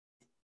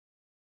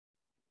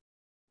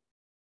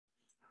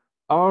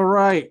All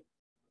right.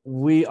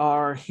 We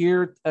are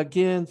here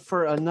again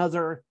for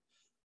another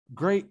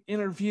great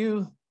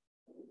interview.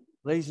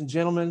 Ladies and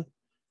gentlemen,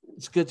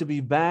 it's good to be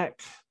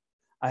back.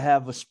 I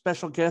have a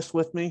special guest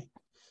with me.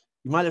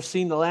 You might have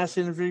seen the last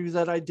interview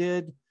that I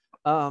did.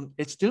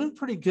 It's doing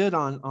pretty good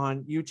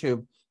on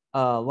YouTube.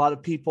 A lot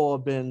of people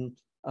have been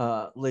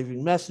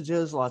leaving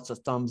messages, lots of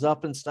thumbs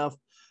up and stuff.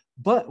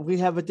 But we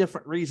have a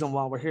different reason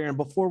why we're here. And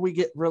before we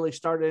get really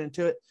started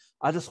into it,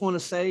 I just want to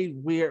say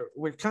we're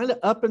kind of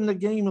up in the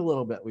game a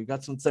little bit. We've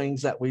got some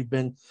things that we've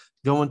been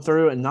going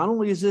through. And not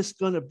only is this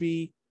going to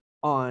be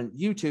on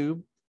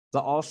YouTube,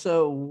 but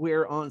also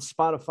we're on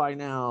Spotify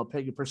now.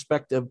 Pagan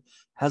Perspective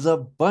has a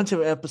bunch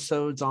of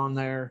episodes on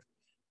there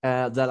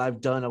that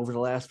I've done over the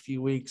last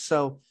few weeks.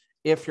 So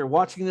if you're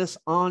watching this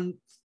on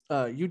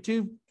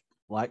YouTube,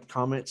 like,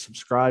 comment,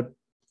 subscribe.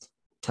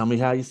 Tell me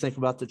how you think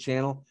about the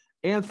channel.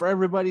 And for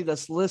everybody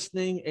that's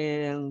listening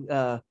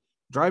and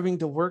driving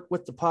to work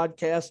with the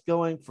podcast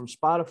going from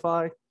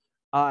Spotify,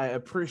 I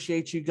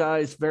appreciate you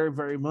guys very,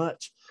 very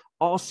much.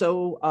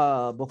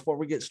 Also, before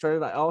we get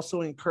started, I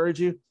also encourage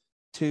you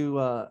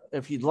to,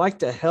 if you'd like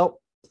to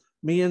help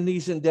me in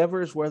these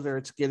endeavors, whether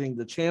it's getting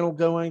the channel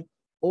going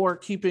or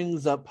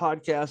keeping the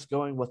podcast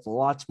going with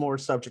lots more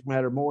subject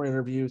matter, more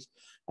interviews,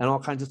 and all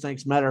kinds of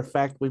things. Matter of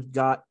fact, we've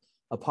got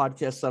a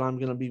podcast that I'm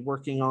going to be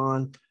working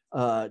on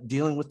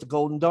dealing with the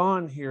Golden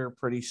Dawn here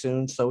pretty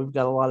soon. So we've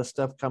got a lot of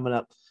stuff coming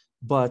up.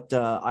 But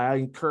I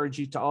encourage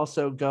you to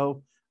also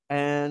go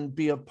and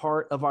be a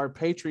part of our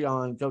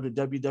Patreon. Go to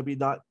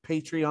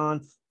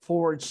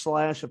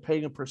www.patreon.com/A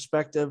Pagan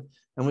Perspective.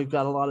 And we've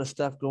got a lot of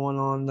stuff going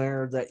on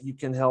there that you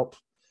can help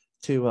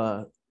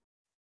to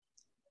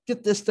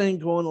get this thing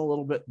going a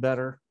little bit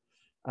better.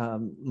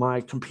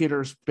 My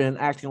computer's been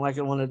acting like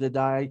it wanted to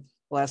die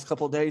the last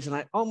couple of days, and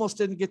I almost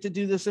didn't get to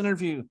do this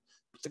interview.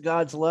 But the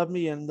gods love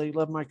me, and they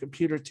love my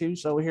computer too.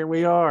 So here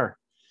we are.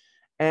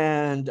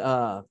 And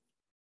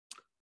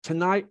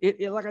tonight,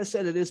 like I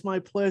said, it is my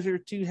pleasure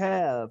to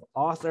have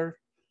author,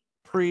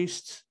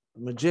 priest,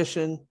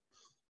 magician,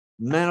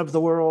 man of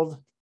the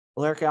world,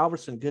 Alaric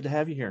Albertson. Good to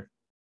have you here.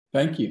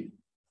 Thank you.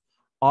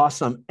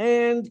 Awesome.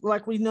 And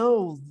like we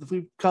know,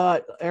 we've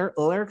got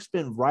Alaric's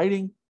been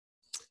writing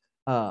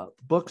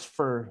books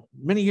for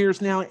many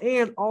years now.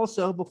 And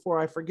also, before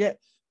I forget,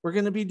 we're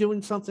going to be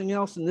doing something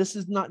else. And this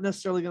is not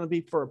necessarily going to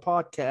be for a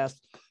podcast,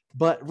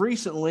 but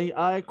recently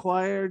I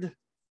acquired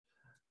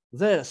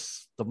the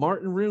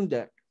Martin Rune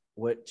deck,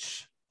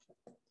 which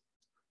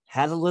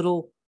had a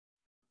little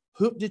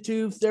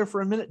hoop-de-tooth there for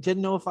a minute.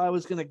 Didn't know if I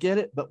was going to get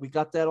it, but we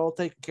got that all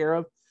taken care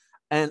of.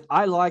 And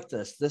I like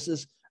this. This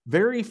is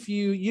very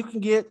few. You can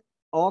get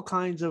all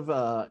kinds of,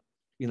 some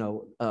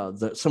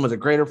of the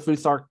greater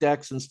Futhark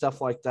decks and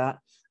stuff like that.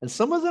 And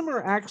some of them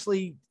are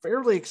actually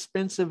fairly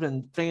expensive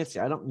and fancy.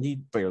 I don't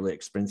need fairly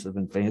expensive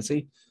and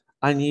fancy.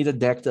 I need a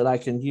deck that I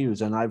can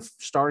use. And I've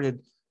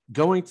started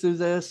going through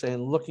this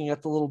and looking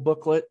at the little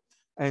booklet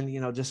and,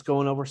 just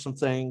going over some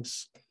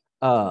things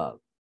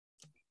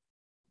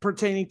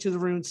pertaining to the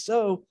runes.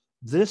 So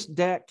this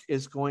deck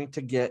is going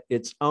to get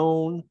its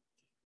own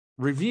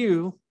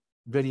review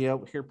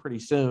video here pretty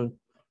soon.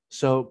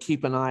 So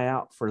keep an eye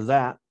out for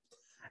that.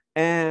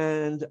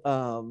 And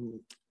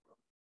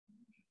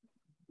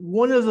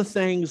one of the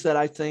things that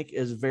I think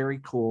is very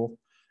cool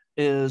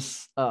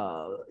is,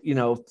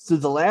 through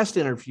the last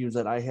interview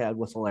that I had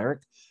with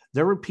Alaric,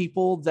 there were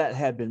people that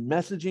had been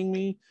messaging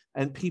me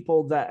and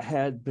people that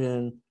had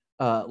been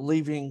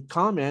leaving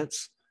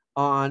comments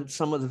on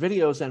some of the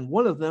videos. And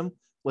one of them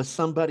was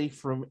somebody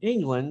from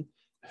England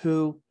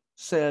who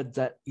said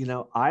that,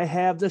 I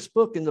have this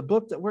book, and the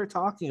book that we're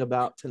talking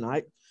about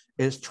tonight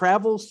is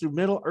Travels Through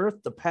Middle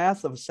Earth, The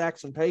Path of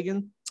Saxon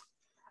Pagan.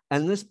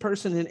 And this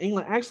person in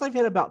England, actually, I've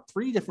had about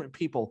 3 different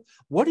people.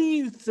 What do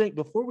you think,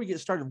 before we get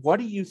started,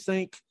 what do you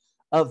think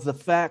of the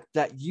fact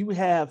that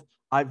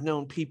I've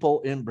known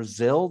people in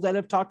Brazil that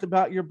have talked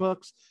about your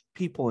books,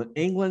 people in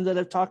England that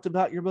have talked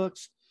about your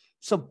books.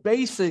 So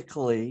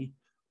basically,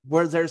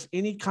 where there's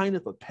any kind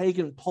of a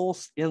pagan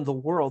pulse in the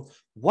world,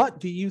 what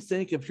do you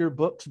think of your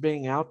books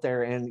being out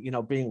there and,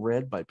 being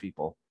read by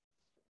people?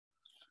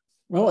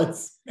 Well,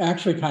 it's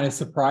actually kind of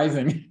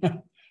surprising.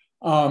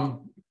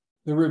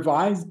 The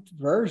revised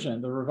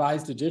version, the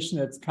revised edition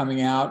that's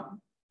coming out,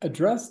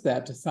 addressed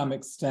that to some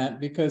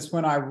extent, because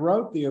when I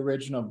wrote the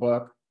original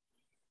book,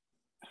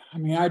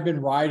 I'd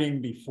been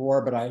writing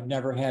before, but I had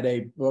never had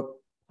a book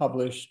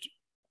published.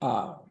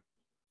 And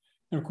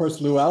of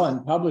course,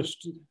 Llewellyn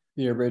published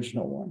the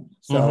original one.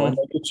 So and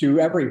they get you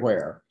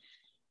everywhere.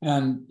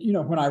 And,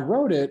 when I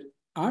wrote it,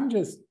 I'm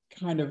just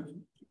kind of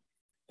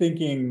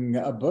thinking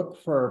a book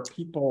for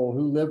people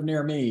who live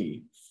near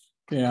me.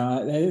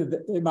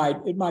 It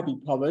might be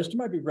published. It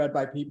might be read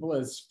by people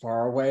as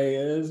far away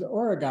as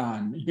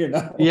Oregon,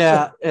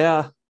 Yeah.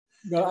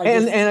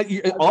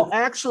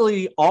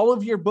 Actually, all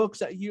of your books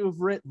that you have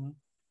written,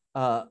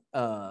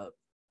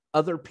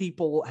 other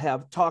people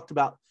have talked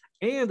about.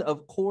 And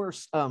of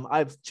course,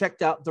 I've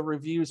checked out the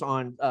reviews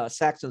on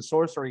Saxon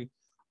Sorcery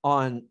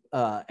on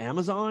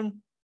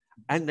Amazon.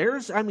 And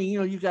there's, I mean,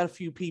 you got a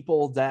few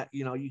people that,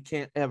 you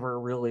can't ever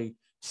really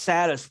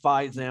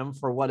satisfy them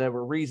for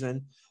whatever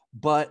reason,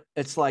 but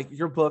it's like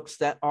your books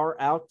that are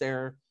out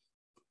there,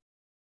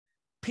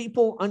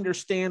 people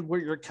understand where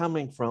you're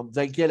coming from.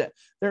 They get it.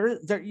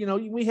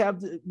 We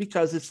have,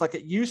 because it's like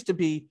it used to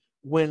be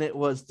when it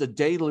was the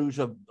deluge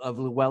of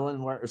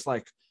Llewellyn, where it's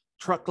like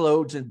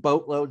truckloads and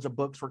boatloads of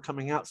books were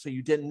coming out. So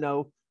you didn't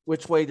know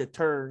which way to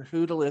turn,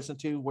 who to listen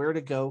to, where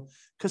to go.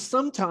 Because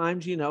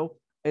sometimes,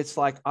 it's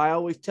like I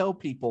always tell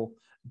people,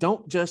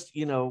 don't just,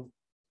 don't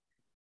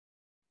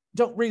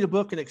read a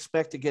book and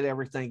expect to get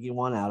everything you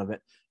want out of it.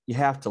 You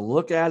have to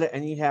look at it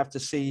and you have to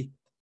see,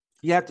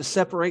 you have to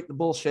separate the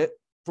bullshit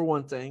for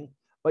one thing,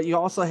 but you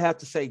also have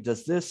to say,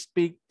 does this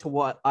speak to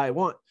what I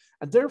want?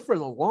 And there, for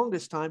the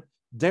longest time,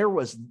 there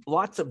was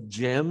lots of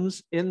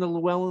gems in the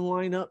Llewellyn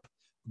lineup,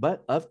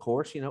 but of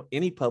course,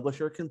 any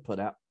publisher can put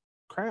out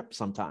crap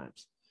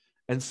sometimes.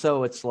 And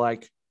so it's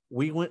like,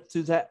 we went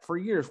through that for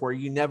years where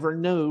you never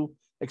knew,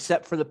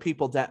 except for the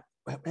people that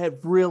have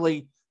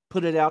really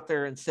put it out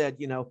there and said,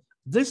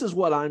 this is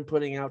what I'm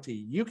putting out to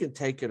you. You can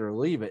take it or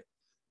leave it.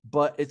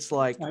 But it's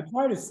like, I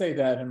try to say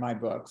that in my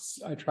books.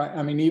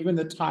 Even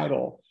the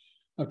title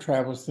of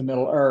Travels to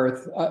Middle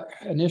Earth,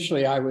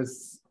 initially I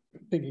was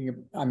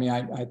thinking,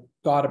 I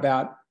thought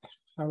about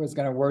how I was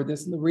going to word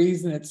this. And the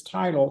reason it's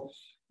titled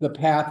The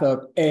Path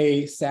of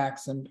a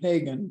Saxon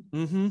Pagan.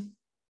 Mm-hmm.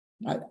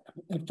 At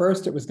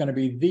first it was going to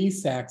be The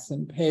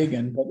Saxon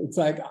Pagan, but it's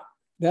like,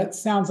 that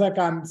sounds like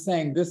I'm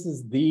saying this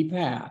is the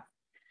path.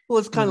 Well,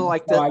 it's kind of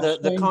like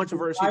the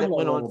controversy that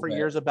went on for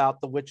years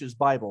about the Witch's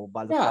Bible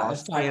by the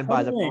Frost and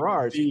by the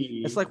Ferrars.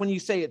 It's like when you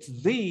say it's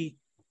the,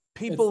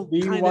 people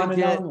kind of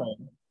get,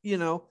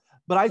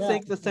 but I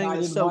think the thing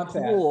that's so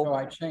cool. So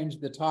I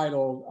changed the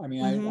title. I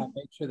made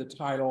sure the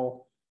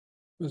title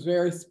was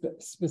very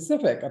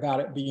specific about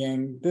it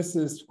being, this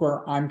is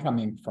where I'm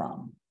coming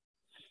from.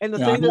 And the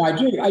thing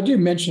I do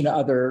mention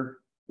other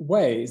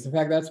ways. In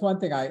fact, that's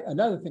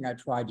another thing I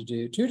tried to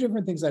do. Two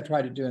different things I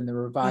tried to do in the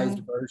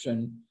revised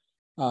version.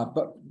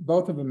 But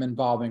both of them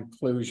involve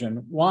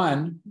inclusion.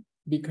 One,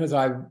 because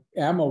I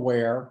am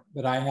aware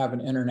that I have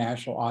an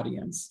international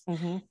audience.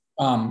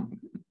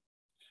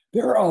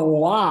 There are a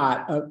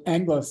lot of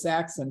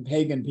Anglo-Saxon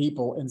pagan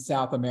people in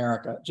South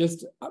America.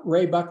 Just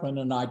Ray Buckland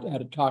and I had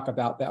a talk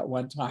about that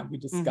one time. We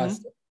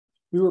discussed it.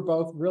 We were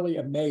both really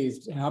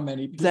amazed how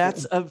many people.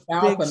 That's a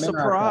big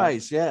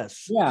surprise,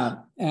 yes. Yeah,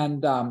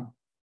 and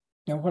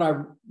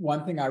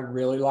one thing I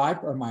really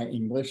like are my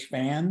English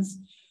fans.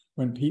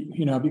 When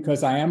people,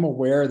 because I am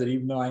aware that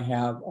even though I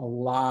have a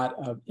lot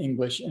of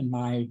English in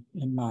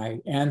my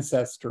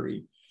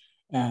ancestry,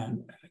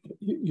 and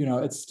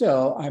it's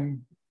still,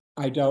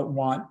 I don't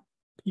want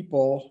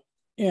people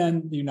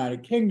in the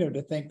United Kingdom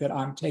to think that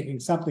I'm taking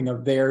something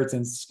of theirs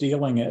and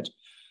stealing it.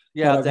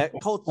 Yeah, that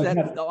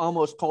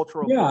almost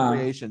cultural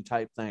appropriation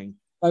type thing.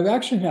 I've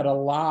actually had a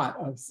lot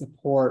of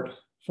support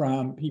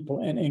from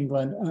people in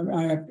England.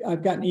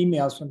 I've gotten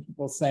emails from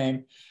people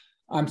saying,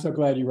 I'm so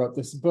glad you wrote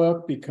this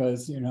book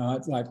because,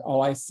 it's like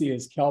all I see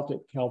is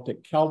Celtic,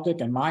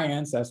 and my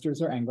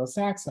ancestors are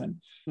Anglo-Saxon.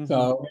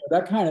 So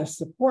that kind of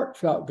support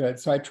felt good.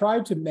 So I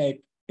tried to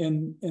make,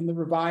 in the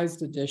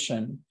revised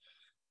edition,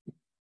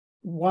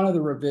 one of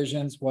the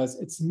revisions was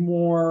it's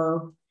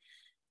more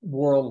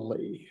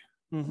worldly.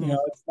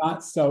 It's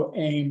not so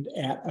aimed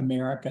at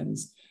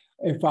Americans.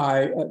 If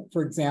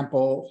for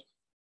example,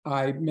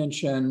 I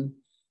mention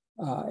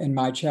in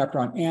my chapter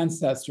on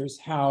ancestors,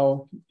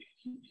 how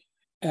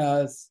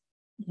as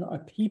a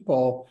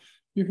people,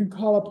 you can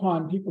call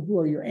upon people who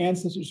are your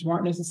ancestors who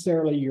aren't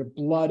necessarily your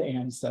blood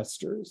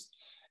ancestors.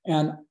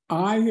 And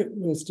I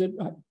listed,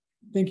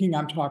 thinking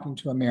I'm talking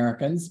to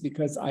Americans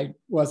because I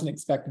wasn't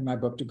expecting my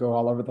book to go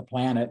all over the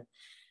planet.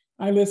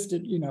 I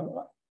listed,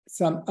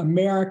 some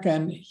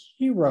American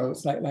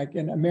heroes, like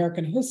in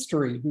American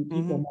history, who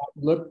people might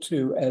look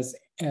to as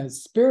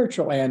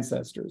spiritual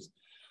ancestors.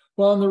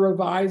 Well, in the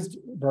revised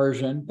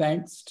version,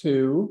 thanks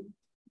to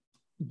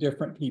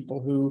different people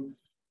who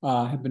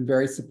have been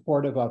very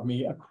supportive of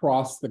me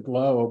across the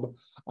globe,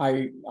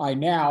 I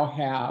now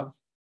have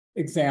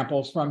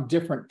examples from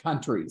different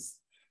countries.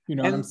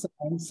 What I'm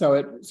saying?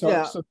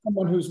 So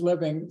someone who's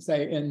living,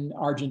 say, in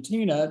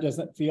Argentina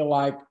doesn't feel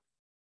like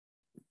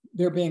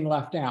they're being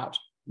left out.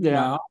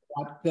 I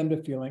want them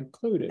to feel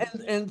included.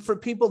 And for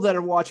people that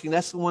are watching,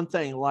 that's the one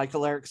thing, like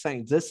Alaric's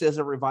saying, this is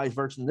a revised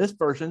version. This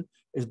version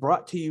is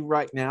brought to you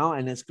right now,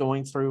 and it's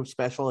going through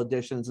special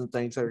editions and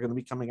things that are going to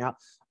be coming out.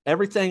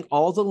 Everything,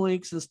 all the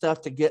links and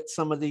stuff to get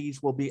some of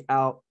these will be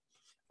out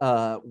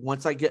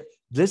once I get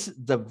this.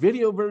 The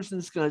video version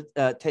is going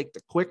to take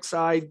the quick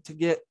side to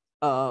get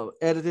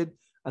edited,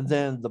 and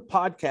then the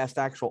podcast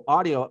actual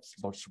audio,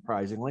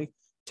 surprisingly,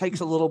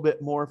 takes a little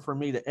bit more for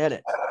me to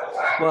edit.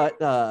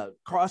 But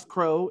Cross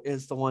Crow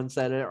is the ones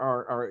that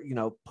are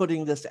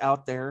putting this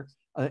out there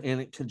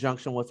in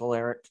conjunction with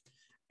Alaric,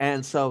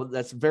 and so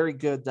that's very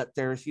good that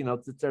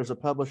there's a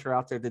publisher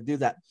out there to do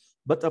that.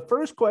 But the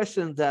first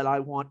question that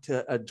I want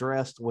to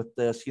address with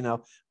this,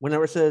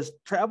 whenever it says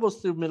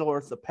travels through Middle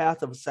Earth, the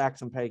path of a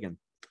Saxon pagan,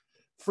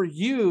 for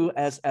you,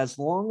 as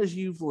long as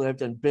you've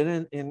lived and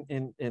been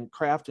in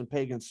craft and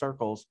pagan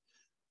circles,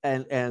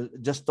 and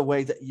just the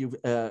way that you've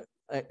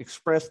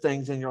expressed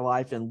things in your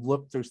life and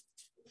looked through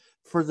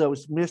for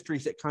those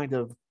mysteries that kind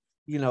of,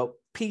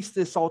 piece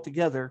this all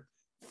together,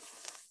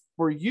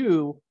 for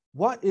you,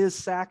 what is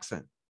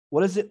Saxon?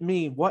 What does it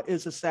mean? What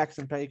is a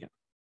Saxon pagan?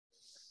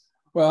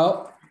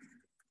 Well,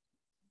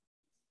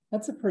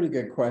 that's a pretty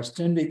good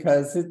question,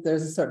 because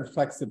there's a certain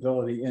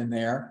flexibility in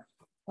there.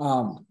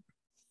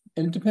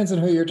 And it depends on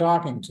who you're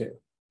talking to.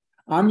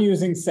 I'm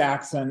using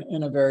Saxon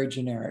in a very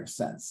generic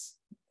sense,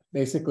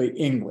 basically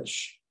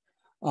English.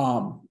 If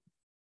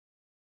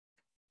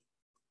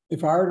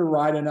I were to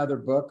write another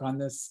book on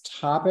this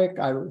topic,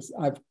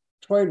 I've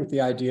toyed with the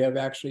idea of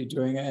actually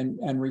doing it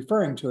and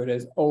referring to it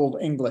as Old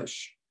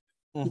English,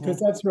 because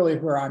that's really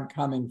where I'm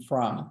coming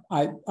from.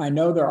 I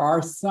know there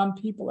are some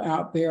people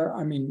out there,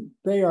 I mean,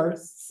 they are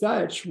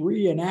such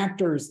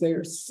reenactors, they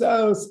are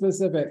so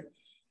specific.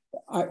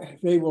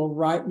 They will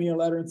write me a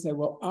letter and say,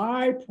 well,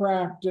 I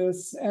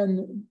practice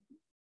and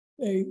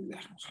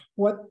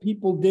what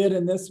people did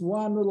in this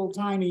one little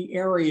tiny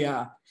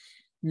area,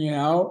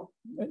 all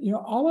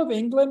of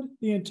England,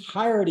 the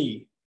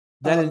entirety.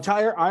 That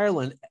entire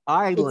island,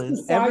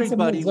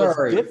 everybody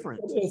was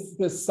different. It's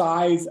the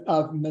size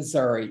of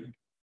Missouri.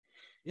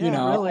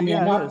 Yeah, really,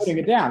 I'm not putting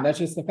it down. That's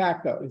just the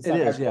fact, though. It's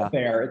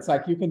there. It's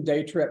like you can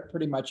day trip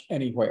pretty much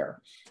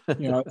anywhere.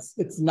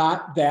 It's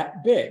not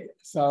that big.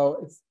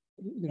 So it's,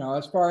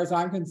 as far as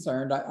I'm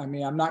concerned, I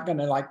mean, I'm not going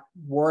to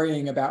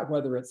worrying about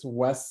whether it's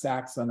West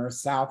Saxon or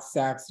South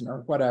Saxon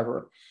or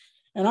whatever.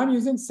 And I'm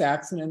using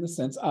Saxon in the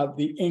sense of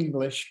the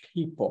English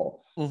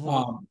people.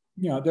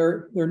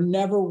 There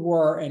never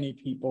were any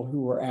people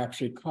who were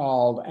actually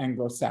called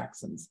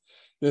Anglo-Saxons.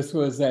 This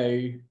was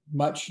a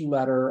much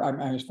later,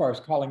 as far as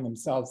calling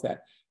themselves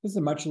that, this is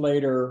a much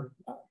later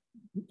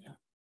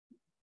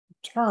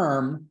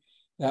term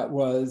that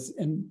was,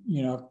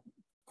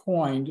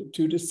 coined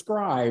to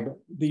describe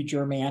the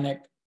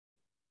Germanic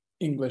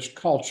English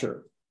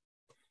culture.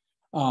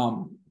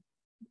 The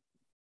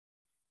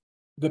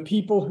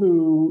people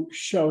who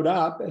showed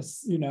up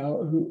as,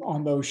 who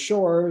on those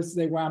shores,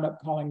 they wound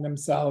up calling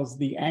themselves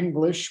the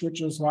English,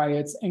 which is why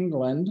it's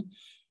England.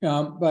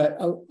 But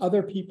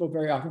other people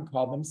very often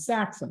call them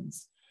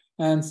Saxons.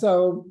 And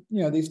so,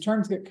 these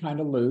terms get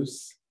kind of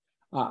loose.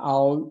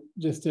 I'll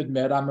just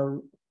admit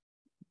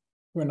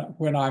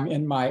when I'm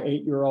in my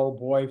 8-year-old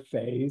boy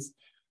phase,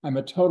 I'm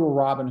a total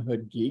Robin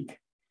Hood geek.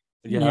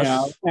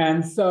 Yes.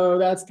 And so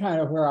that's kind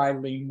of where I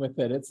lean with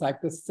it. It's like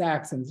the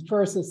Saxons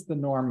versus the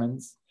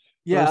Normans.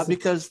 Yeah,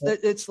 because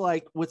it's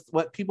like, with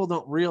what people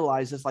don't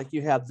realize is, like,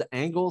 you have the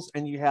Angles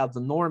and you have the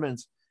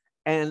Normans,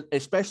 and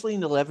especially in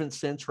the 11th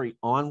century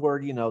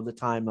onward, the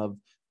time of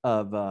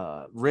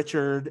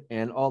Richard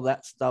and all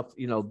that stuff,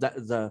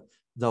 the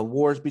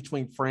wars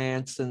between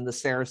France and the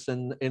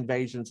Saracen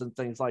invasions and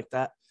things like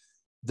that.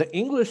 The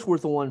English were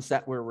the ones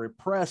that were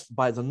repressed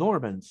by the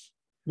Normans.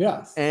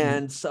 Yes.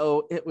 And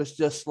so it was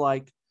just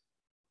like,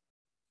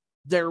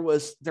 there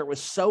was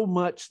so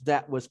much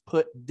that was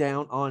put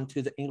down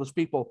onto the English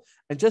people.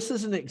 And just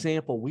as an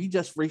example, we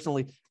just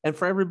recently, and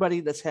for everybody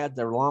that's had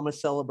their Llama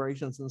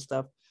celebrations and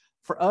stuff,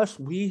 for us,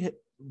 we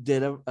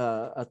did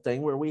a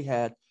thing where we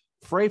had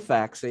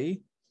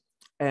Freyfaxi,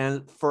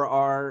 and for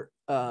our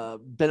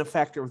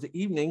benefactor of the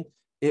evening,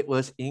 it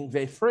was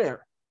Mcvey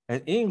Frere.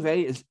 And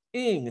Mcvey is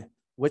Ing,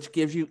 which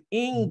gives you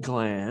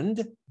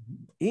England,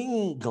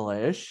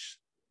 English,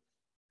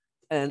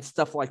 and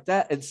stuff like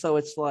that. And so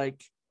it's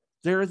like,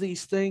 there are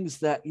these things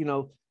that,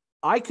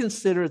 I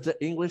consider the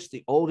English,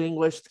 the Old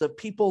English, the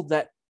people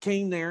that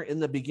came there in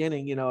the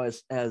beginning,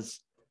 as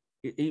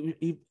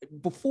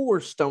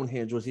before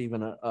Stonehenge was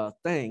even a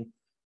thing,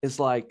 is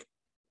like,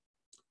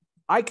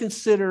 I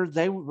consider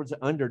they were the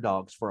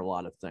underdogs for a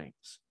lot of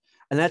things.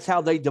 And that's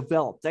how they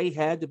developed. They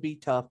had to be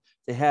tough.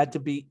 They had to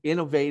be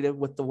innovative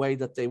with the way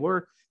that they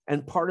were.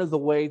 And part of the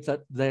way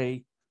that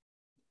they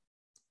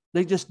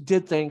just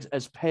did things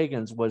as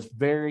pagans was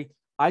very,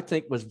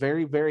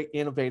 very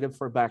innovative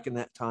for back in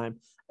that time.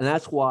 And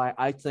that's why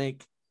I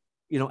think,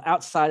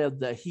 outside of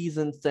the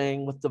heathen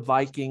thing with the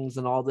Vikings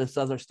and all this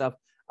other stuff,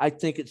 I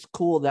think it's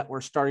cool that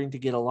we're starting to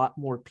get a lot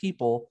more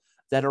people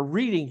that are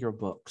reading your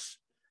books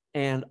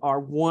and are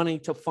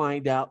wanting to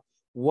find out,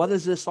 what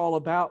is this all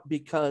about?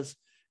 Because,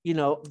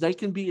 they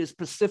can be as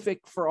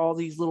specific for all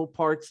these little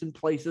parts and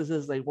places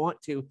as they want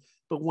to.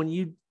 But when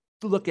you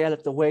look at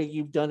it the way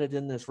you've done it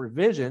in this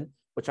revision,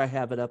 which I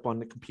have it up on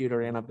the computer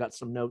and I've got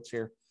some notes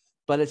here,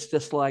 but it's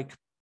just like,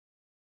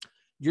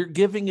 you're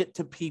giving it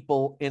to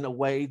people in a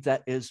way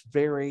that is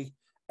very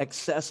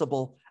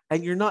accessible,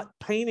 and you're not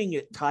painting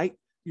it tight.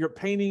 You're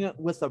painting it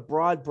with a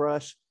broad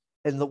brush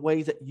in the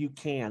way that you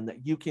can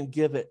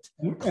give it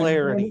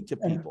clarity to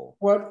people.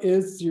 What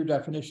is your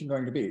definition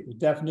going to be? The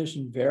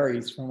definition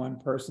varies from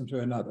one person to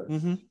another.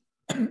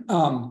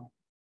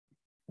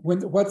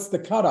 What's the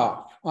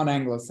cutoff on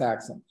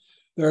Anglo-Saxon?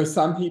 There are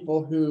some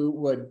people who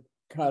would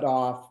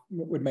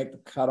make the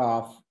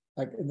cutoff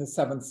like in the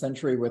 7th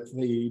century with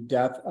the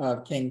death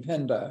of King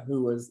Penda,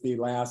 who was the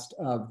last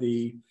of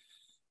the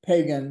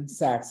pagan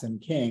Saxon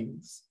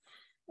kings.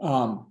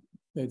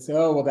 They'd say,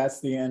 oh, well, that's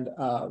the end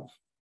of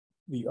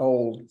the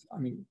old,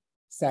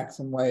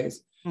 Saxon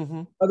ways.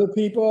 Mm-hmm. Other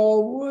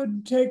people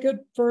would take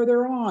it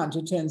further on to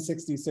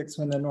 1066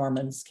 when the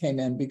Normans came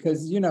in,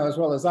 because, as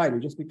well as I do,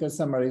 just because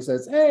somebody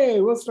says, hey,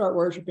 we'll start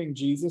worshiping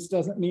Jesus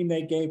doesn't mean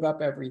they gave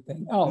up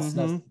everything else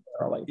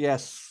necessarily.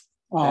 Yes,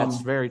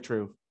 that's very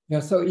true.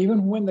 So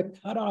even when the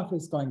cutoff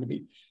is going to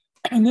be,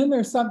 and then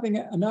there's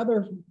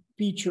another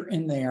feature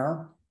in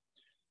there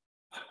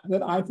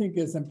that I think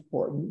is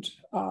important.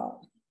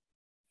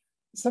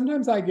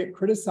 Sometimes I get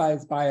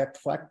criticized by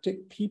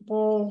eclectic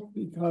people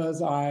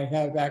because I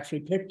have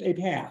actually picked a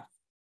path.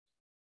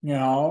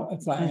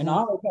 It's like, and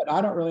I'll admit,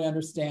 I don't really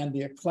understand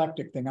the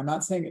eclectic thing. I'm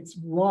not saying it's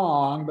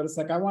wrong, but it's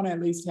like I want to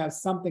at least have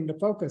something to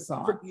focus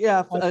on. What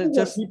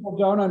people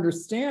don't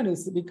understand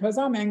is that because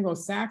I'm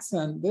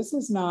Anglo-Saxon, this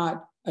is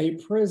not a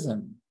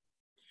prison.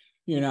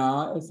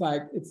 It's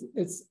like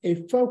it's a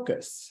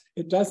focus.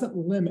 It doesn't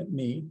limit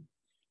me.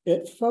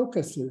 It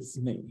focuses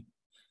me.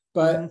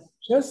 But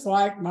just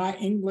like my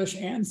English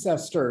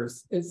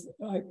ancestors, it's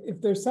like if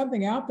there's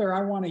something out there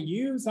I want to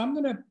use, I'm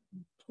going to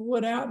pull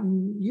it out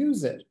and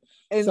use it.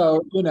 And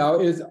so, there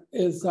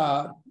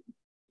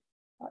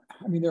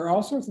are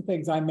all sorts of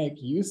things I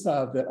make use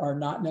of that are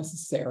not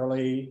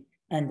necessarily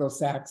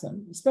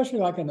Anglo-Saxon, especially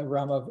like in the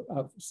realm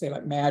of say,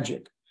 like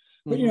magic.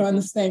 But, in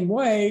the same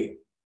way,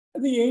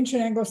 the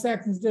ancient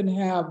Anglo-Saxons didn't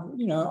have,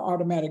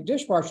 automatic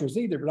dishwashers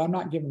either, but I'm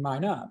not giving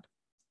mine up.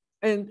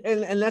 And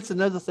that's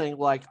another thing.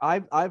 Like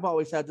I've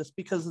always had this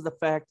because of the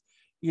fact,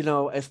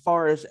 as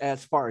far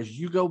as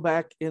you go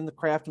back in the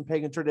craft and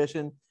pagan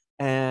tradition,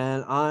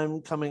 and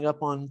I'm coming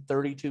up on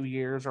 32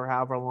 years or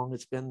however long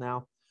it's been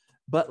now.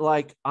 But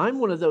like, I'm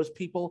one of those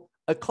people,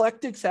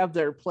 eclectics have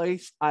their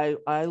place. I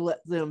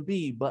let them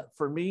be. But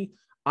for me,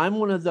 I'm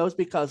one of those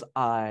because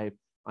I'm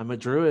a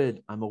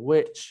druid, I'm a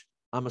witch,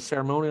 I'm a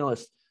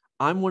ceremonialist.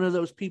 I'm one of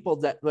those people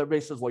that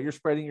everybody says, well, you're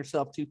spreading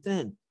yourself too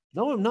thin.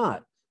 No, I'm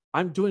not.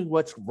 I'm doing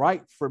what's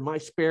right for my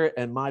spirit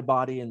and my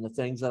body and the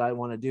things that I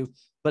want to do.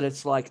 But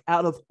it's like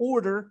out of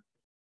order,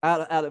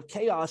 out of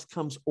chaos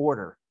comes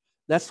order.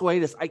 That's the way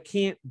it is. I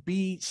can't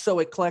be so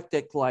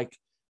eclectic. Like,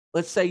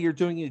 let's say you're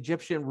doing an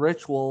Egyptian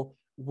ritual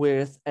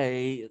with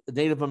a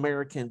Native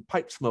American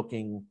pipe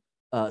smoking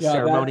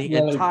ceremony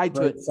really and tied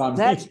to it.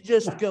 That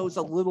just goes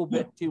a little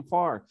bit too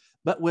far.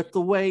 But with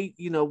the way,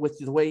 with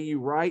the way you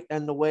write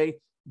and the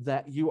way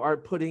that you are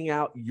putting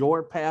out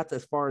your path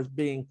as far as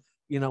being,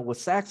 with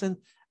Saxon,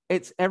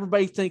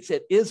 everybody thinks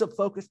it is a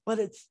focus, but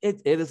it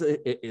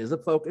is a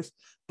focus,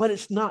 but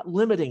it's not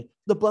limiting.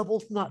 The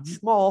bubble's not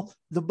small.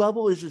 The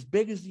bubble is as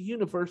big as the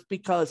universe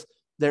because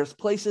there's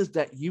places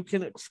that you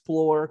can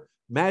explore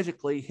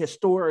magically,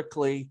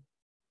 historically,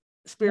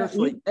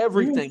 spiritually,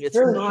 everything.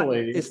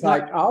 It's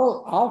not.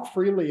 I'll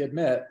freely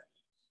admit,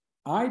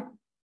 I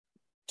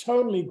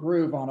totally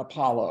groove on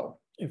Apollo.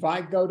 If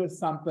I go to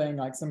something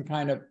like some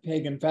kind of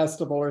pagan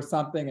festival or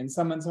something, and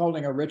someone's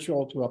holding a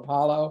ritual to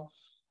Apollo,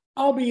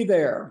 I'll be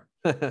there,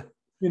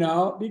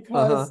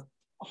 because,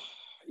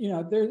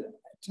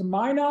 to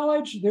my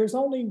knowledge, there's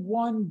only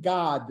one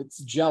God that's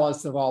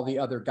jealous of all the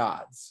other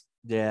gods.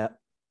 Yeah.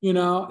 And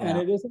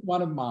it isn't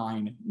one of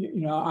mine.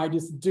 I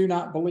just do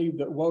not believe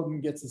that Woden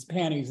gets his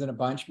panties in a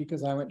bunch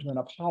because I went to an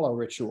Apollo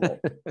ritual.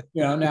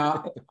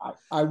 Now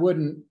I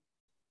wouldn't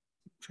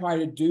try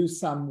to do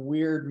some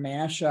weird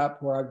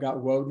mashup where I've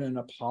got Woden and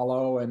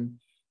Apollo and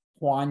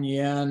Kuan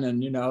Yin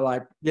and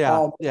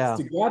all this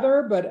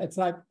together, but it's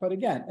like,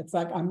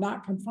 I'm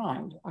not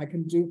confined. I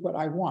can do what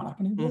I want. I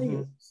can have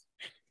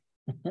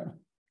videos.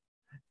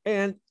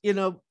 And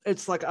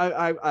it's like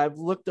I've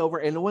looked over,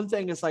 and the one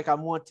thing is like I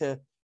want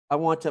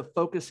to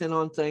focus in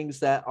on things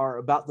that are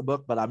about the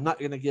book, but I'm not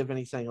going to give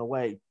anything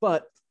away.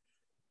 But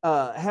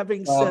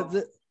having said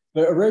that,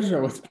 the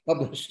original was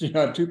published,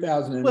 in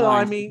 2009. Well,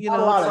 I mean, a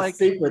lot of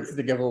secrets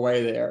to give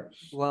away there.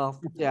 Well,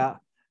 yeah.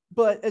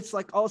 But it's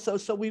like also,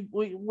 so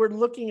we're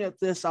looking at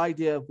this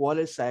idea of what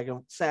is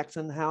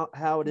Saxon,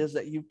 how it is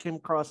that you came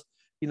across,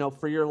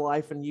 for your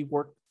life, and you've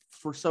worked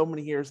for so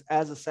many years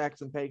as a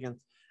Saxon pagan,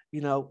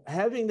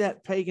 having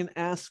that pagan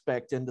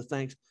aspect into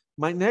things.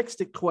 My next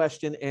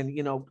question, and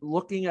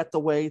looking at the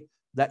way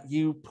that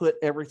you put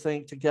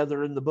everything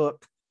together in the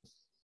book,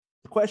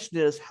 the question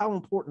is, how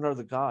important are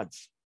the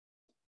gods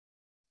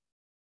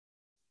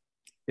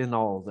in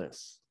all of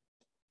this?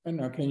 I don't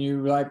know. Can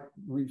you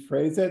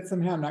rephrase it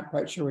somehow? I'm not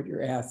quite sure what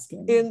you're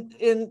asking.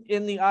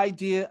 In the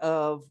idea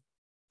of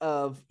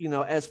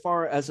as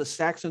far as a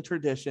Saxon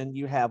tradition,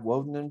 you have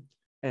Woden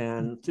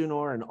and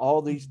Thunor and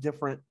all these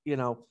different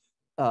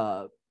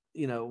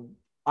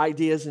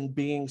ideas and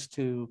beings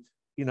to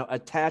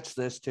attach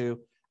this to.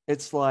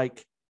 It's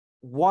like,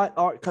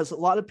 because a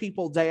lot of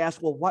people, they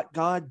ask, well, what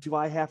god do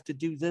I have to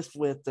do this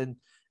with, and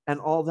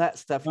all that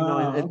stuff.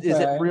 Is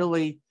it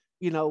really?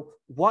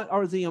 What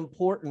are the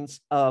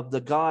importance of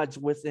the gods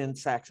within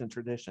Saxon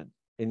tradition?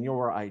 in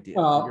your idea?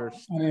 Well,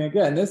 I mean,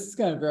 again, this is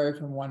going to vary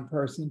from one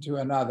person to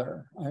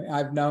another.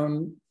 I've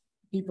known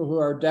people who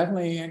are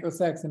definitely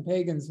Anglo-Saxon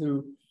pagans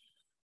who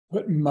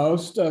put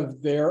most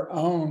of their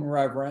own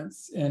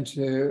reverence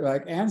into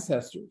like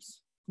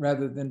ancestors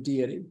rather than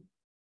deity.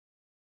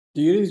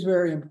 Deity is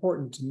very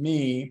important to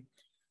me.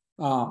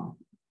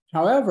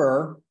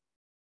 However,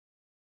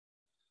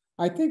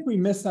 I think we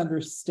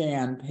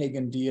misunderstand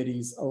pagan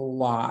deities a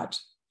lot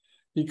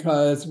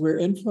because we're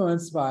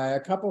influenced by a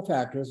couple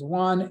factors.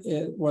 One,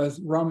 it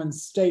was Roman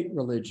state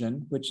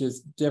religion, which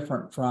is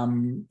different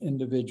from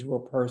individual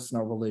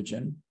personal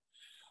religion.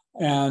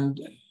 And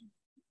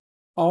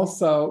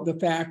also the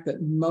fact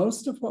that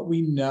most of what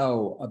we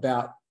know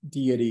about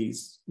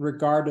deities,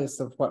 regardless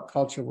of what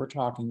culture we're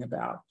talking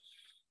about,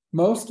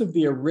 most of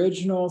the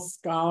original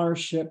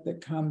scholarship that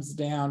comes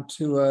down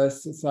to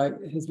us, it's like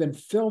has been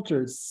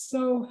filtered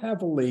so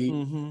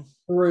heavily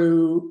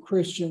through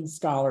Christian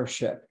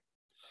scholarship.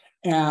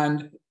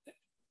 And,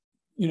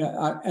 you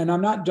know, and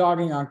I'm not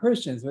dogging on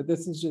Christians, but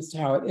this is just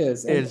how it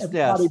is. And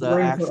everybody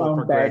brings their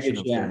own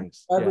baggage in.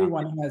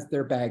 Everyone has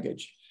their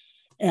baggage.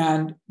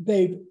 And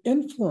they've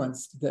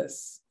influenced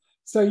this.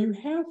 So you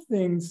have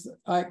things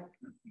like,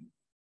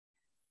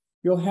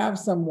 you'll have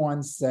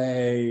someone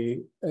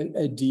say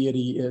a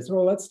deity is,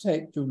 well, let's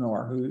take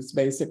Thunor, who's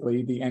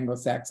basically the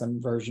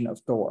Anglo-Saxon version of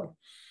Thor.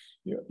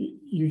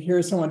 You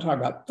hear someone talk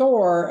about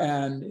Thor,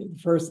 and the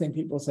first thing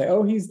people say,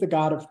 oh, he's the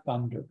god of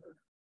thunder.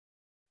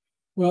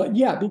 Well,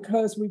 yeah,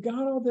 because we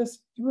got all this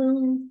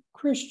through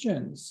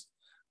Christians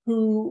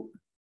who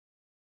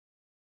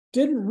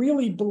didn't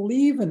really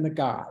believe in the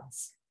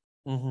gods.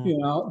 You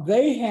know,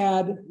 they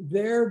had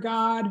their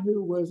God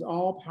who was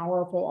all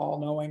powerful, all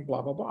knowing,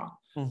 blah, blah, blah.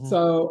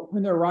 So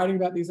when they're writing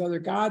about these other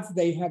gods,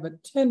 they have a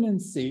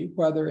tendency,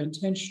 whether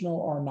intentional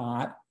or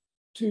not,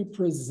 to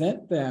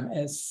present them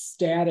as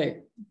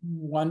static,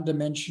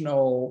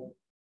 one-dimensional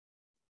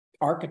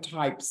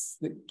archetypes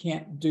that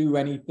can't do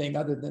anything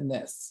other than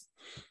this.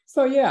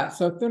 So yeah,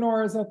 so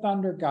Thunor is a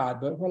thunder god,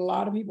 but what a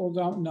lot of people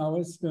don't know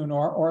is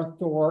Thunor or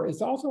Thor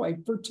is also a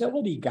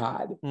fertility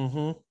god.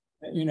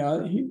 You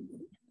know,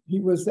 he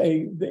was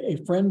a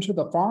friend to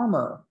the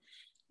farmer.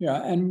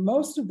 Yeah, and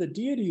most of the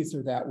deities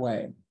are that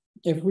way.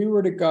 If we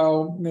were to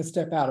go, I'm going to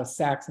step out of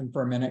Saxon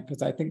for a minute,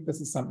 because I think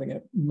this is something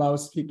that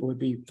most people would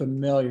be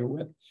familiar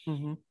with.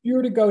 If you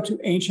were to go to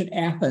ancient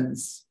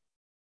Athens,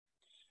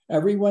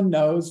 everyone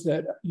knows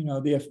that, you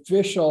know, the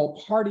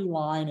official party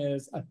line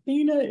is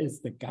Athena is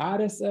the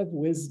goddess of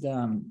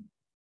wisdom.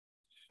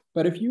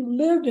 But if you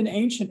lived in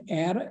ancient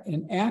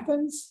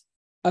Athens,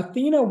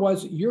 Athena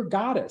was your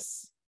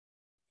goddess.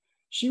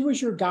 She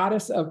was your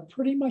goddess of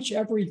pretty much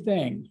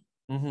everything.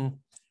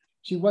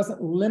 She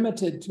wasn't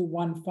limited to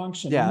one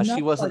function. Yeah,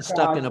 she wasn't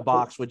stuck in a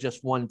box with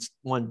just one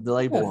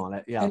label on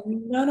it. Yeah.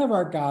 And none of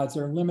our gods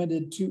are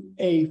limited to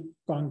a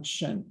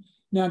function.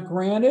 Now,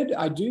 granted,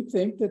 I do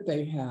think that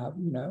they have,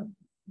 you know,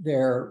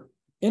 their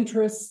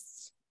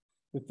interests,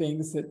 the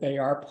things that they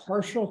are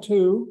partial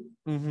to,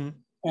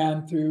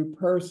 and through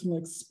personal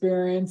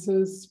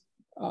experiences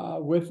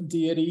with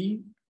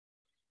deity,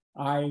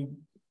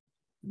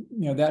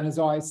 that has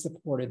always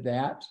supported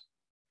that.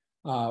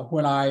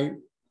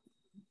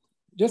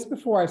 Just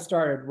before I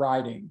started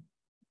writing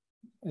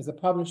as a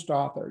published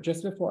author,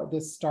 just before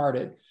this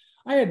started,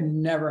 I had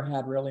never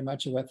had really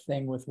much of a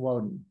thing with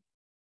Woden.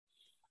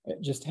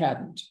 It just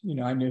hadn't. You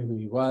know, I knew who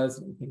he was.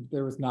 I think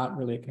there was not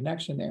really a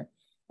connection there.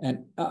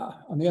 And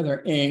on the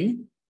other,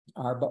 Ing,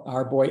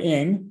 our boy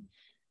Ing,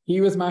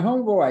 he was my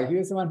homeboy. He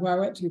was the one who I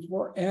went to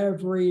for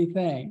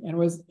everything. And it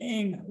was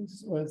Ing who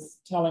was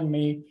telling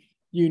me,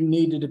 you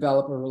need to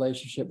develop a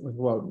relationship with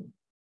Woden.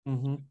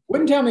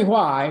 Wouldn't tell me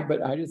why,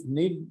 but I just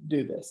needed to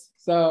do this.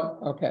 So,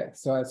 okay.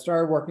 So I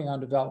started working on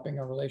developing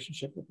a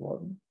relationship with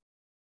Woden.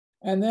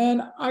 And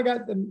then I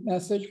got the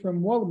message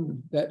from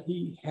Woden that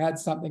he had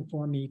something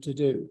for me to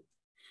do.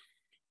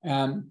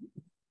 And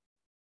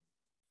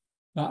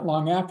not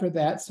long after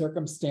that,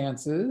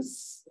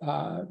 circumstances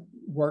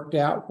worked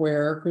out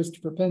where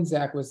Christopher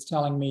Pinzak was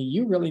telling me,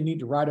 you really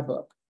need to write a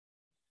book.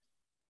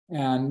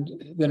 And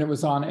then it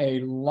was on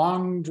a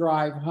long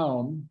drive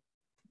home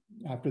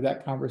after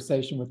that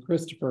conversation with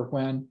Christopher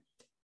when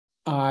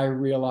I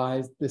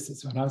realized this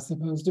is what I was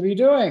supposed to be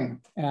doing.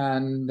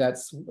 And that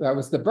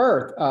was the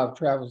birth of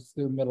Travels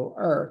Through Middle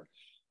Earth.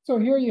 So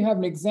here you have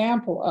an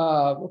example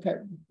of, okay,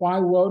 why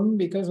Woden?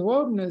 Because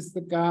Woden is the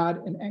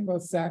god in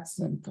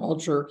Anglo-Saxon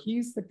culture.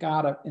 He's the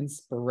god of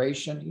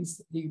inspiration.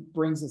 He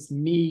brings us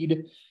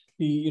mead.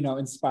 He, you know,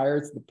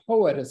 inspires the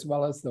poet as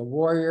well as the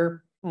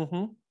warrior.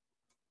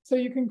 So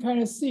you can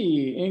kind of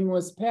see Ing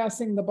was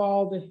passing the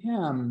ball to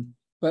him.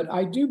 But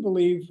I do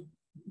believe,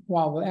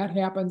 while that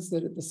happens,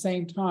 that at the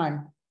same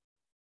time,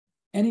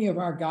 any of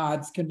our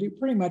gods can do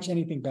pretty much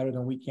anything better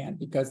than we can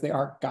because they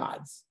are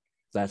gods.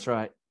 That's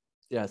right.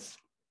 Yes.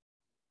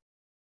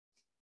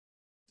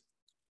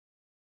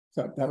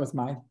 So that was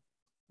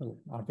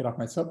I'll get off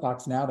my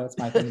soapbox now. That's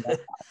my thing.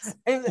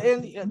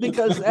 and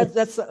because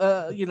that's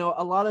you know,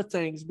 a lot of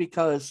things,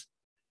 because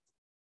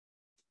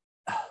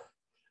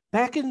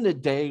back in the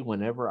day,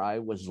 whenever I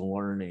was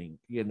learning,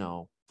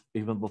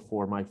 even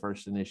before my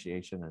first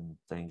initiation and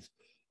things,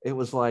 it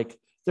was like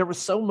there was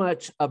so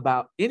much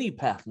about any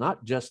path,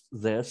 not just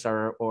this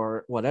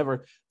or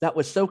whatever, that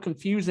was so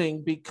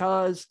confusing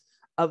because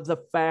of the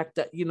fact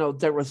that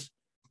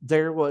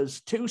there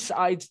was two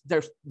sides.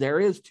 There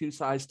is two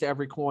sides to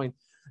every coin,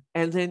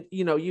 and then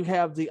you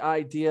have the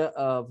idea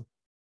of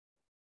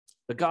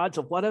the gods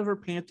of whatever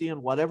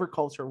pantheon, whatever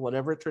culture,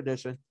 whatever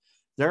tradition.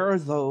 There are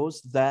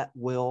those that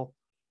will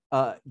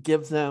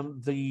give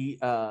them the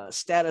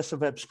status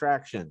of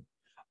abstraction,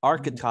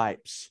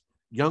 archetypes,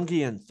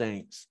 Jungian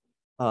things,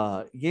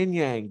 yin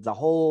yang, that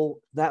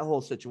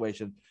whole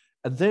situation.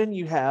 And then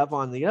you have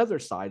on the other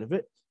side of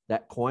it,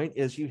 that coin,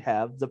 is you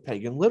have the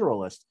pagan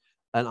literalist.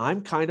 And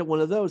I'm kind of one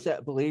of those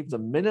that believe the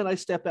minute I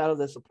step out of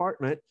this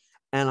apartment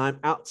and I'm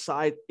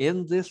outside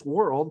in this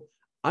world,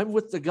 I'm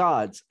with the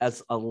gods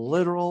as a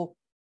literal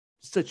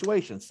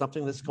situation,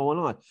 something that's going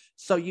on.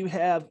 So you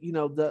have,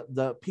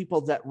 the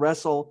people that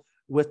wrestle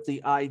with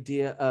the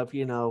idea of,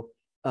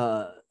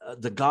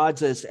 the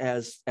gods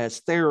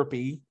as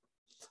therapy.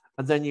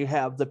 And then you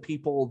have the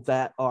people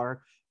that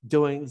are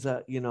doing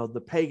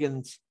the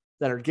pagans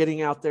that are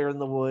getting out there in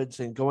the woods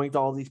and going to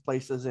all these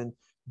places and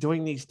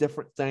doing these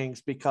different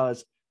things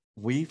because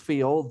we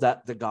feel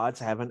that the gods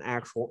have an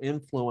actual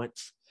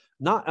influence,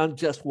 not on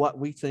just what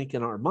we think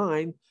in our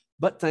mind,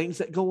 but things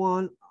that go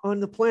on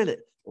the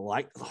planet,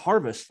 like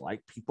harvest,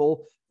 like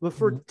people, the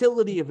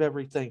fertility of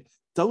everything.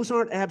 Those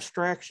aren't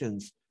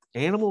abstractions.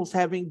 Animals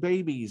having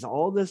babies,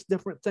 all this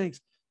different things.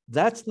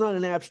 That's not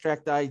an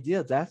abstract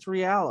idea. That's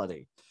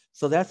reality.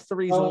 So that's the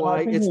reason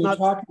why it's not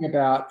talking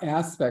about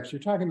aspects.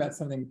 You're talking about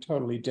something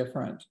totally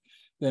different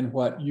than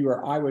what you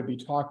or I would be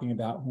talking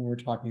about when we're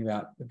talking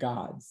about the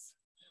gods.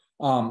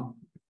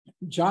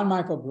 John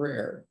Michael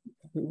Greer,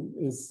 who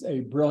is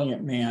a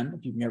brilliant man,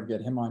 if you can ever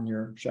get him on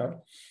your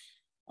show,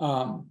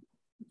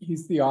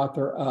 he's the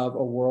author of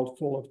A World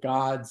Full of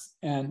Gods.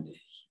 And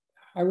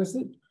I was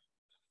at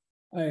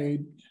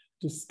a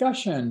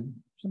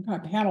discussion, some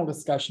kind of panel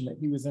discussion that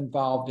he was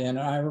involved in. And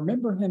I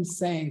remember him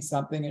saying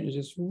something, and it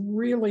just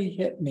really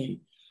hit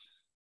me.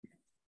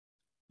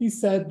 He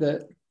said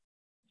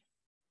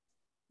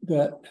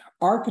that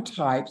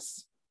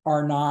archetypes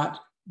are not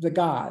the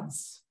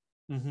gods.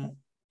 Mm-hmm.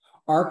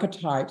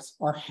 Archetypes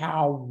are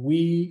how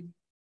we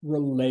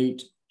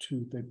relate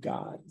to the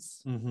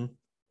gods. Mm-hmm.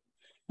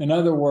 In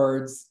other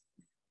words,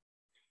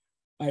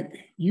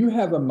 like you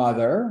have a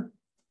mother,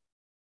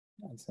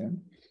 I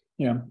assume,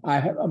 I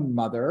have a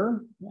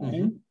mother, right?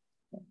 Mm-hmm.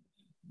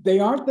 They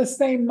aren't the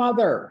same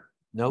mother.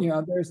 Nope.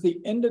 There's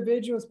the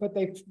individuals, but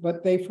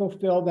they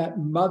fulfill that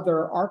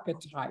mother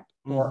archetype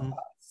for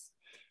us.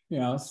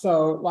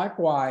 So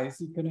likewise,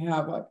 you can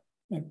have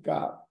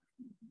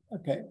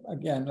okay,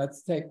 again,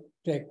 let's take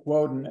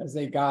Woden as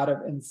a god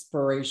of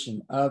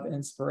inspiration.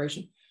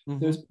 Mm-hmm.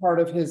 There's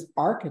part of his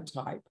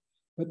archetype,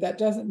 but that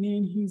doesn't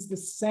mean he's the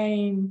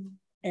same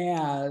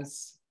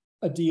as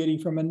a deity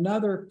from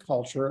another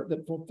culture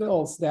that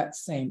fulfills that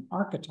same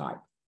archetype.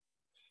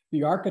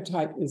 The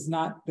archetype is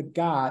not the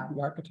god.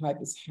 The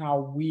archetype is how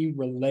we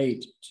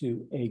relate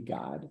to a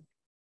god.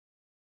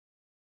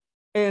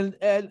 And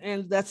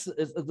that's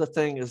the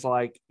thing is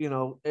like,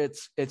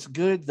 it's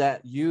good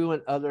that you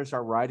and others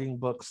are writing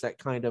books that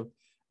kind of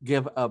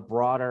give a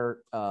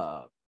broader,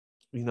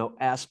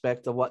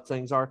 aspect of what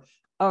things are,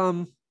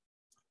 because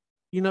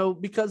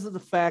of the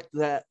fact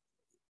that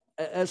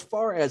as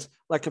far as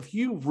like, if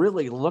you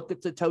really look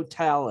at the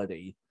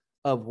totality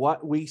of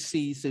what we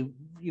see through,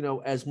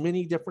 as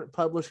many different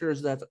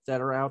publishers that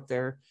are out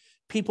there,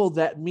 people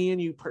that me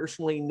and you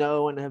personally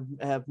know and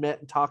have met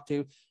and talked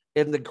to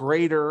in the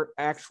greater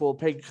actual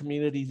pagan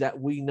community that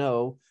we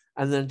know,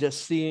 and then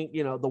just seeing,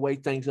 the way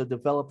things have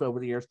developed over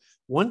the years.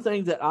 One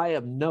thing that I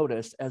have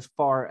noticed as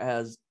far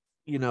as,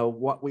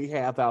 what we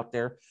have out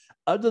there,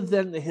 other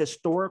than the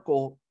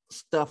historical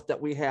stuff that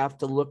we have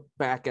to look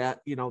back at,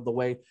 the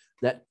way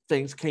that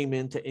things came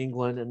into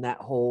England and that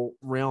whole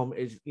realm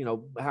is,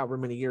 however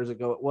many years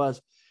ago it was.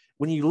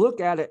 When you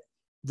look at it,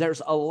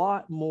 there's a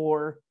lot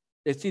more.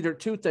 It's either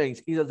two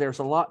things. Either there's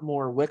a lot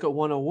more Wicca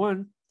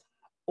 101,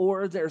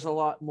 or there's a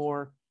lot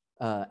more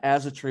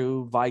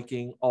Asatru,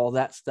 Viking, all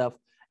that stuff.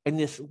 And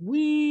this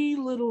wee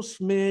little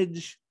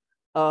smidge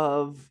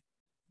of,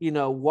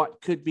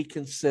 what could be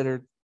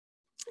considered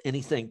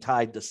anything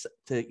tied to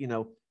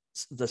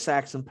the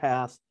Saxon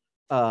path,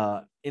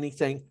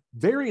 anything.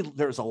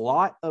 There's a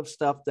lot of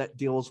stuff that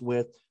deals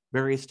with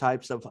various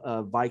types of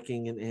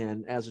Viking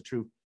and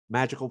Asatru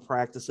magical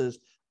practices.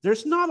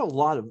 There's not a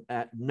lot of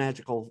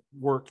magical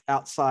work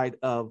outside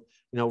of,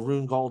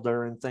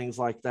 Runegaldr and things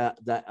like that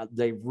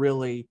they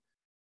really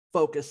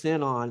focus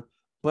in on.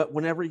 But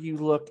whenever you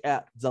look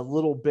at the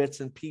little bits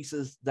and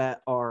pieces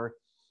that are,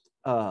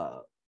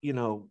 for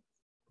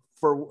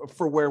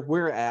where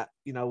we're at,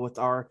 with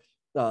our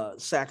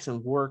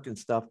Saxon work and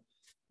stuff,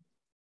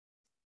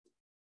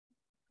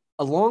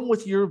 along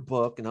with your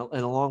book and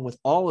along with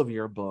all of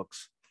your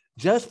books,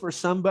 just for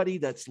somebody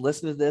that's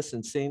listening to this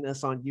and seeing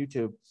this on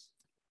YouTube,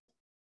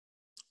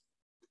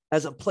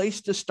 as a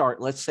place to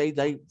start, let's say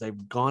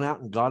they've gone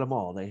out and got them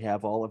all. They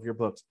have all of your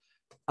books,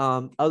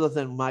 other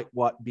than might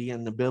what be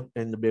in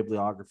the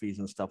bibliographies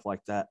and stuff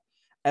like that.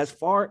 As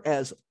far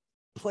as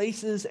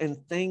places and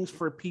things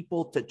for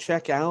people to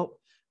check out,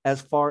 as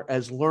far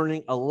as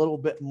learning a little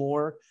bit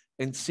more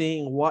and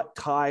seeing what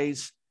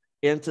ties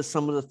into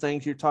some of the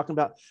things you're talking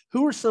about,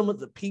 who are some of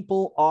the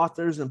people,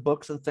 authors, and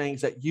books and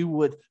things that you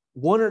would,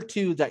 one or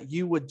two that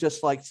you would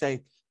just like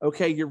say,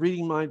 okay, you're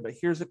reading mine, but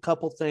here's a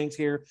couple things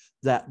here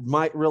that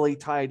might really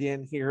tie it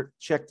in here.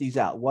 Check these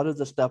out. What are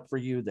the stuff for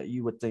you that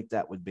you would think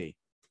that would be?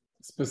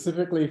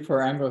 Specifically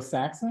for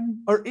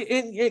Anglo-Saxon? Or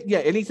yeah,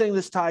 anything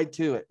that's tied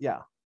to it. Yeah.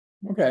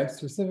 Okay,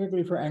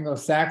 specifically for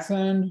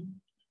Anglo-Saxon,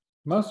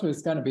 most of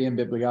it's going to be in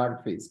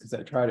bibliographies because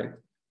I try to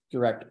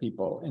direct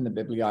people in the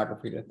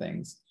bibliography to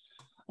things.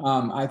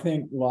 I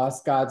think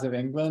Lost Gods of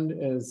England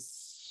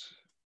is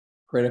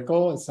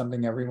critical. It's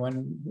something everyone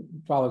who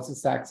follows the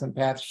Saxon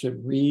path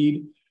should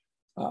read.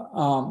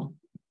 One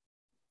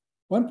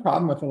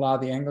problem with a lot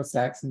of the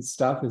Anglo-Saxon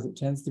stuff is it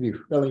tends to be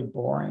really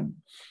boring.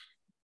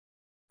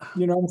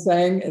 You know what I'm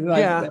saying?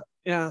 Like,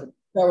 yeah.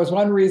 That was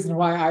one reason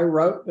why I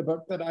wrote the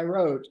book that I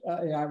wrote.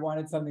 I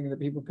wanted something that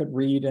people could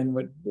read and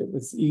it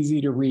was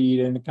easy to read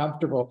and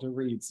comfortable to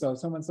read. So if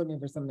someone's looking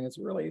for something that's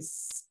really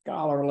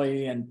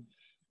scholarly and,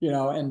 you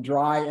know, and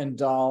dry and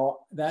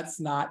dull, that's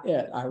not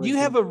it. You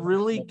have a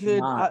really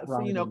good,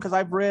 you know, because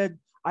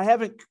I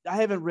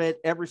haven't read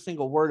every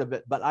single word of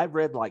it, but I've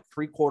read like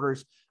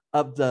 3/4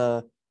 of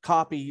the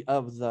copy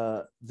of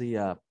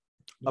the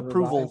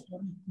approval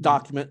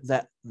document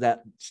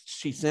that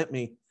she sent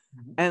me.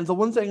 Mm-hmm. And the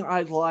one thing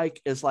I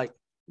like is like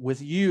with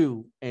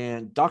you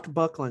and Dr.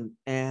 Buckland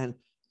and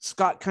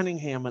Scott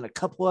Cunningham and a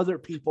couple other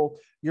people,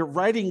 your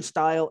writing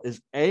style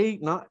is A,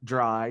 not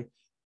dry,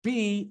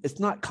 B, it's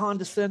not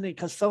condescending,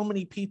 because so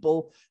many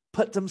people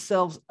put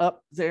themselves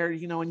up there,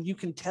 you know, and you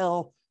can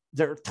tell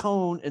their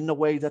tone in the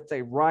way that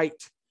they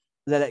write,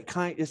 that it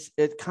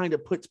kind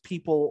of puts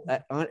people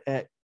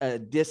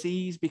at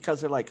dis-ease, because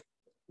they're like,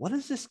 what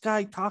is this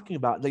guy talking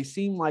about? They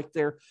seem like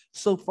they're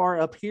so far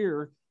up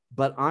here,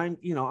 but I'm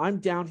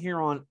down here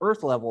on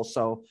earth level.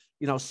 So,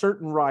 you know,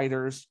 certain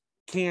writers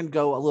can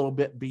go a little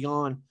bit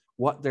beyond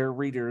what their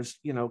readers,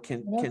 you know,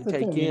 can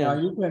take in. You know,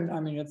 you can, I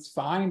mean, it's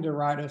fine to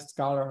write a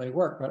scholarly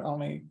work, but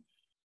only,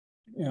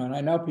 you know, and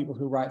I know people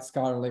who write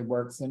scholarly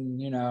works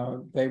and, you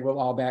know, they will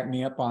all back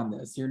me up on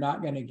this. You're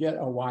not going to get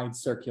a wide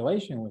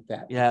circulation with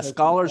that. Yeah,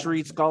 scholars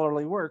read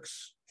scholarly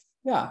works.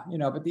 Yeah, you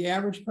know, but the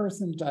average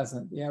person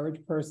doesn't. The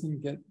average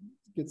person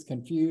gets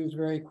confused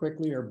very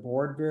quickly or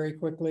bored very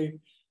quickly.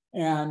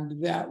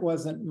 And that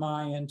wasn't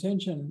my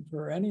intention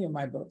for any of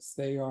my books.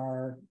 They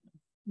are,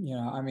 you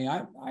know, I mean, I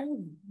have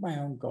my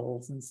own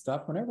goals and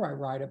stuff. Whenever I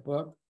write a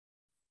book,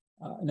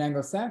 an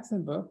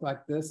Anglo-Saxon book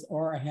like this,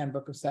 or a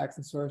handbook of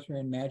Saxon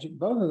sorcery and magic,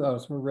 both of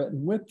those were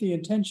written with the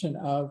intention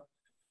of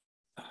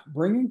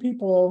bringing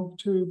people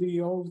to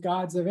the old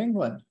gods of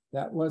England.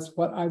 That was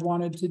what I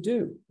wanted to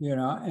do, you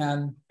know,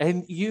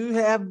 and you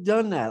have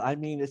done that. I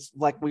mean, it's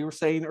like we were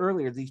saying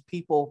earlier, these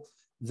people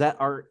that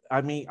are,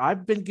 I mean,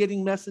 I've been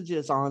getting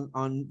messages on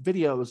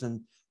videos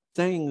and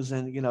things,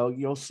 and, you know,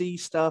 you'll see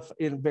stuff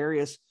in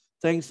various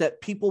things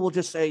that people will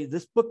just say,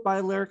 this book by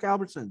Alaric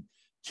Albertson,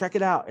 check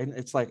it out. And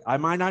it's like, I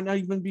might not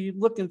even be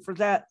looking for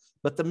that,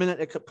 but the minute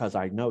it, because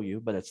I know you,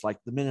 but it's like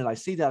the minute I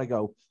see that, I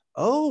go,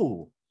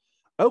 oh,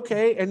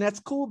 okay. And that's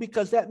cool,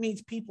 because that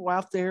means people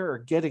out there are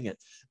getting it.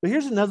 But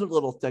here's another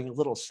little thing, a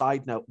little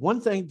side note.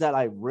 One thing that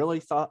I really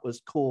thought was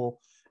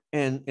cool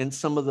in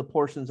some of the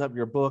portions of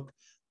your book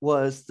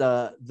was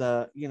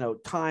the you know,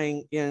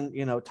 tying in,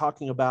 you know,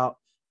 talking about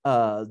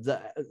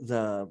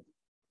the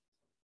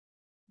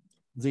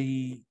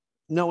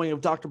knowing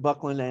of Dr.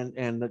 Buckland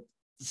and the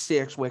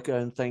CX Wicca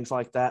and things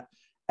like that.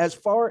 As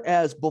far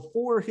as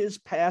before his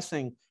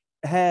passing,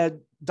 had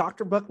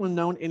Dr. Buckland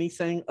known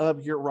anything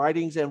of your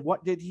writings, and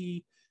what did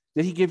he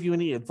give you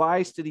any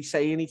advice? Did he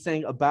say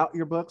anything about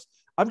your books?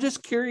 I'm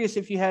just curious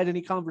if you had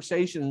any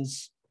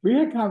conversations. We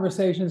had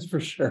conversations for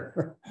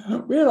sure.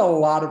 We had a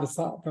lot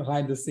of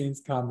behind the scenes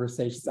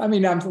conversations. I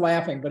mean, I'm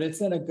laughing, but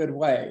it's in a good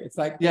way. It's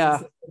like, yeah,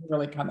 it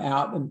really come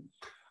out. And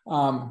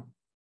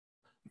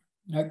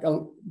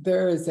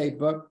there is a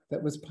book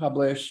that was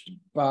published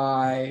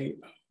by,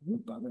 who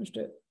published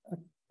it? A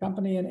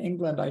company in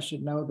England, I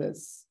should know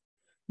this.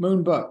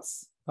 Moon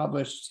Books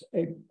published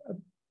a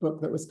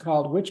book that was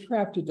called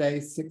Witchcraft Today,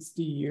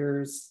 60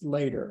 Years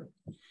Later.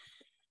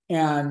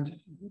 And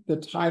the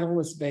title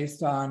was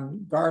based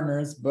on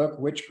Gardner's book,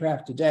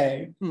 Witchcraft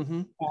Today.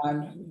 Mm-hmm.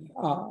 And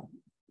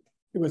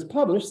it was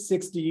published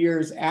 60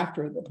 years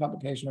after the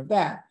publication of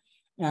that.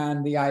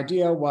 And the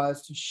idea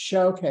was to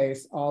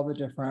showcase all the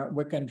different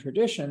Wiccan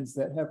traditions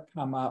that have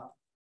come up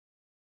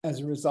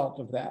as a result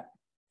of that.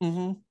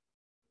 Mm-hmm.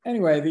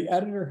 Anyway, the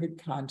editor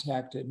had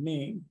contacted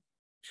me.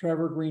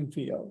 Trevor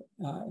Greenfield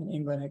in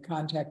England had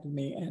contacted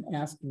me and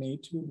asked me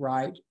to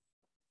write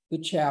the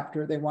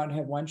chapter. They wanted to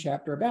have one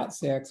chapter about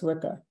CX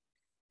Wicca.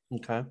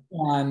 Okay.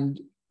 And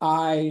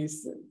I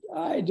said,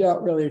 I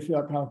don't really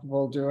feel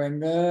comfortable doing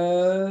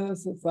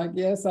this. It's like,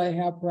 yes, I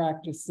have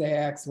practiced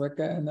Sax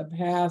Wicca in the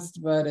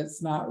past, but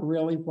it's not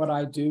really what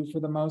I do for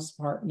the most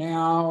part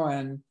now.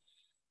 And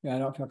I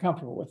don't feel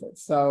comfortable with it.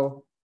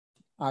 So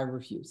I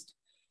refused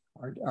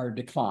or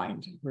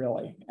declined,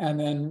 really. And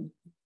then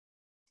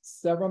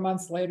several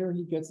months later,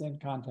 he gets in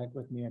contact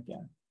with me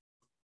again.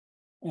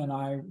 And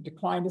I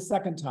declined a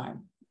second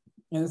time.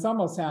 And this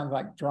almost sounds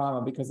like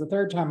drama because the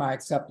third time I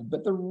accepted.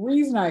 But the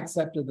reason I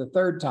accepted the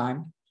third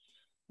time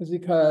was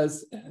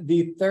because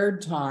the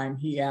third time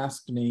he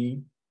asked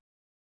me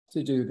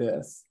to do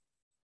this,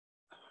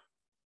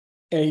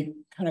 a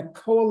kind of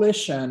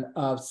coalition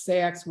of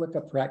Sax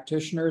Wicca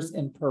practitioners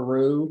in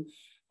Peru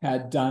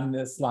had done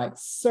this like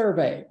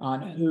survey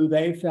on who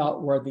they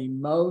felt were the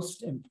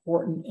most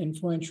important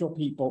influential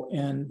people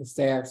in the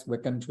Sax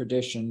Wiccan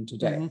tradition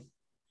today. Mm-hmm.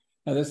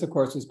 Now this, of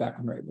course, was back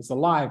when Ray was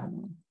alive.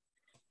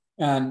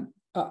 And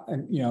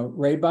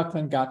Ray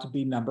Buckland got to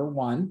be number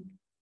one,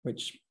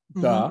 which,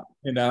 Yeah.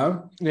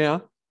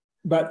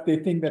 But the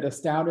thing that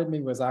astounded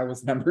me was I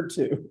was number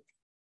two.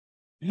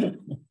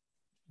 And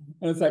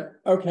it's like,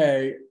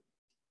 okay,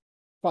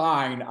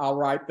 fine, I'll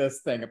write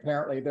this thing.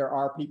 Apparently there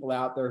are people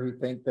out there who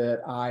think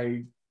that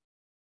I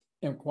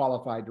am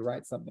qualified to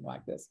write something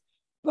like this.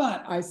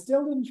 But I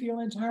still didn't feel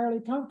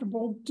entirely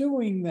comfortable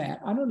doing that.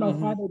 I don't know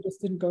why they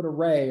just didn't go to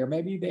Ray, or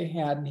maybe they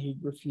had and he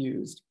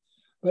refused.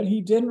 But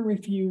he didn't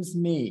refuse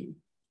me.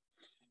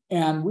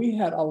 And we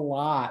had a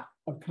lot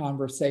of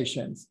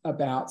conversations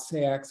about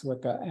Sax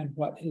Wicca and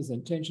what his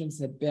intentions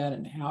had been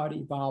and how it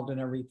evolved and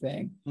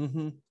everything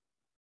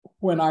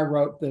when I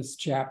wrote this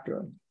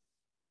chapter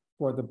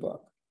for the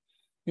book.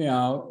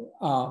 That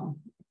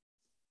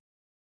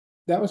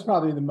was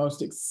probably the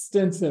most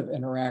extensive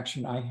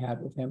interaction I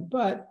had with him.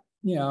 But,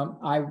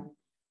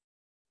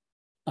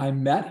 I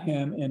met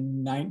him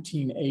in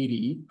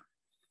 1980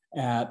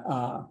 at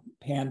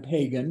Pam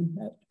Pagan,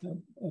 at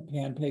a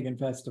Pam Pagan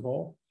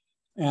festival.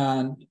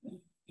 And,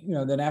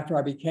 then after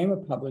I became a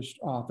published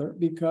author,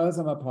 because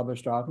I'm a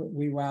published author,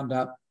 we wound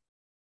up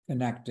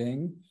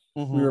connecting.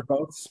 We were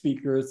both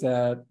speakers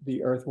at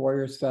the Earth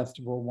Warriors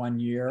Festival one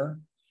year.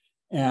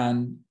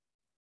 And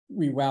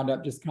we wound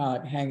up just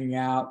kind of hanging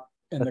out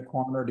in the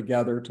corner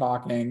together,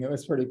 talking. It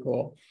was pretty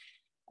cool.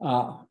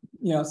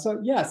 So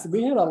yes,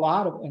 we had a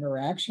lot of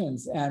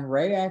interactions, and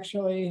Ray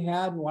actually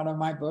had one of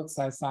my books.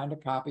 I signed a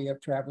copy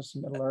of Travels to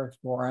Middle Earth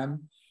for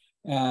him,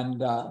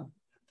 and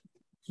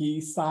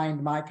he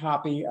signed my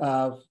copy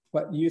of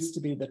what used to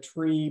be the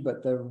Tree,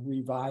 but the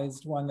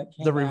revised one that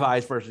came out. The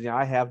revised version. Yeah,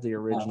 I have the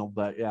original,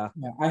 but yeah.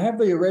 I have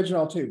the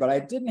original too, but I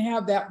didn't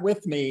have that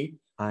with me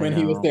when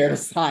he was there to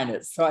sign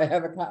it. So I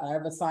have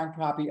a signed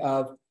copy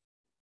of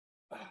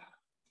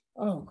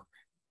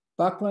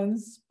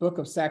Buckland's Book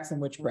of Saxon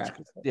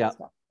Witchcraft. Yeah,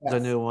 the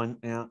new one.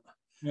 Yeah.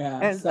 Yeah.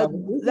 And so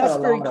that's a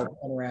lot of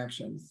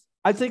interactions.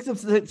 I think the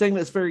thing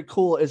that's very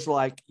cool is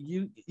like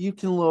you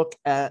can look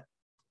at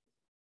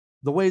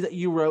the way that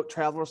you wrote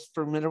Travelers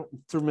through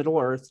Middle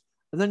Earth,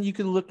 and then you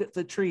can look at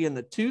the Tree, and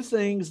the two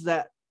things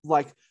that,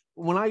 like,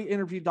 when I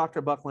interviewed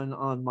Dr. Buckland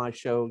on my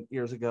show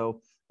years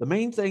ago, the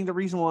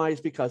reason why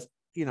is because,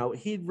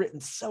 he'd written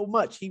so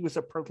much. He was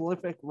a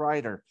prolific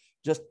writer,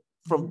 just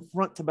from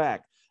front to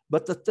back.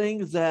 But the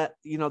thing that,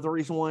 the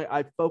reason why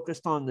I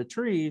focused on the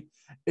Tree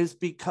is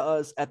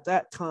because at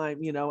that time,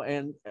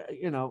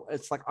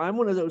 it's like, I'm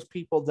one of those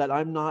people that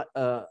I'm not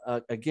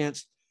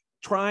against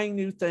trying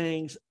new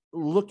things,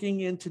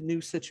 looking into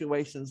new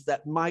situations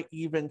that might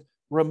even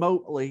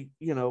remotely,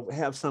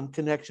 have some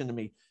connection to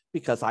me,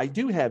 because I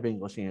do have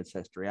English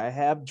ancestry. I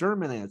have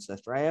German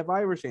ancestry. I have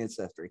Irish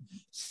ancestry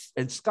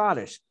and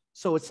Scottish.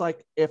 So it's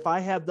like, if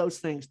I have those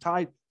things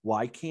tied,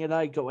 why can't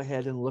I go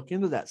ahead and look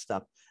into that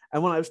stuff?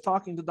 And when I was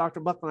talking to Dr.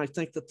 Buckland, I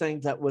think the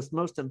thing that was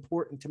most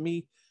important to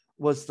me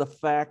was the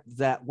fact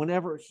that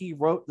whenever he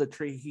wrote the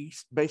Tree, he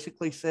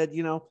basically said,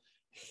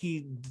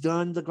 he'd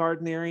done the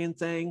Gardnerian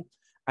thing.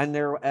 And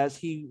there, as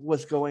he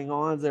was going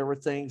on, there were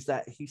things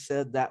that he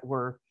said that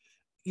were,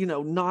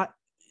 not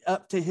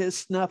up to his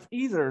snuff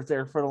either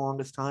there for the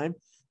longest time.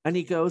 And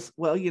he goes,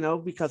 well,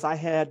 because I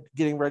had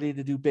getting ready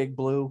to do Big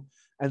Blue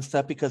and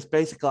stuff, because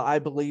basically I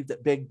believe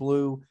that Big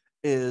Blue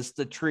is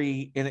the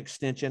Tree in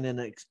extension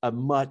in a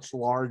much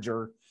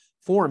larger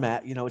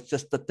format. It's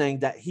just the thing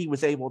that he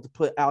was able to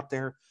put out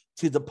there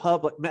to the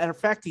public. Matter of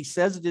fact, he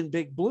says it in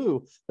Big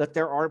Blue that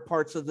there are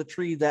parts of the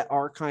Tree that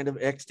are kind of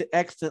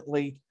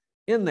extantly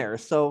in there.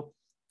 So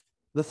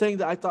the thing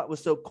that I thought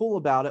was so cool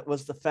about it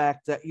was the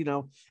fact that,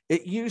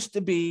 it used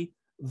to be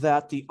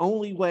that the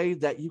only way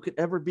that you could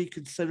ever be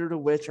considered a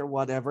witch or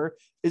whatever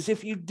is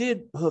if you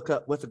did hook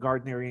up with a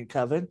Gardnerian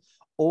coven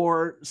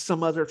or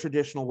some other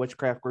traditional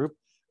witchcraft group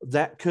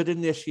that could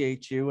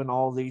initiate you and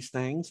all these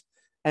things.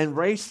 And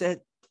Ray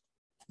said,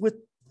 with,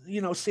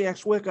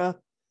 Sax Wicca,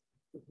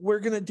 we're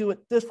going to do it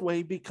this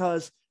way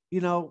because,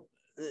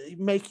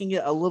 making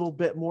it a little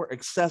bit more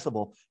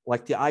accessible,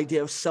 like the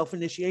idea of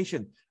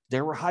self-initiation.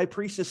 There were high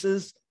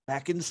priestesses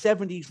back in the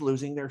 70s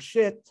losing their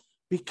shit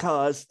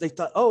because they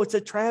thought, oh, it's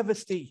a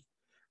travesty.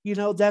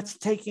 that's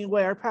taking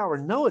away our power.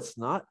 No, it's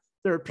not.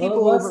 There are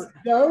people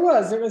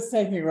it was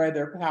taking away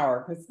their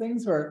power, because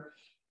things were,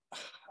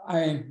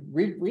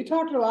 we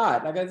talked a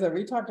lot. Like I said,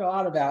 we talked a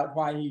lot about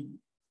why he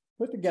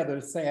put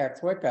together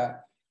Sax Wicca.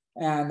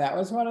 And that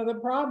was one of the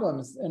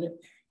problems. And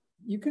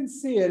you can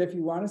see it if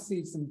you want to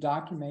see some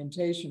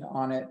documentation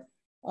on it.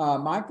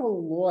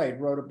 Michael Lloyd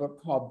wrote a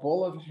book called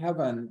Bull of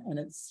Heaven, and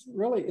it's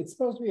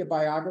supposed to be a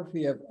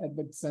biography of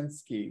Edward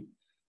Sinsky,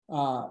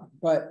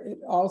 but it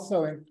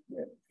also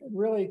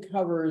really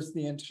covers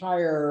the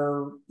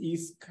entire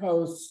East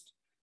Coast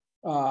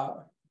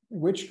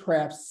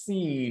witchcraft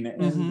scene in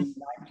the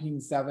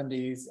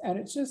 1970s, and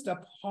it's just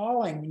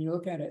appalling when you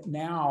look at it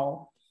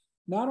now.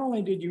 Not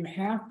only did you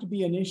have to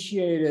be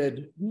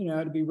initiated,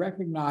 to be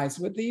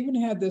recognized, but they even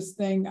had this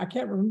thing, I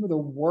can't remember the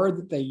word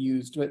that they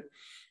used, but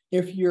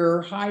if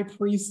you're high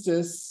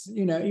priestess,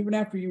 even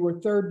after you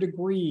were third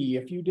degree,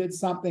 if you did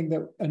something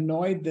that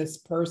annoyed this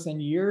person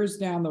years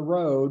down the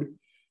road,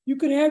 you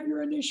could have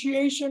your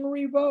initiation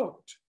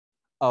revoked.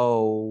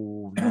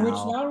 Oh, no. Which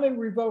not only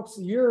revokes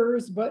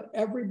yours, but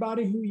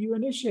everybody who you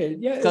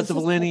initiated. Yeah, because of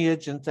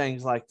lineage and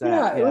things like that.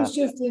 Yeah, it was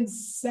just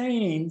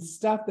insane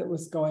stuff that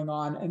was going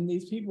on. And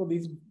these people,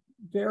 these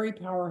very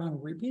power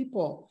hungry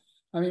people.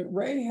 I mean,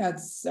 Ray had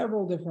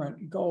several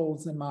different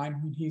goals in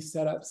mind when he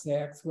set up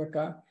Sax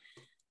Wicca.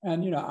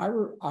 And I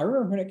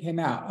remember when it came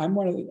out. I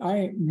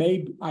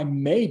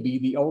may be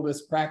the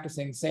oldest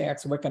practicing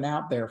Sax Wiccan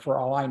out there, for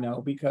all I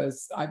know,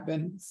 because I've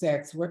been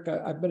Sax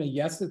Wicca. I've been a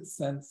Yesit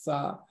since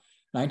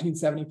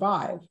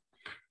 1975,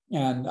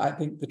 and I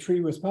think the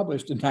tree was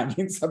published in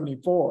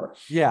 1974.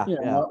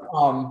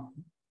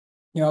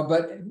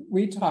 But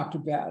we talked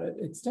about it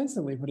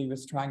extensively, what he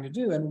was trying to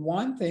do. And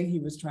one thing he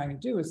was trying to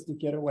do is to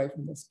get away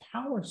from this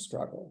power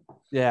struggle.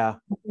 Yeah.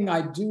 One thing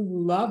I do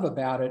love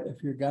about it,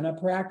 if you're going to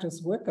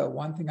practice Wicca,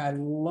 one thing I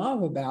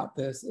love about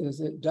this is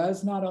it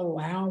does not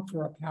allow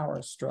for a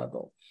power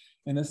struggle.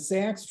 In the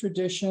Sax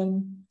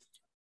tradition,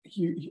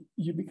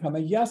 you become a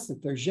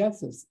yesit. There's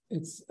yesis.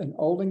 It's an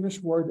Old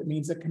English word that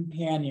means a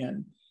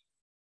companion.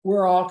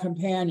 We're all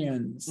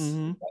companions.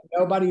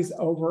 Nobody's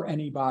over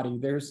anybody.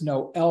 There's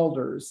no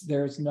elders.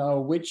 There's no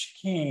witch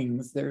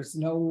kings. There's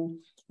no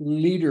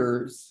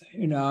leaders.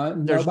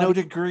 There's no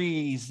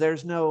degrees.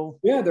 There's no.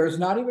 Yeah, there's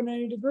not even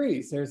any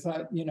degrees. There's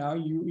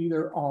you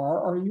either are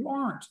or you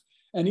aren't.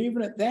 And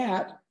even at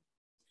that,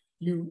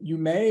 you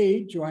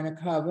may join a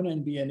coven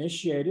and be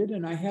initiated.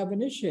 And I have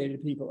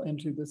initiated people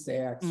into the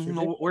Sax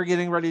tradition. We're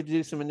getting ready to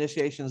do some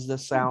initiations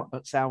this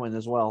Samhain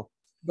as well.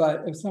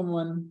 But if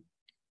someone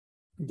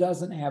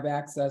doesn't have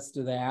access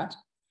to that,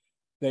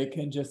 they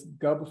can just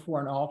go before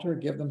an altar,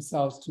 give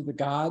themselves to the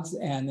gods,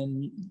 and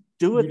then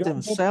do it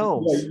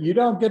themselves. You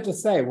don't get to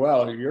say,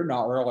 well, you're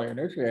not really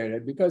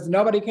initiated, because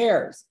nobody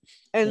cares.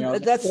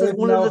 And that's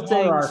one of the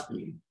things.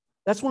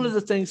 That's one of the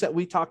things that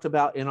we talked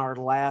about in our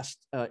last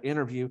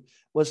interview,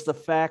 was the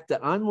fact that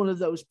I'm one of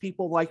those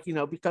people,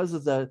 because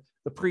of the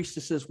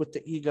priestesses with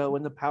the ego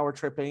and the power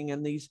tripping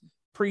and these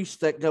priests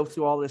that go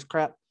through all this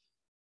crap.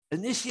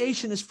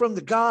 Initiation is from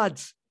the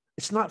gods.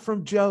 It's not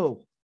from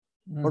Joe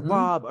or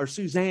Bob or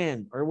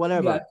Suzanne or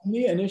whatever. Yeah, to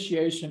me,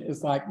 initiation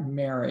is like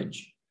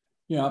marriage.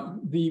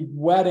 The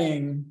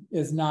wedding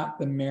is not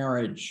the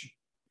marriage.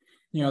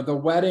 The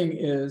wedding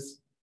is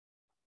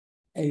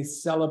a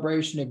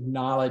celebration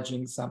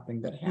acknowledging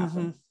something that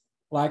happened.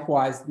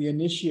 Likewise, the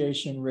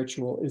initiation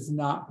ritual is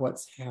not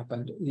what's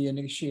happened. The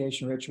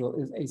initiation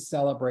ritual is a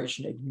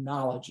celebration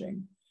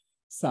acknowledging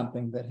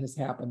something that has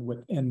happened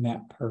within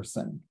that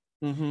person.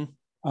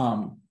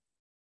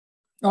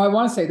 I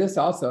want to say this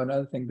also,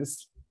 another thing,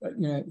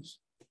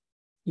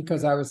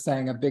 because I was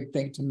saying a big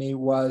thing to me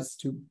was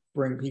to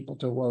bring people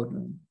to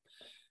Woden.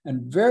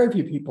 And very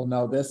few people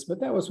know this, but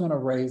that was one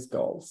of Ray's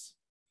goals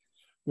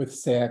with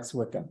Sax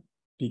Wicca,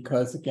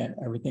 because again,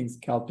 everything's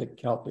Celtic,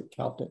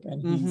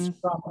 and he's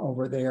from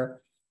over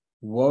there.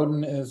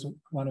 Woden is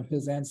one of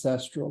his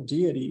ancestral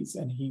deities,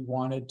 and he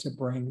wanted to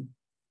bring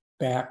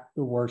back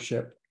the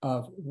worship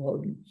of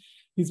Woden.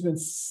 He's been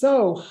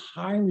so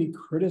highly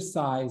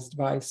criticized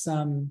by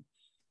some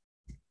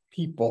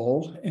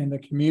people in the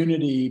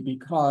community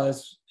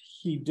because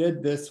he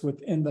did this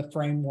within the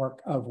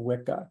framework of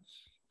Wicca.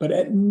 But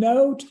at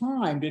no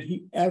time did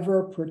he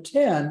ever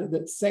pretend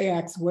that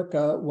Sax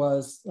Wicca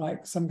was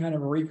like some kind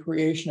of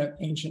recreation of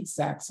ancient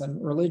Saxon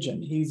religion.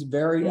 He's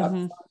very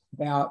upfront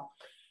about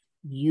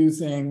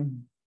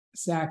using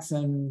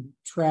Saxon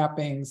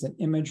trappings and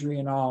imagery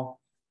and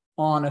all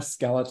on a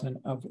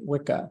skeleton of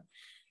Wicca.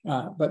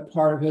 But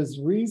part of his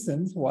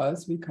reasons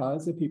was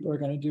because if people are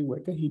going to do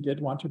Wicca, he did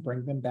want to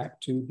bring them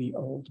back to the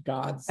old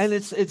gods. And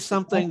it's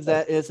something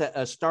that is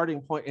a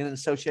starting point in an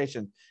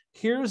association.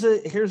 Here's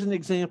an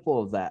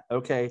example of that.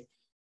 Okay,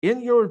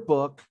 in your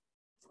book,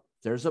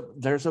 there's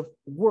a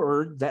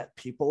word that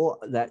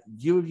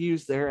you have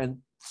used there, and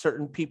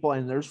certain people,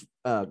 and there's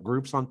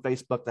groups on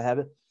Facebook that have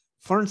it.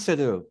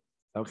 Fernsedu.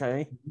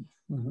 Okay,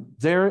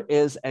 there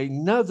is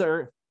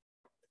another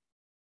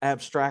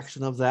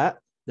abstraction of that.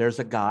 There's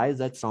a guy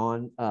that's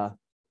on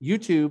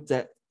YouTube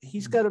that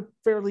he's got a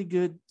fairly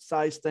good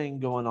sized thing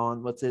going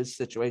on with his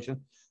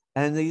situation.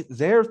 And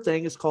their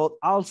thing is called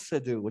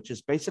Al-Sadu, which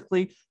is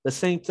basically the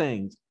same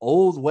thing,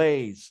 old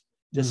ways,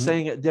 just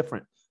saying it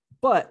different.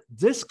 But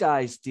this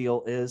guy's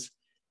deal is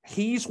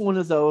he's one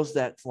of those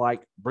that's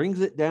like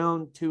brings it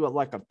down to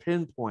like a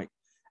pinpoint.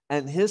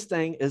 And his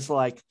thing is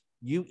like,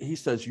 he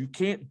says, you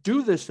can't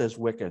do this as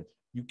Wiccan.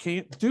 You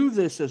can't do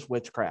this as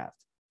witchcraft.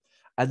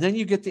 And then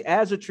you get the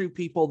Asatru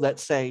people that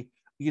say,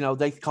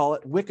 they call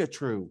it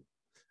Wicca-true,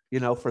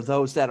 for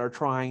those that are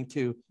trying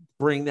to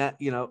bring that,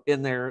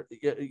 in there,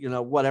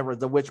 whatever,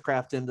 the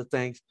witchcraft into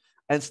things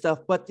and stuff.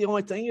 But the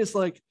only thing is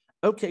like,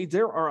 okay,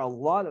 there are a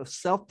lot of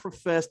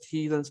self-professed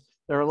heathens.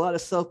 There are a lot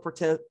of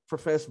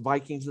self-professed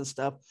Vikings and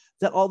stuff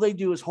that all they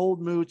do is hold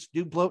moots,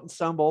 do bloat and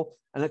stumble,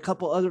 and a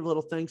couple other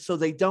little things. So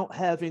they don't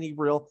have any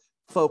real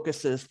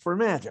focuses for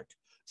magic.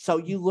 So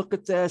you look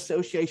at the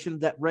association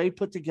that Ray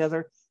put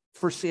together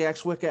for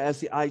CX Wicca as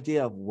the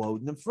idea of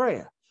Woden and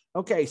Freya.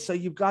 Okay, so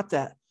you've got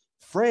that.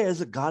 Freya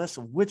is a goddess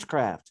of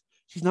witchcraft.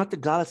 She's not the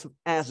goddess of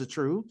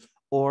Asatru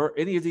or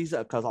any of these,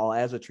 because all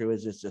Asatru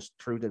is just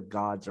true to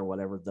gods or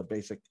whatever, the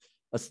basic,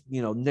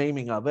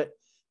 naming of it.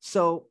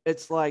 So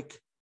it's like,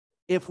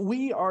 if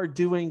we are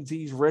doing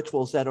these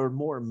rituals that are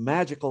more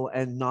magical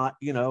and not,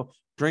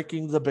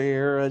 drinking the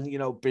beer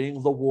and,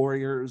 being the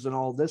warriors and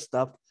all this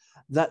stuff,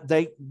 that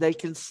they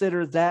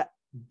consider that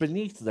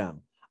beneath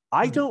them.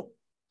 They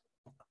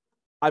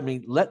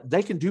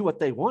can do what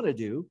they want to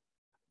do,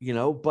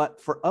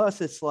 but for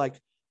us, it's like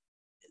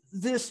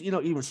this, even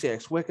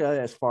CX Wicca,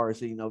 as far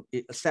as,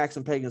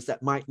 Saxon pagans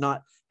that might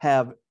not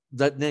have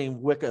the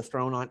name Wicca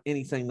thrown on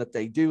anything that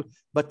they do,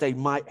 but they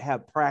might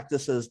have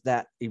practices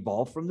that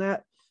evolve from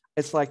that.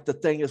 It's like the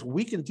thing is,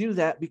 we can do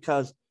that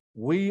because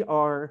we're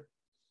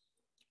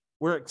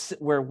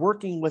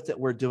working with it.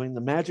 We're doing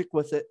the magic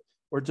with it.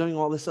 We're doing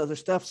all this other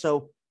stuff.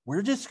 So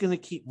we're just going to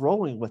keep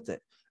rolling with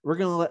it. We're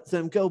going to let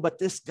them go. But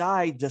this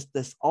guy, just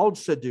this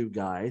Al-Sadu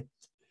guy,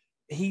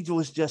 he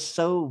was just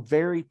so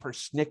very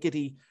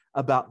persnickety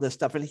about this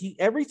stuff. And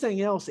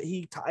everything else,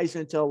 he ties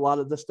into a lot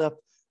of the stuff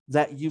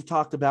that you've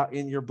talked about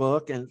in your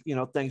book and,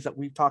 things that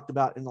we've talked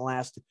about in the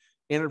last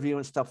interview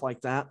and stuff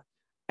like that.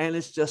 And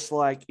it's just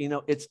like,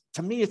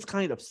 to me, it's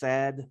kind of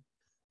sad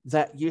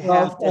that you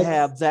have to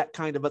have that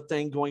kind of a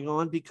thing going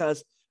on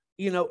because,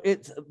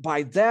 it's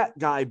by that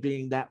guy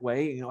being that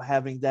way,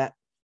 having that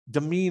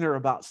demeanor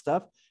about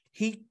stuff,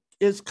 he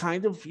is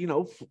kind of,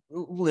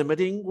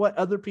 limiting what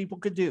other people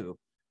could do.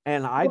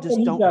 And I just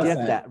don't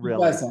get that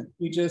really. He doesn't.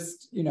 He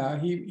just,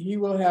 he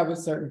will have a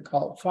certain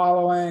cult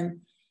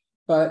following,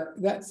 but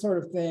that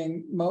sort of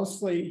thing,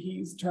 mostly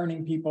he's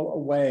turning people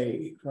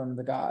away from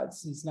the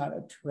gods. He's not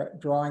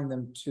drawing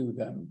them to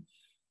them.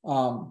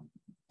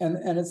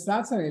 And it's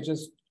not something that's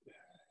just,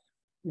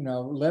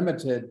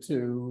 limited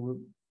to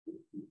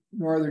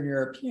Northern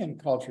European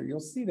culture.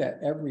 You'll see that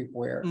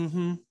everywhere.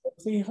 You'll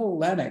see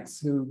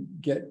Hellenics who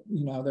get,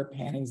 their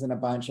panties in a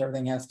bunch.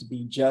 Everything has to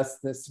be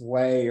just this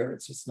way, or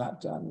it's just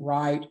not done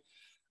right.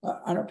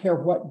 I don't care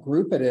what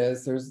group it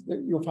is.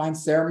 You'll find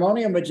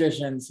ceremonial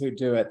magicians who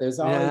do it. There's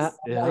always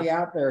somebody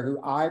out there who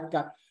I've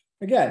got.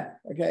 Again,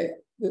 okay,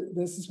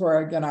 this is where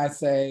again I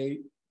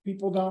say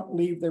people don't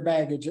leave their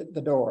baggage at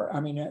the door.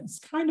 I mean, it's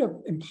kind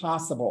of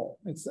impossible.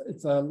 It's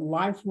a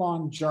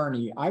lifelong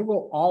journey. I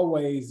will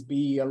always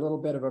be a little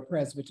bit of a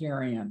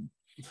Presbyterian.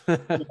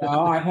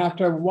 I have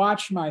to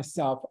watch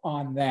myself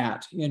on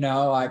that. Am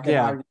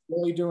I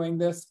really doing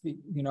this?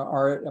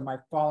 Or am I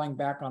falling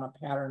back on a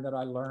pattern that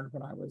I learned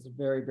when I was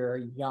very,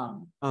 very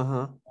young?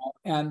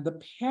 And the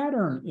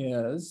pattern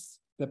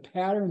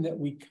that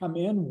we come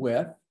in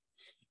with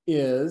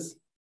is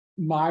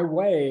my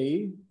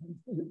way.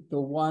 The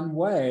one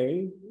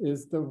way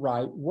is the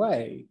right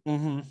way.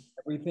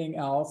 Everything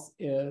else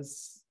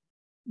is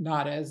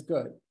not as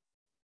good.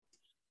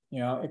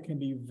 It can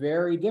be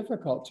very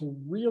difficult to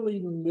really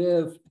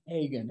live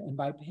pagan. And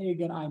by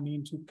pagan, I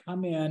mean to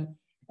come in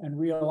and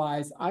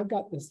realize I've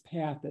got this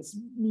path that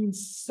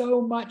means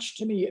so much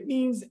to me. It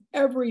means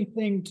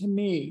everything to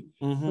me.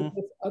 But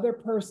this other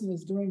person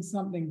is doing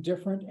something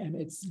different and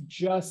it's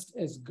just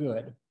as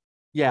good.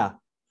 Yeah.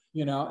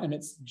 And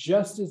it's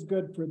just as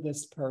good for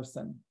this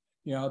person.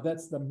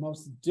 That's the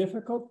most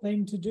difficult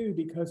thing to do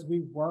because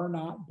we were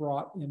not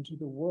brought into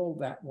the world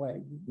that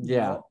way.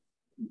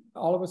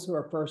 All of us who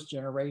are first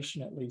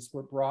generation, at least,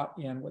 were brought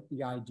in with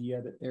the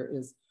idea that there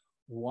is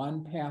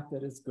one path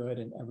that is good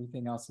and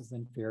everything else is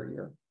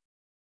inferior.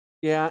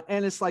 Yeah.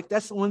 And it's like,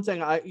 that's the one thing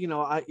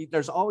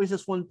there's always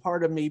this one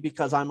part of me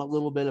because I'm a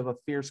little bit of a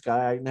fierce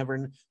guy.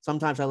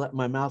 Sometimes I let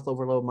my mouth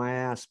overload my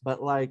ass,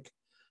 but like,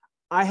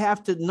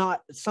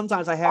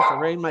 sometimes I have to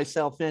rein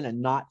myself in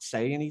and not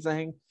say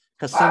anything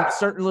because some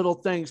certain little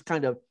things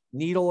kind of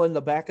needle in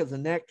the back of the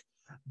neck,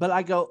 but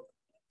I go,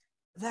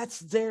 that's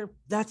their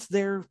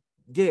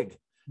gig.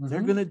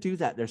 They're going to do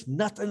that. There's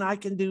nothing I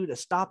can do to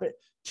stop it,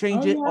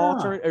 change it,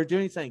 alter it, or do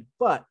anything.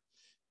 But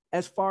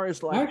as far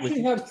as like, I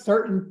actually have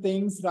certain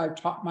things that I've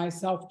taught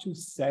myself to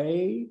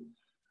say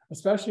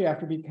especially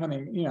after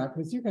becoming,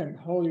 because you can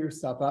hold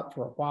yourself up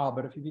for a while,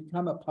 but if you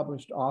become a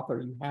published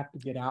author, you have to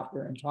get out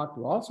there and talk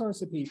to all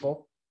sorts of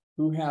people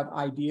who have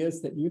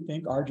ideas that you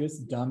think are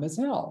just dumb as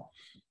hell,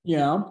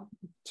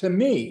 to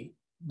me.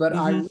 But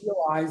I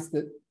realize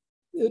that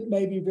it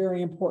may be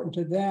very important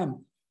to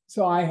them.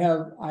 So I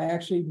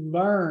actually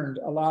learned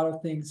a lot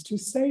of things to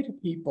say to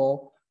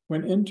people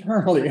when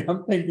internally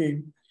I'm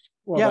thinking,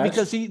 well, yeah,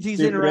 because these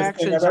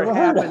interactions are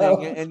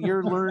happening and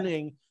you're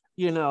learning,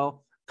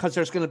 because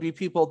there's going to be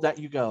people that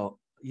you go,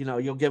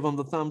 you'll give them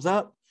the thumbs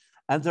up,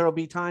 and there'll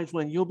be times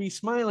when you'll be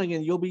smiling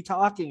and you'll be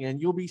talking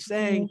and you'll be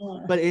saying,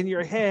 but in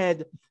your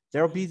head,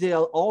 there'll be the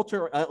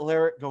alter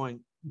lyric going.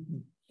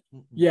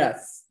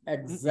 Yes,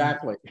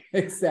 exactly.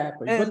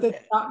 Exactly. But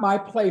that's not my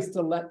place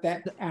to let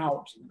that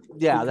out.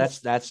 Yeah,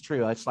 that's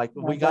true. It's like,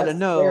 we got to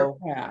know.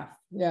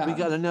 Yeah. We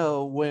got to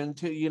know when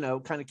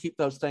to, kind of keep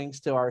those things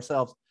to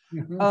ourselves.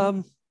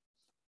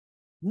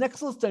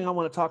 Next little thing I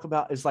want to talk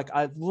about is, like,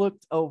 I've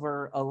looked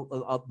over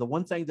the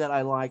one thing that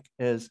I like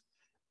is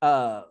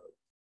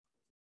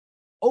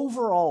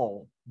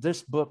overall,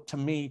 this book to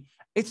me,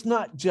 it's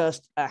not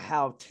just a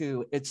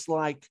how-to. It's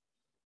like,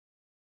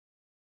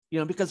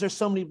 because there's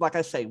so many, like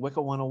I say,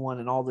 Wicca 101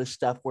 and all this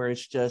stuff where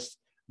it's just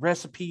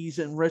recipes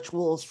and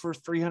rituals for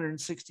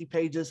 360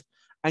 pages,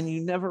 and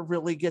you never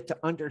really get to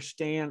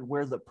understand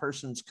where the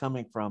person's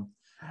coming from.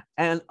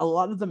 And a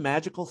lot of the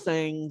magical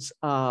things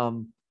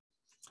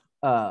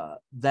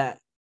that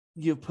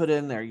you put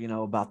in there,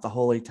 about the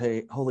holy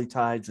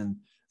tides and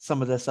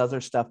some of this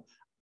other stuff.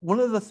 One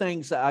of the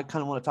things that I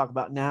kind of want to talk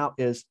about now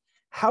is,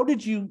 how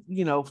did you,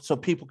 so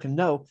people can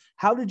know,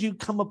 how did you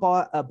come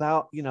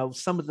about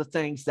some of the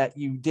things that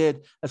you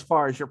did as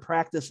far as your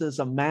practices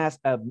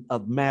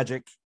of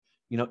magic,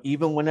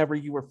 even whenever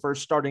you were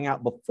first starting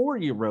out before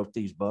you wrote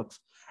these books?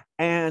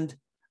 And,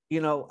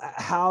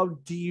 how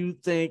do you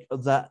think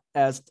that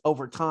as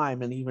over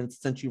time, and even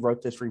since you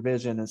wrote this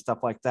revision and stuff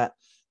like that,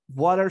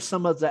 what are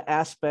some of the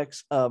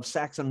aspects of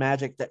Saxon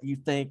magic that you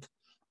think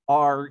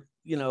are,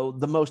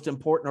 the most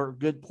important or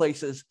good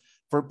places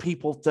for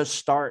people to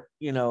start,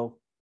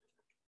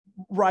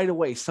 right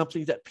away,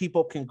 something that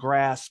people can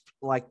grasp,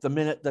 like the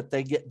minute that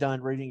they get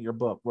done reading your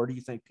book? Where do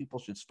you think people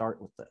should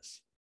start with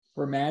this?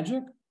 For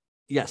magic?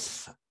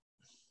 Yes.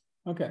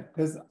 Okay,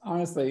 because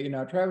honestly,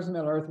 Travis in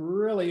Middle Earth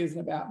really isn't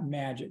about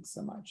magic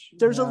so much.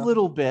 There's a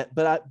little bit,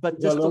 but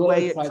just the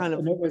way it kind of...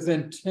 And it was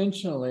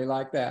intentionally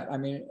like that. I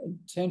mean,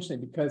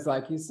 intentionally, because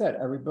like you said,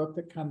 every book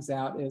that comes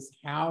out is,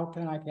 how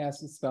can I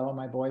cast a spell on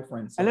my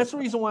boyfriend? And that's the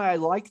reason why I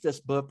like this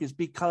book, is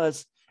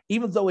because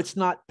even though it's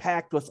not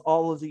packed with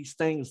all of these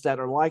things that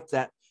are like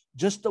that,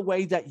 just the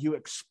way that you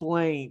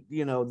explain,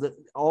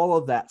 all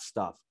of that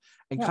stuff,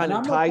 and kind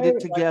of tied it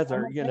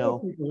together,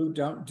 people who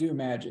don't do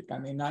magic. I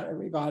mean, not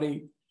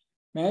everybody.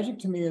 Magic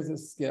to me is a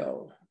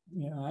skill.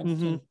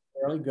 I'm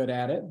fairly good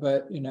at it,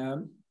 but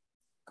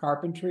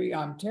carpentry,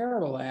 I'm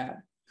terrible at.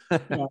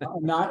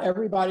 Not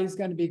everybody's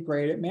going to be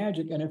great at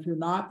magic, and if you're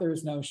not,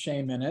 there's no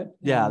shame in it.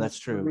 Yeah, that's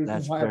true.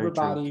 That's why very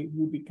everybody true.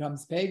 who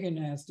becomes pagan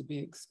has to be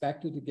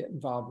expected to get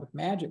involved with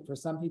magic. For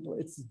some people,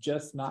 it's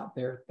just not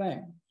their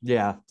thing.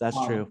 Yeah,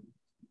 that's true.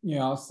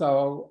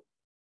 So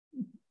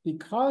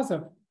because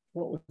of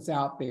what was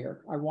out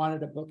there, I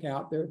wanted a book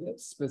out there that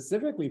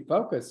specifically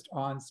focused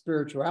on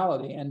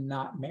spirituality and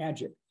not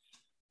magic.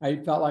 I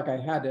felt like I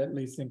had to at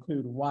least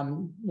include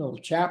one little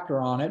chapter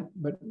on it,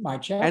 but my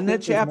chapter, and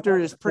that chapter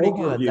is pretty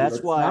good.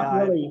 That's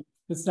why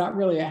it's not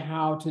really a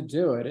how to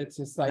do it. It's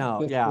just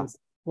like, this is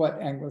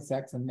what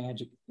Anglo-Saxon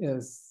magic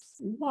is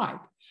like.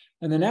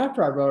 And then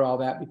after I wrote all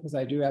that, because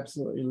I do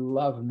absolutely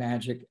love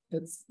magic,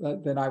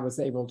 then I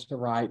was able to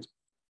write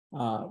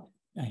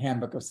a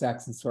handbook of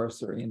Saxon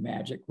sorcery and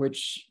magic,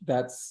 which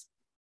that's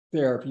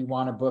there. If you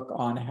want a book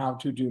on how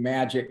to do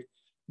magic,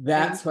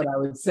 that's what I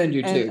would send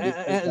you to.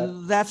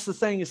 And that's the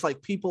thing. It's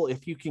like, people,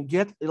 if you can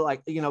get,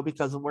 like,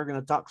 because we're going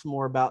to talk some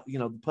more about,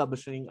 the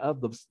publishing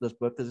of this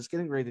book, because it's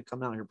getting ready to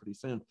come out here pretty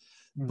soon.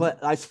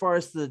 But as far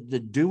as the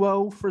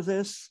duo for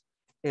this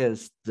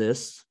is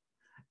this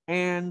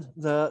and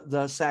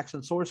the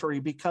Saxon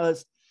sorcery,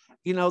 because,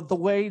 the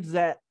way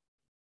that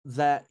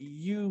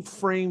you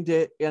framed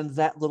it in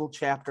that little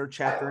chapter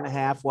and a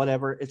half,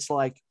 whatever, it's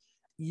like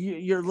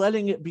you're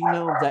letting it be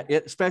known that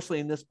especially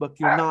in this book,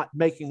 you're not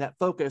making that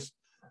focus,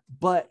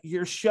 but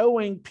you're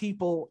showing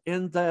people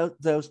in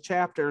those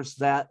chapters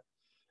that,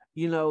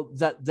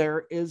 that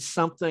there is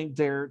something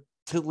there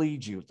to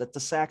lead you, that the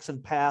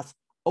Saxon path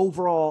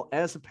overall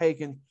as a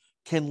pagan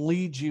can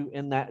lead you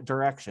in that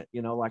direction.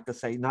 Like I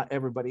say, not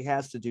everybody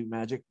has to do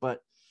magic, but,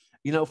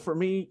 for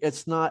me,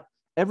 it's not.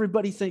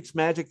 Everybody thinks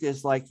magic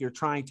is like you're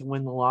trying to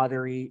win the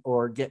lottery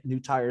or get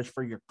new tires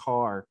for your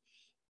car.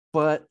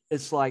 But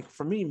it's like,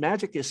 for me,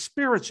 magic is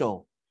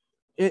spiritual.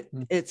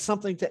 It's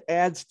something that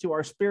adds to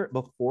our spirit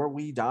before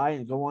we die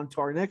and go on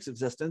to our next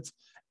existence.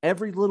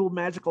 Every little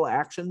magical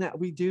action that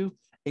we do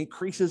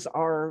increases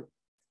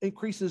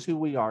who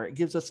we are. It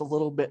gives us a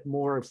little bit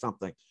more of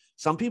something.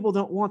 Some people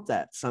don't want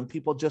that. Some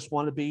people just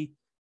want to be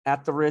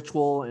at the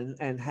ritual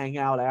and hang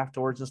out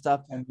afterwards and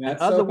stuff. And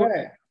that's other,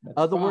 okay.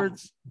 Other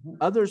words,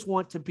 others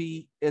want to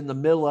be in the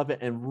middle of it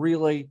and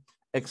really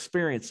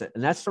experience it.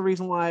 And that's the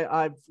reason why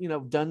I've,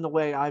 done the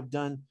way I've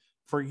done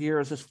for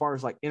years, as far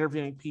as like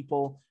interviewing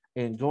people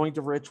and going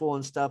to ritual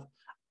and stuff.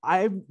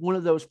 I'm one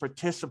of those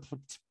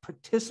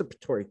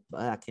participatory,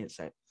 I can't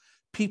say it,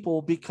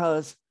 people,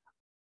 because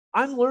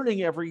I'm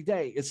learning every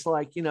day. It's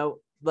like,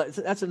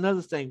 that's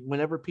another thing.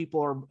 Whenever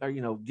people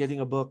are getting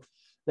a book,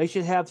 they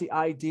should have the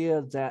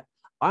idea that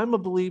I'm a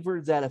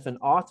believer that if an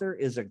author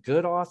is a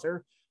good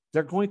author,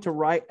 they're going to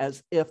write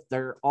as if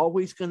they're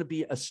always going to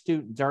be a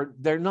student.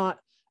 They're not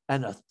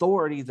an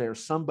authority. They're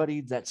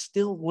somebody that's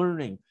still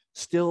learning,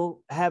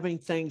 still having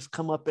things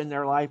come up in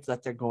their life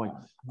that they're going,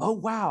 oh,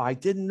 wow, I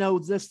didn't know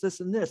this, this,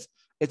 and this.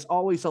 It's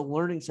always a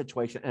learning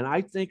situation. And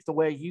I think the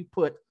way you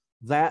put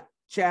that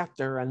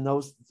chapter and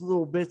those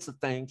little bits of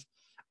things,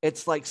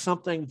 it's like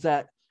something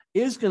that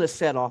is going to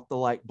set off the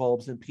light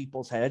bulbs in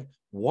people's head.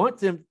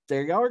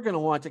 They are going to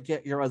want to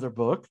get your other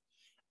book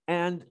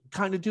and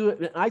kind of do it.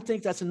 And I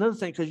think that's another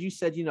thing, because you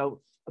said,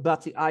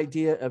 about the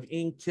idea of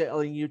Ing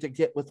telling you to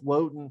get with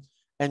Woden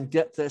and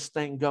get this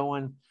thing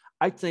going.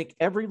 I think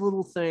every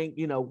little thing,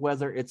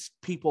 whether it's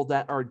people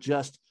that are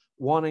just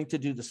wanting to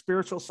do the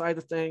spiritual side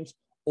of things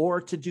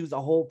or to do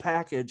the whole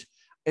package,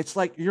 it's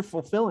like you're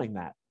fulfilling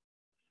that.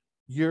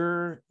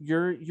 You're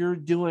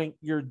doing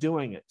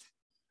it.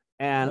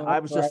 And I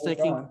was just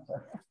thinking,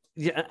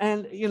 yeah.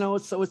 And,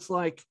 so it's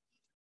like,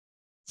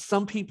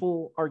 some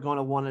people are going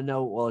to want to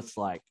know, well, it's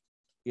like,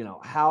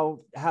 how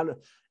to,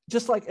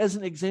 just like as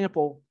an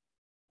example,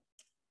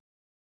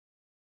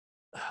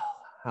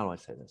 how do I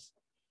say this?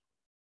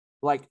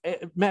 Like,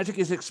 magic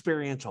is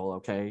experiential.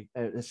 Okay.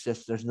 It's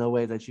just, there's no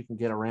way that you can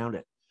get around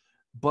it.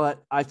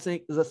 But I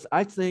think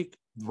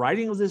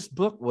writing of this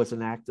book was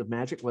an act of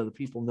magic, whether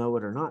people know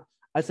it or not.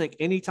 I think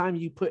anytime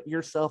you put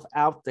yourself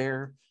out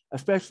there,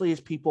 especially as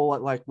people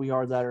like we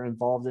are that are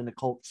involved in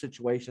occult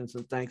situations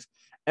and things,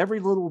 every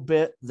little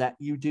bit that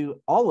you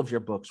do, all of your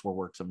books were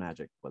works of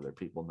magic, whether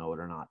people know it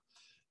or not.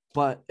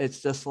 But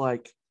it's just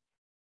like,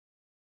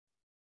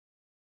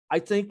 I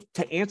think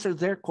to answer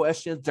their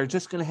questions, they're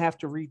just going to have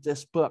to read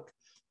this book,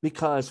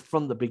 because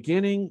from the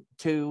beginning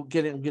to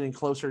getting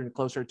closer and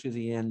closer to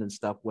the end and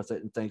stuff with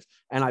it and things.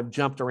 And I've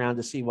jumped around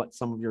to see what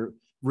some of your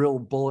real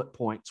bullet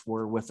points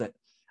were with it.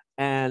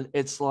 And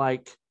it's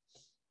like,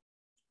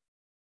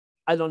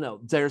 I don't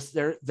know,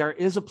 there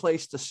is a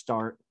place to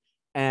start.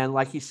 And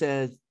like you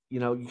said,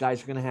 you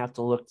guys are going to have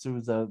to look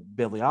through the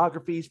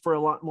bibliographies for a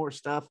lot more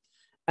stuff.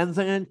 And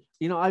then,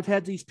 I've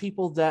had these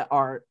people that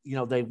are,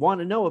 they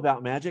want to know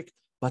about magic,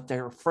 but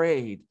they're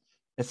afraid.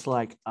 It's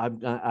like, I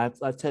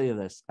tell you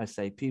this, I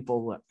say,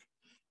 people, look,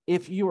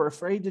 if you are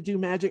afraid to do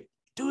magic,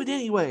 do it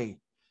anyway,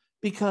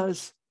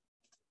 because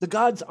the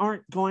gods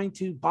aren't going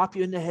to bop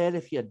you in the head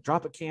if you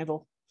drop a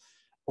candle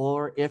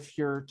or if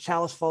your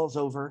chalice falls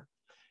over.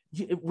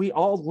 We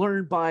all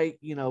learn by,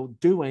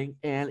 doing.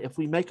 And if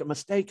we make a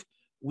mistake,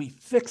 we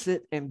fix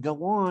it and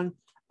go on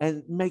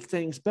and make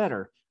things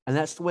better. And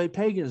that's the way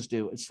pagans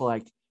do. It's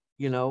like,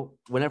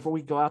 whenever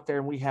we go out there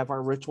and we have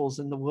our rituals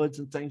in the woods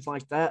and things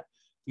like that,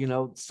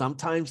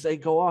 sometimes they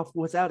go off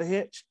without a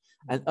hitch.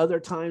 And other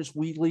times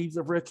we leave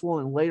the ritual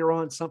and later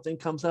on something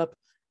comes up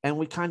and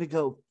we kind of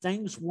go,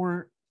 things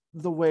weren't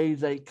the way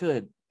they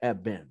could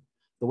have been,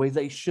 the way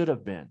they should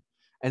have been.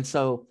 And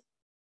so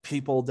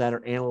people that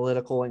are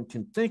analytical and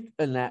can think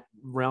in that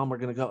realm are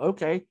going to go,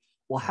 okay,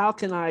 well, how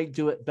can I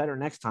do it better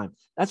next time?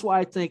 That's why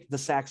I think the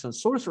Saxon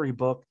sorcery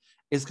book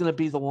is going to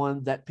be the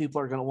one that people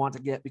are going to want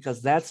to get,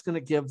 because that's going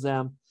to give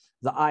them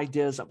the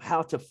ideas of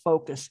how to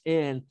focus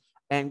in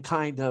and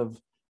kind of,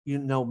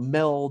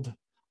 meld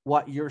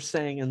what you're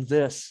saying in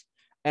this.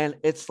 And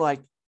it's like,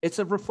 it's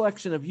a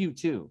reflection of you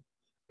too.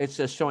 It's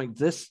just showing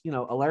this,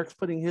 Alaric's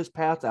putting his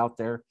path out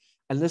there.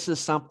 And this is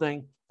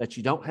something that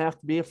you don't have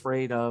to be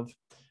afraid of.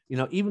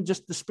 Even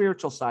just the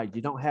spiritual side,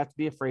 you don't have to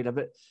be afraid of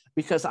it,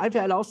 because I've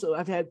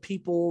had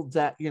people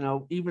that,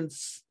 even,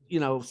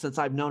 since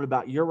I've known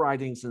about your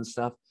writings and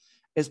stuff,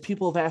 is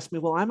people have asked me,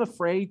 well, I'm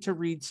afraid to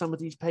read some of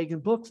these pagan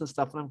books and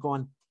stuff. And I'm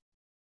going,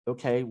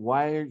 okay,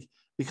 why?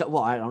 Because,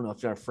 well, I don't know if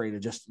they're afraid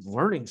of just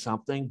learning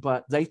something,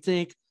 but they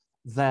think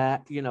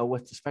that,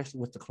 especially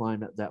with the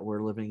climate that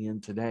we're living in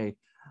today,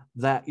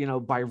 that,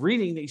 by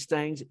reading these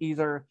things,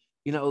 either,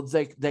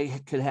 they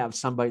could have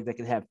somebody, they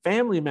could have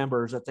family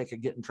members that they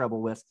could get in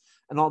trouble with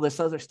and all this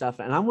other stuff.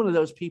 And I'm one of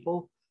those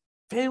people,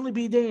 family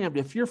be damned.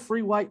 If you're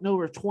free white and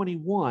over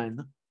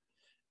 21,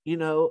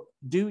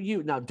 do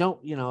you now, don't,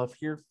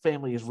 if your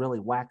family is really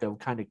wacko,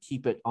 kind of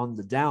keep it on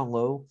the down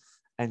low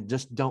and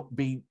just don't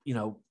be,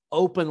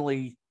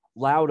 openly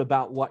loud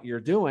about what you're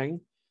doing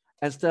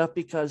and stuff,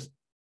 because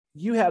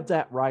you have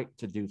that right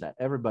to do that.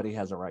 Everybody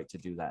has a right to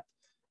do that.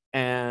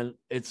 And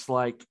it's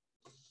like,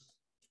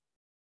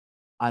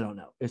 I don't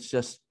know. It's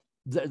just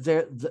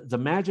the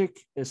magic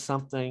is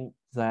something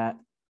that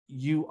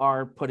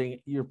you're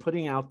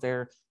putting out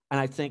there. And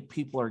I think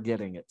people are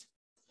getting it,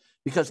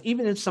 because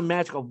even in some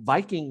magical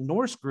Viking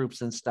Norse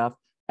groups and stuff,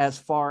 as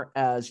far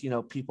as,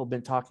 people have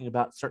been talking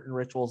about certain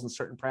rituals and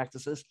certain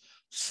practices.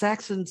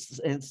 Saxons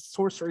and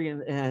sorcery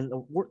and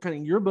work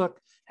cutting, your book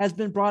has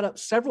been brought up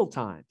several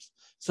times.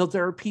 So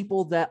there are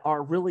people that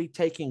are really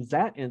taking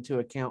that into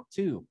account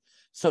too.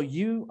 So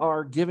you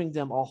are giving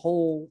them a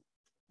whole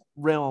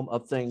realm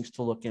of things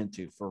to look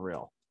into for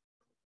real.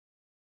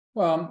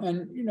 Well,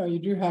 and you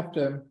do have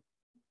to.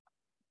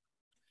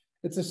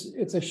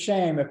 It's a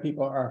shame if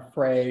people are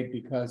afraid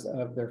because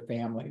of their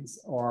families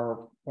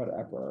or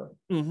whatever.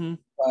 Mm-hmm.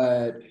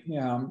 But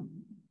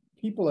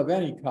people of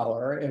any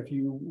color, if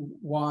you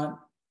want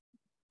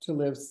to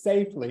live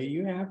safely,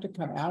 you have to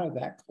come out of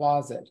that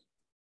closet.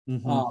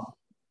 Mm-hmm.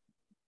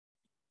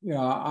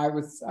 I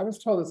was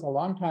told this a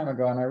long time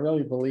ago, and I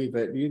really believe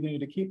it. You either need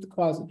to keep the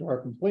closet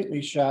door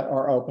completely shut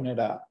or open it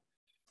up.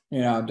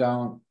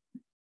 Don't.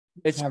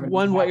 It's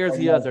one way or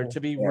the other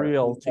to be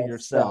real to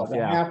yourself.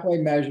 The halfway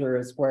measure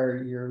is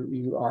where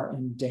you are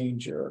in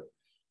danger.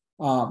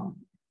 But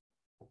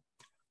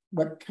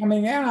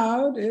coming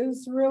out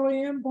is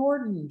really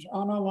important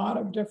on a lot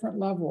of different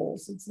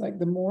levels. It's like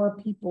the more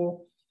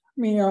people,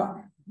 be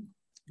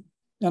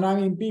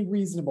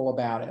reasonable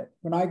about it.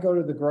 When I go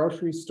to the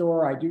grocery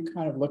store, I do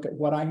kind of look at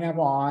what I have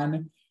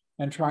on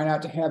and try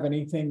not to have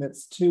anything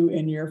that's too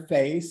in your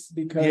face,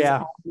 because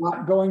I'm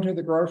not going to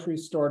the grocery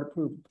store to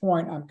prove a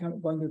point. I'm kind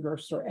of going to the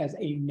grocery store as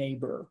a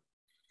neighbor.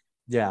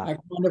 Yeah. I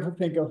kind of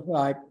think of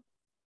what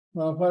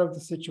if the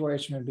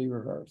situation would be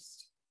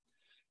reversed?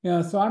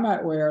 So I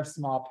might wear a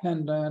small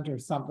pendant or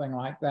something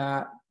like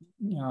that.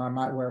 I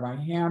might wear my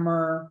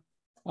hammer,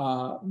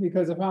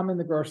 because if I'm in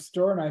the grocery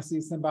store and I see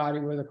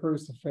somebody with a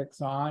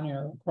crucifix on,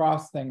 a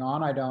cross thing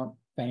on, I don't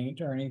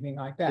faint or anything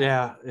like that.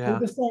 Yeah. But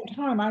at the same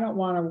time, I don't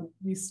want to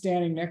be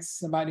standing next to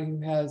somebody who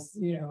has,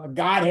 a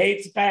God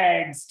hates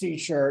bags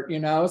t-shirt,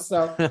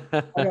 so,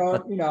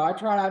 I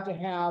try not to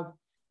have,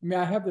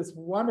 I have this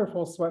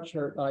wonderful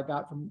sweatshirt that I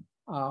got from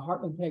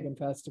Heartland Pagan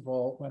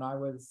Festival when I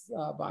was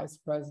vice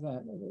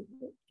president.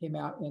 It came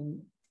out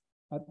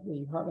at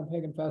the Heartland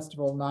Pagan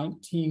Festival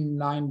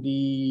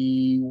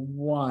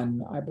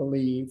 1991, I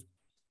believe.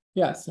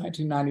 Yes,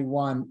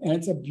 1991. And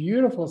it's a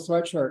beautiful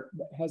sweatshirt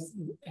that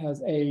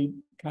has a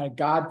kind of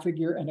God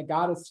figure and a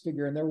goddess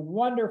figure, and they're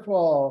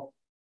wonderful.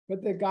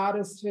 But the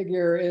goddess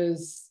figure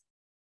is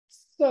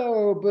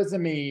so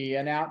bosomy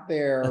and out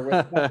there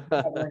with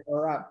covering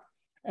her up.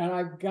 And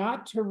I've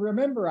got to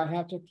remember, I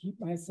have to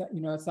keep myself,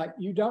 it's like,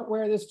 you don't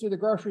wear this to the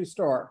grocery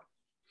store.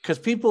 Because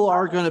people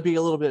are going to be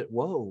a little bit,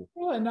 whoa.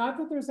 Well, and not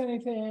that there's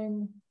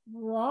anything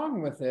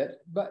wrong with it,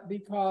 but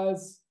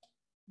because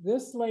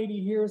this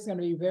lady here is going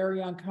to be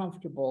very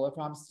uncomfortable if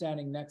I'm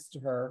standing next to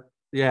her.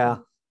 Yeah.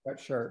 That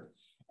shirt.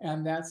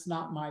 And that's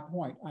not my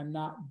point. I'm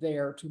not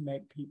there to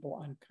make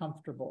people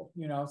uncomfortable,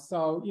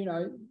 So,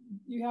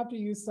 you have to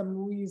use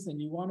some reason.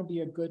 You want to be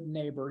a good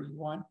neighbor.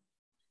 You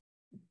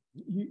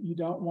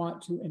don't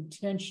want to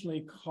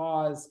intentionally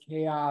cause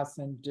chaos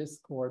and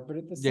discord, but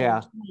at the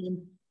same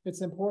time,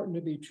 it's important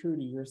to be true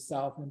to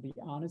yourself and be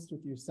honest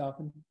with yourself.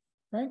 And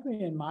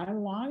frankly, in my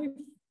life,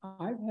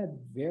 I've had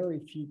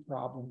very few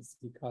problems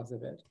because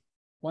of it.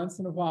 Once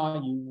in a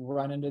while, you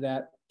run into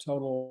that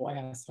total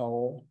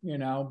asshole,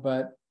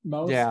 but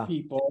most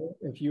people,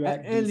 if you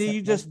act and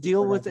you just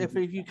deal with it.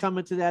 If you come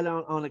into that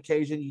on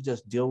occasion, you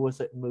just deal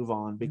with it and move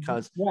on,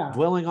 because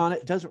dwelling on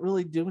it doesn't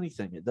really do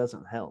anything. It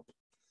doesn't help.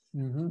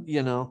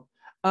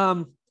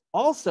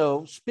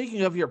 Also,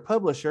 speaking of your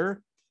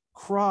publisher,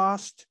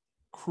 Crossed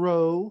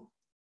Crow,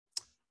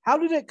 how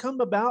did it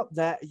come about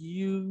that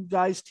you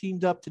guys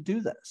teamed up to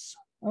do this?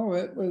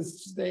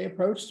 They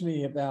approached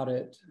me about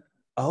it.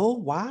 Oh,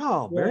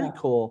 wow. Very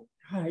cool.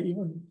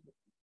 Even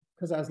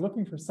because I was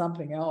looking for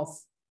something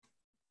else,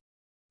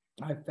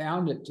 I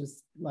found it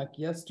just like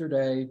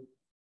yesterday,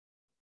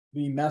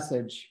 the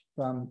message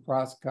from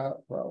Crossed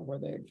Crow where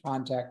they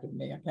contacted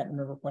me. I can't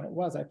remember when it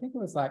was. I think it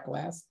was like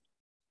last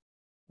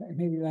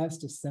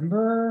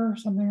December or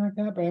something like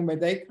that. But anyway,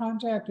 they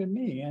contacted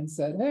me and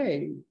said,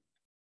 hey,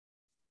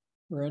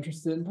 we're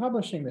interested in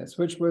publishing this,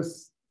 which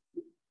was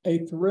a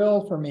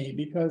thrill for me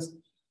because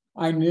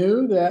I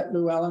knew that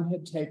Llewellyn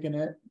had taken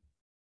it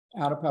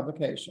out of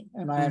publication,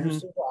 and I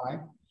understood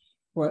why.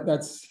 Well,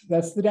 that's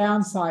the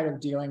downside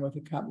of dealing with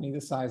a company the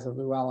size of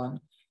Llewellyn.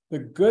 The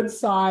good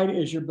side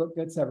is your book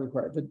gets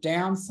everywhere. The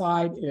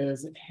downside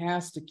is it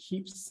has to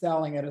keep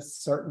selling at a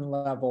certain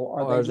level,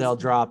 or they'll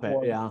drop it.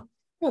 Yeah,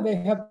 they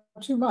have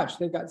too much.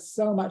 They've got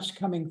so much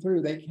coming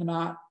through. They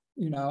cannot,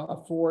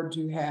 afford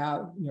to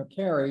have,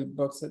 carry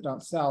books that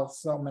don't sell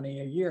so many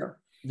a year.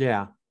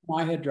 Yeah.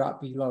 I had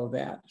dropped below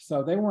that.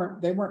 So they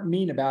weren't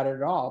mean about it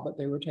at all, but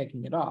they were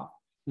taking it off.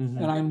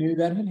 And I knew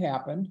that had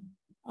happened.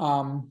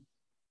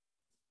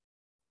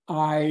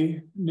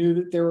 I knew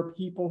that there were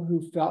people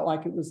who felt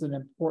like it was an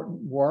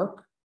important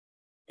work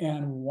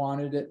and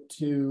wanted it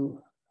to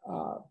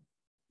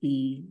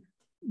be,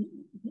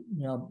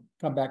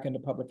 come back into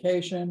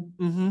publication.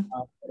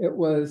 It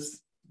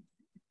was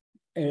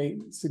a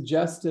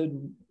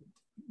suggested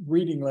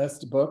reading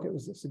list book. It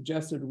was a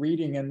suggested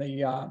reading in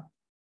the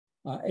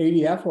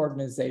ADF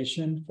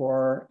organization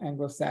for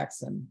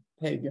Anglo-Saxon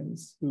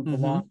pagans who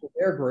belong to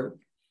their group.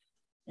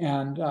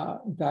 And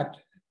in fact,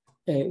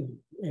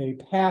 a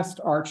past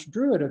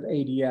archdruid of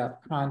ADF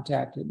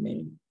contacted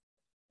me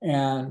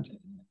and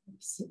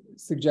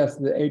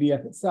suggested that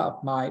ADF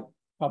itself might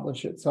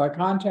publish it. So I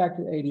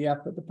contacted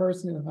ADF, but the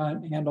person who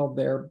handled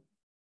their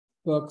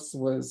books it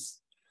was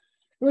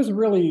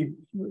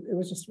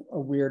just a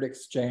weird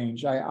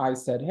exchange. I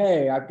said,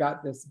 hey, I've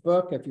got this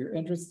book if you're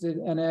interested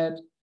in it.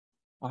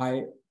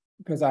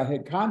 Because I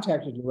had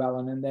contacted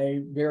Llewellyn and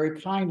they very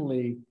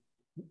kindly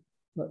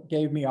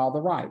gave me all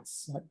the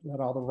rights, let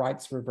all the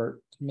rights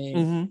revert to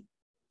me.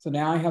 So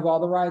now I have all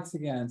the rights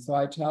again. So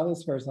I tell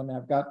this person,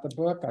 I've got the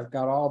book, I've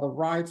got all the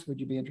rights. Would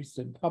you be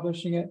interested in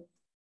publishing it?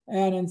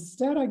 And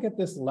instead I get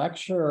this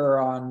lecture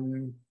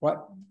on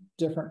what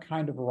different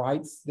kind of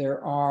rights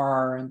there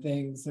are and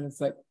things. And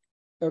it's like,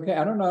 okay,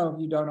 I don't know if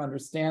you don't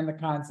understand the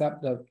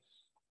concept of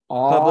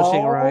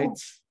publishing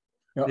rights.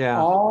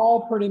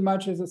 All pretty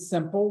much is a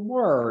simple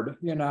word,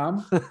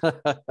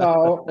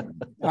 So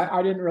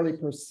I didn't really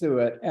pursue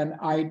it. And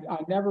I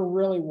never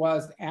really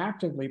was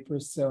actively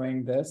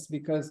pursuing this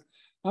because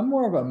I'm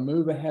more of a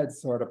move ahead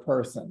sort of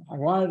person. I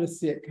wanted to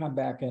see it come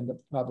back into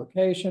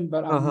publication,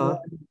 but I'm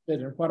more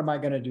interested in what am I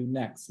going to do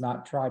next,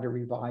 not try to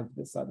revive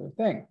this other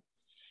thing.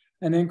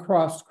 And then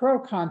Crossed Crow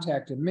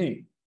contacted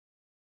me.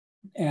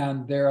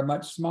 And they're a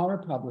much smaller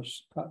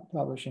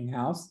publishing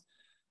house.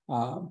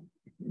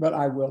 But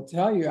I will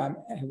tell you, I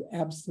have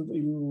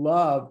absolutely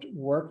loved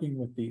working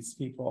with these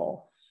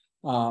people.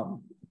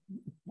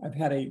 I've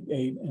had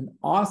an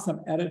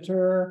awesome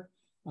editor.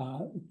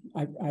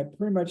 I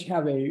pretty much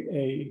have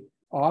a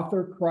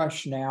author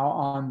crush now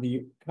on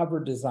the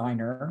cover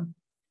designer.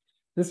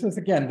 This was,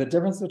 again, the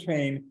difference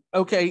between...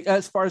 Okay,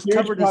 as far as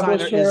cover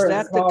designer, is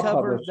that the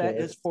cover that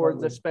is for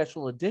the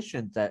special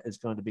edition that is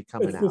going to be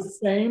coming out? It's the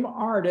same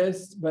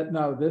artist, but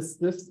no,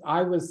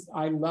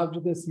 I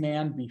loved this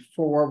man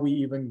before we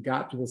even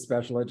got to the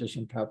special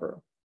edition cover.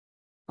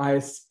 I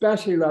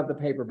especially love the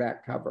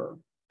paperback cover.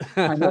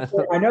 I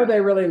know they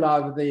really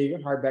love the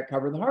hardback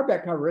cover. The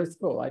hardback cover is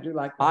cool. I do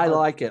like it. I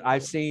like it.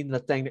 I've seen the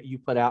thing that you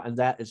put out, and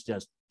that is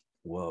just,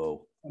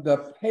 whoa.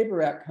 The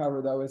paperback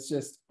cover, though, is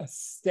just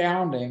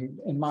astounding,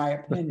 in my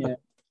opinion.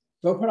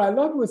 But what I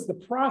loved was the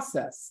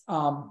process.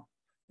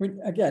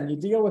 Again, you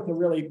deal with a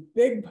really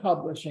big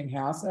publishing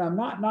house, and I'm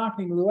not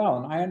knocking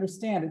Llewellyn. I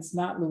understand it's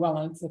not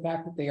Llewellyn, it's the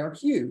fact that they are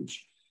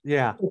huge.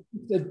 Yeah.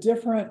 It's a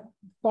different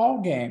ball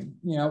game.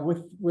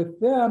 With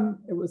them,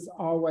 it was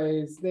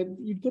always that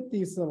you'd get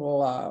these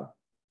little,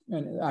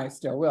 and I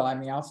still will. I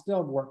mean, I'll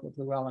still work with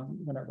Llewellyn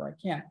whenever I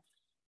can.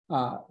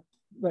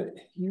 But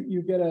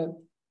you get a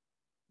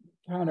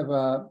kind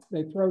of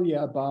they throw you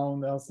a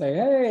bone. They'll say,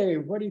 hey,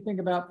 what do you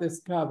think about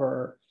this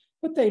cover?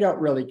 But they don't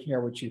really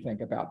care what you think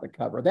about the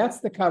cover.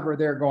 That's the cover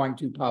they're going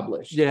to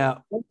publish. Yeah.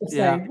 They're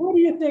saying, what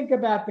do you think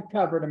about the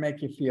cover to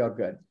make you feel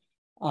good?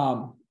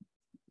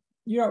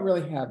 You don't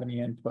really have any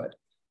input.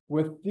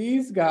 With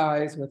these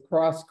guys, with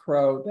Crossed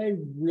Crow, they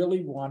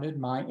really wanted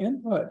my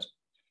input.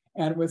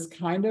 And it was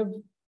kind of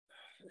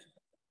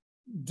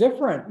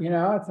different,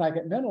 it's like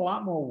it meant a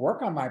lot more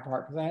work on my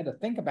part because I had to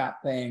think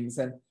about things.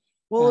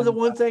 Well, the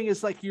one thing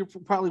is like you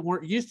probably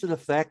weren't used to the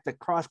fact that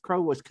Crossed Crow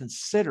was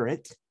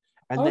considerate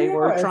and they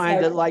were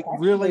trying to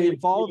really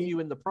involve you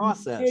in the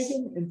process.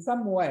 In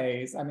some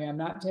ways, I mean, I'm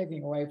not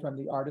taking away from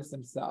the artist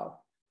himself,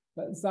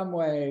 but in some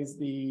ways,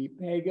 the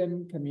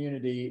pagan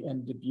community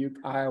in Dubuque,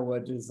 Iowa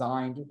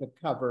designed the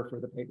cover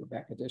for the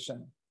paperback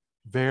edition.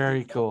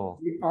 Very cool.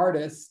 The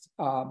artist,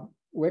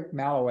 Wick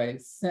Malloway,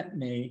 sent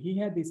me, he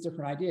had these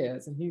different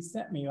ideas, and he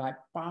sent me like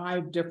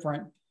 5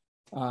 different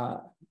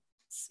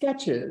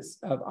sketches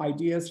of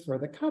ideas for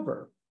the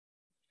cover.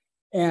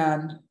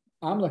 And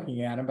I'm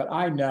looking at them, but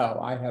I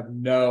know I have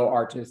no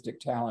artistic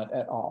talent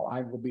at all.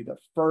 I will be the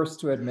first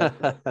to admit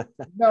that.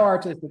 No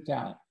artistic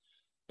talent.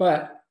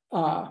 But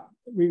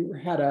we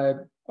had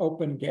an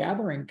open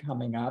gathering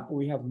coming up.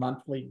 We have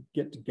monthly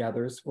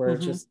get-togethers where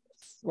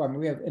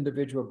we have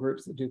individual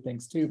groups that do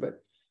things too,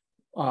 but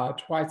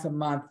twice a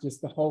month,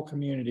 just the whole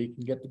community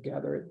can get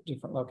together at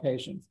different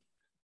locations.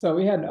 So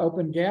we had an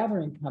open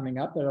gathering coming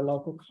up at a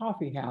local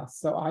coffee house.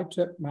 So I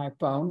took my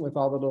phone with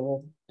all the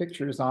little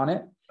pictures on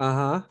it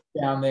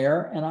down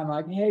there. And I'm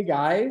like, hey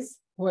guys,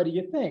 what do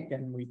you think?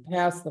 And we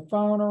passed the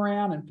phone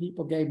around and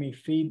people gave me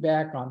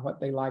feedback on what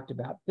they liked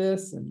about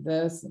this and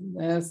this and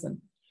this. And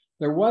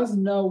there was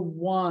no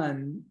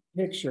one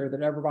picture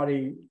that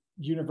everybody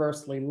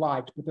universally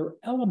liked, but there were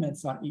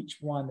elements on each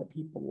one that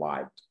people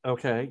liked.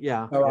 Okay,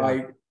 yeah. So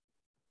I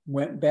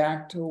went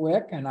back to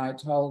Wick and I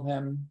told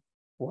him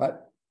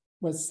what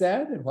was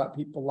said and what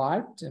people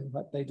liked and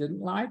what they didn't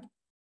like.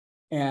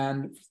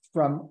 And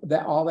from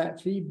all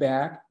that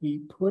feedback, he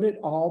put it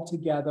all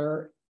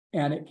together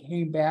and it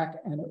came back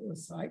and it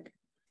was like,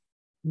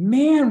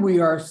 man, we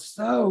are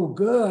so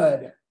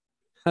good.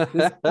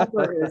 This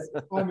cover is,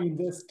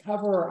 this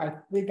cover, I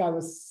think I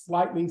was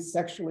slightly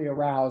sexually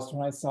aroused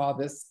when I saw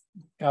this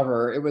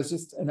cover. It was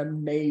just an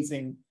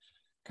amazing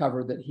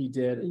cover that he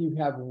did. You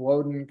have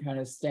Woden kind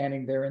of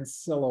standing there in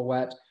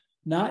silhouette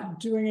not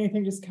doing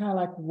anything, just kind of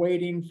like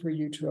waiting for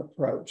you to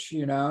approach,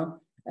 you know.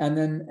 And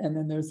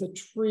then there's a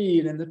tree,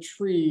 and in the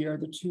tree are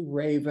the two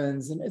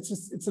ravens, and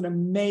it's an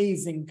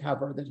amazing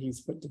cover that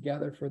he's put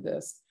together for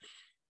this.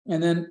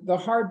 And then the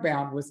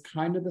hardbound was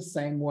kind of the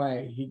same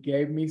way. He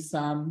gave me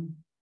some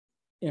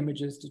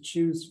images to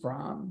choose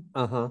from.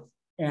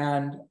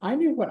 And I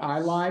knew what I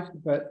liked,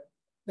 but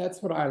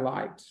that's what I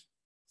liked.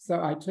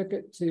 So I took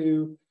it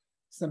to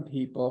some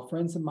people,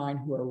 friends of mine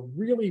who are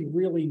really,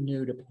 really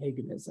new to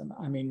paganism.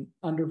 I mean,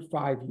 under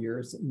 5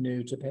 years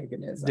new to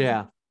paganism.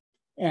 Yeah.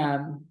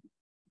 And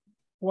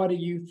what do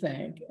you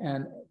think?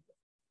 And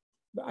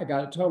I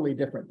got a totally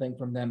different thing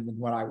from them than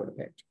what I would have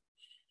picked.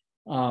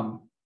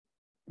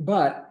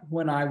 But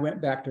when I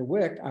went back to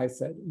Wick, I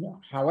said,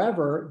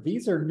 however,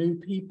 these are new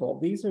people.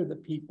 These are the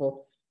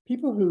people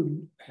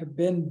who have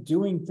been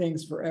doing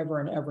things forever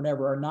and ever and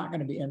ever are not going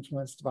to be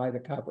influenced by the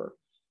cover.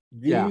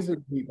 These are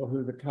the people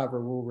who the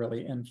cover will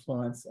really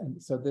influence.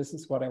 And so this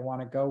is what I want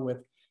to go with.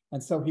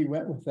 And so he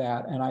went with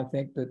that. And I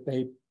think that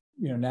they,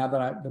 now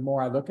that the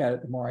more I look at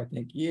it, the more I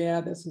think, yeah,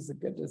 this is a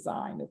good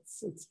design.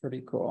 It's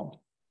pretty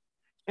cool.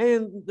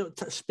 And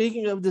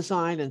speaking of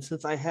design, and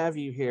since I have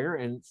you here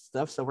and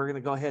stuff, so we're going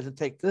to go ahead and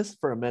take this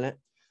for a minute.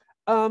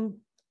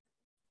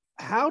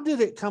 How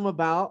did it come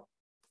about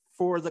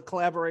for the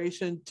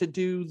collaboration to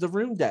do the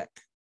rune deck?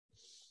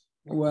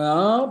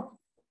 Well,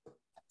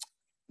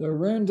 the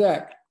rune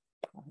deck,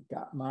 I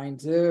got mine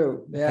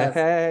too. Yes.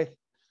 Hey.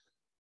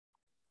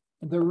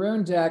 The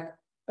rune deck,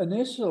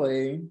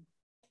 initially,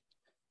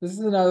 this is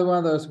another one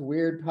of those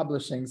weird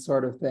publishing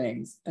sort of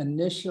things.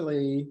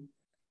 Initially,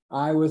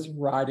 I was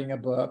writing a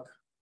book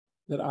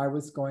that I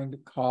was going to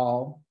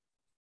call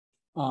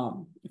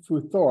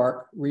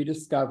Futhork,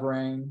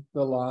 Rediscovering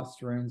the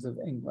Lost Runes of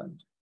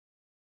England.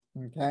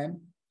 Okay.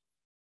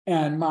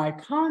 And my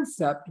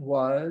concept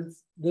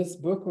was this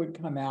book would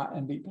come out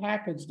and be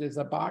packaged as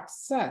a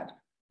box set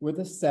with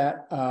a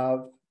set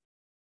of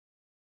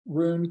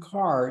rune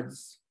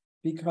cards,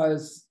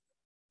 because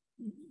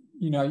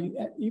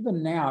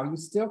even now you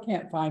still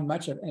can't find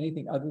much of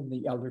anything other than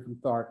the Elder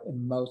Futhark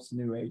in most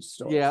New Age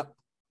stores. Yep,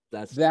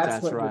 that's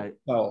what right.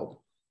 Sold.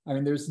 I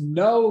mean, there's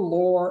no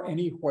lore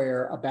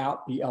anywhere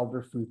about the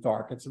Elder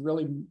Futhark. It's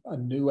really a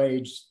New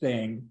Age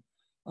thing,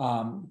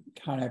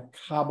 kind of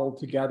cobbled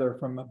together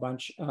from a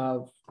bunch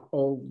of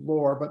old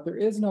lore, but there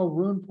is no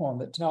rune poem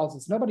that tells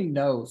us. Nobody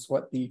knows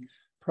what the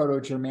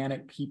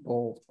Proto-Germanic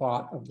people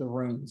thought of the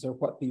runes or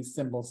what these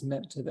symbols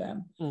meant to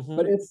them.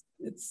 But it's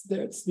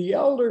the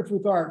Elder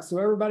Futhark, so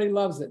everybody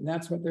loves it, and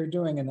that's what they're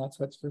doing, and that's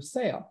what's for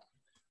sale.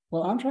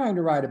 Well, I'm trying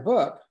to write a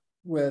book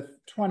with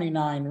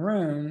 29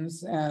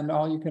 runes, and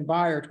all you can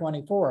buy are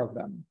 24 of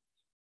them.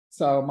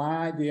 So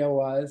my idea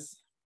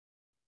was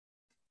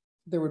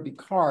there would be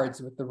cards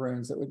with the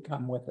runes that would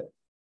come with it.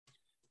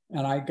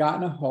 And I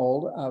gotten a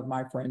hold of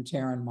my friend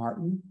Taryn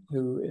Martin,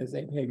 who is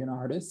a pagan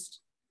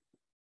artist.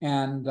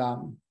 And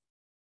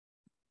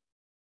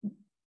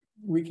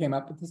we came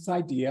up with this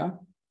idea.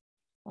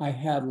 I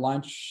had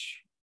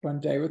lunch one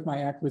day with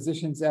my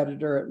acquisitions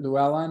editor at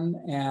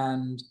Llewellyn,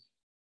 and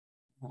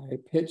I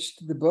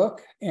pitched the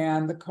book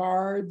and the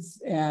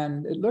cards,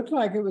 and it looked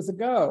like it was a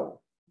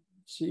go.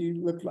 She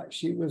looked like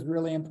she was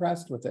really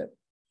impressed with it.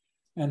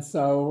 And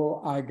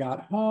so I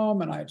got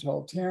home and I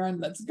told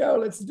Taryn, let's go,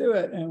 let's do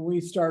it. And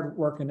we started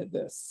working at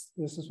this.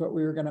 This is what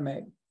we were going to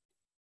make.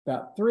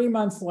 About 3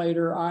 months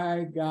later,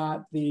 I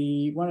got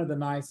one of the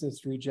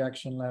nicest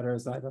rejection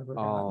letters I've ever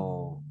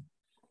gotten.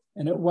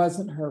 And it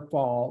wasn't her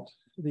fault.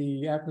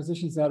 The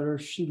acquisitions editor,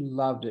 she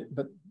loved it.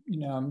 But,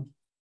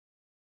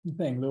 the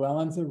thing,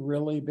 Llewellyn's a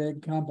really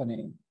big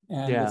company.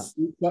 And the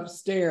suits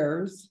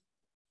upstairs,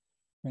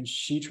 when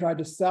she tried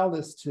to sell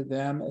this to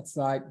them, it's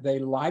like they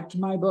liked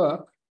my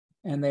book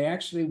and they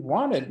actually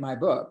wanted my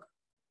book,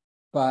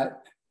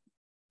 but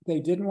they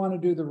didn't want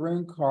to do the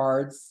rune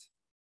cards.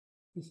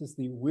 This is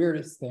the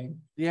weirdest thing.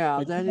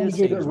 Yeah, that is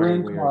the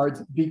rune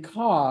cards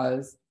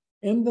because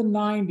in the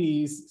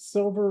 90s,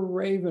 Silver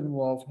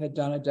Ravenwolf had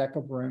done a deck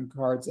of rune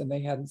cards and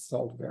they hadn't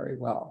sold very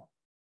well.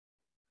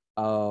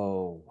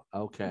 Oh,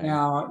 okay.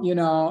 Now,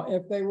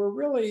 if they were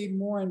really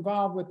more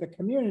involved with the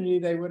community,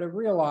 they would have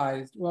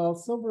realized, well,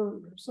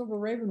 Silver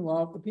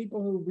Ravenwolf, the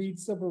people who read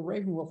Silver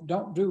Ravenwolf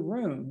don't do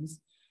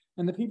runes,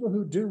 and the people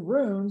who do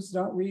runes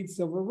don't read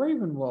Silver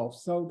Ravenwolf.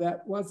 So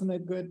that wasn't a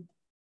good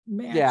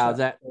match.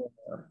 Yeah,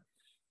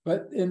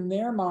 But in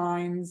their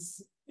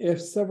minds, if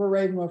Silver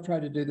Ravenwolf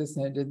tried to do this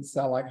and it didn't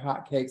sell like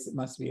hotcakes, it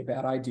must be a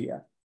bad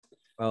idea.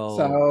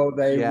 So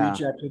they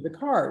rejected the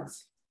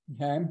cards.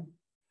 Okay.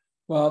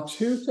 Well,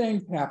 two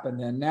things happened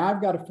then. Now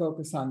I've got to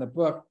focus on the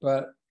book,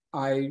 but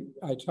I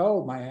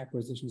told my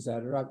acquisitions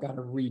editor, I've got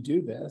to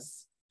redo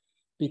this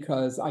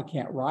because I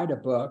can't write a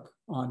book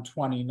on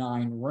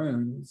 29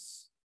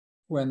 runes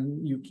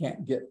when you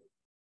can't get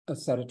a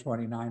set of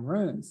 29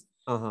 runes.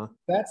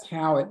 That's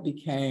how it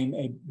became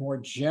a more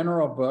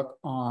general book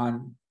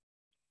on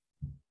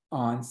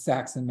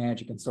Saxon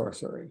magic and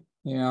sorcery.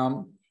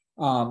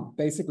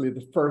 Basically,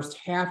 the first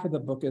half of the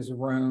book is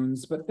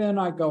runes, but then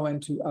I go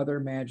into other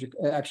magic.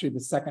 Actually,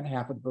 the second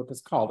half of the book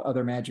is called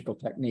Other Magical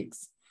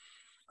Techniques.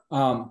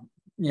 So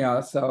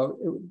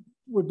it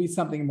would be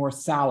something more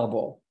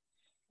salable.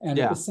 And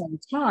at the same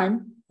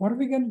time, what are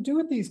we going to do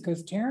with these?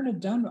 Because Taryn had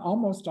done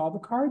almost all the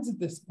cards at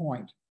this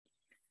point.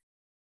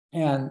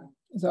 And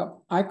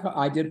so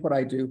I did what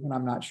I do when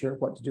I'm not sure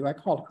what to do. I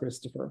called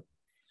Christopher.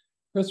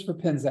 Christopher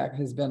Pinzak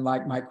has been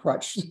like my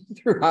crutch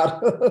throughout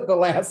the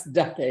last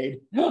decade.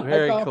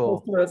 Very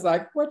cool. It's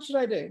like, what should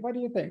I do? What do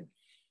you think?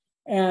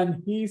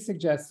 And he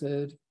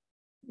suggested,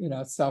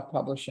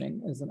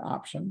 self-publishing is an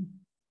option.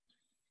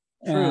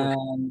 True.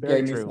 And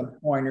Very gave me some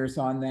pointers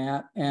on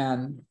that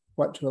and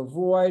what to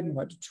avoid and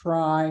what to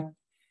try.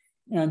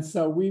 And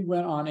so we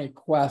went on a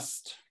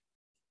quest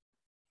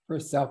for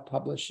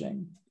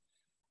self-publishing.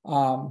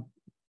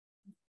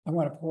 I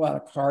want to pull out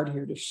a card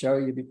here to show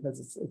you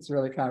because it's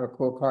really kind of a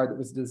cool card that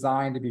was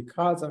designed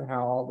because of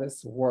how all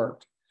this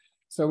worked.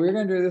 So we're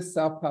going to do this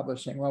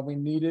self-publishing. Well, we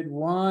needed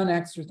one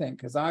extra thing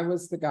because I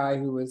was the guy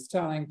who was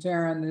telling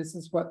Taryn, this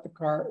is what the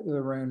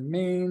rune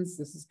means.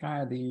 This is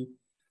kind of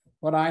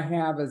what I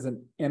have as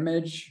an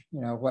image,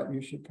 what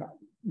you should,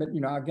 but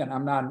again,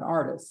 I'm not an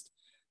artist.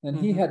 And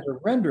he had to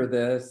render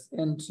this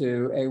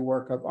into a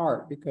work of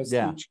art because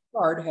each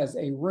card has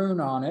a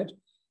rune on it,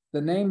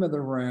 the name of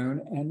the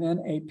rune, and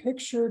then a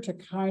picture to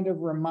kind of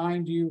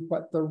remind you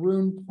what the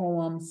rune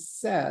poem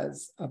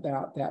says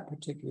about that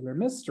particular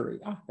mystery.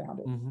 I found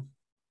it.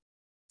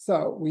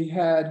 So we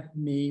had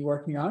me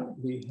working on it.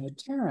 We had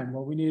Taryn.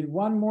 Well, we needed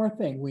one more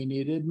thing. We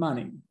needed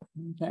money.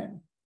 Okay.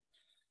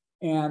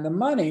 And the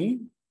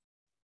money,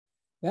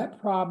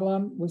 that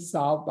problem was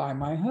solved by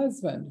my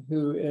husband,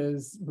 who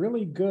is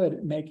really good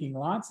at making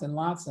lots and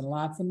lots and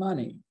lots of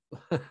money.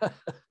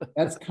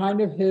 That's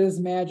kind of his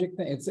magic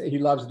thing. He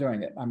loves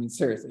doing it. I mean,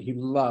 seriously, he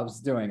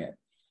loves doing it.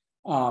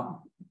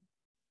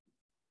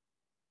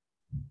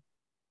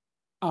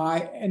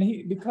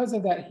 Because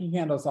of that, he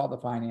handles all the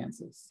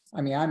finances.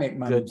 I mean, I make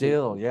money. Good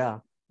deal, yeah.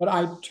 But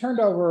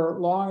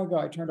long ago,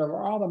 I turned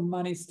over all the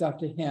money stuff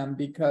to him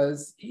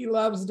because he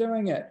loves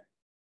doing it.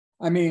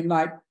 I mean,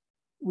 like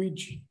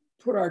we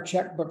put our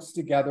checkbooks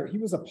together. He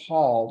was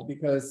appalled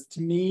because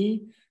to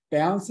me,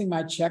 balancing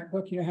my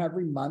checkbook, how,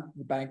 every month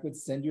the bank would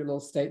send you a little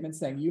statement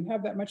saying, you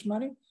have that much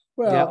money?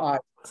 Well, I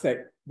say,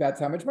 that's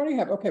how much money you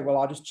have. Okay, well,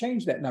 I'll just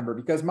change that number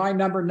because my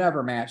number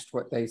never matched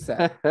what they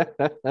said.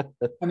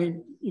 I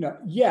mean,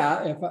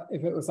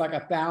 if it was like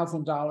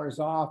 $1,000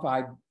 off,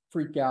 I'd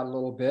freak out a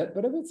little bit.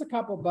 But if it's a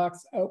couple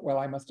bucks, oh, well,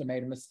 I must have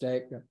made a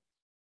mistake.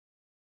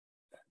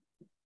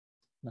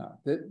 No,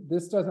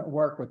 this doesn't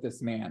work with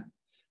this man.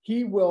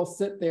 He will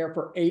sit there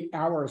for 8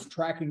 hours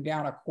tracking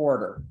down a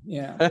quarter.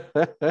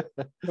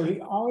 So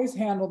he always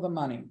handled the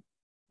money.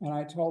 And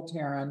I told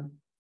Taryn,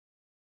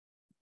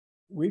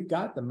 we've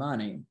got the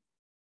money,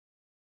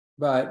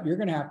 but you're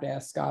going to have to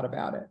ask Scott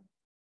about it.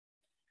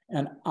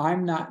 And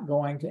I'm not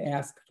going to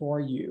ask for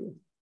you.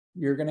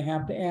 You're going to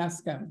have to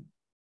ask him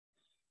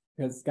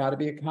because it's got to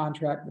be a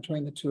contract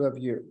between the two of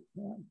you.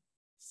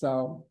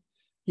 So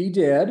he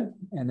did.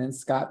 And then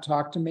Scott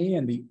talked to me,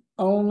 and the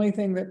only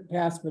thing that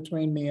passed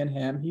between me and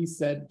him, he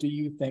said, do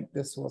you think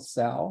this will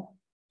sell?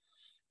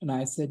 And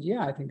I said,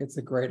 yeah, I think it's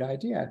a great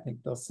idea. I think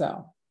they'll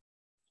sell.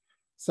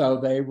 So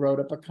they wrote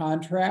up a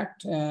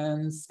contract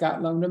and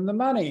Scott loaned him the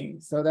money.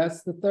 So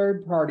that's the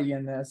third party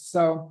in this.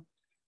 So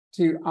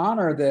to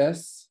honor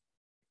this,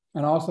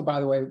 and also, by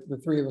the way, the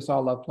three of us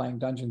all love playing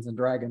Dungeons and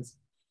Dragons.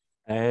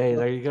 Hey,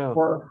 there you go.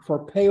 For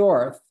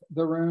PREORDER,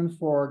 the rune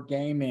for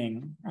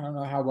gaming. I don't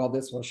know how well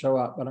this will show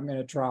up, but I'm going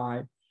to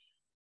try.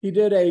 He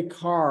did a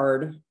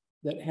card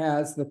that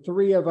has the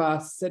three of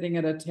us sitting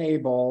at a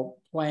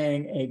table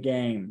playing a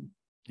game.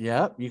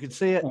 Yep, you can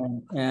see it.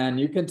 And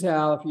you can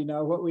tell, if you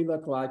know what we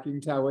look like, you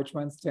can tell which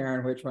one's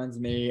Taryn, which one's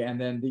me. And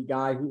then the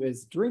guy who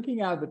is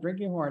drinking out of the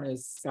drinking horn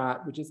is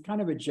Scott, which is kind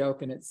of a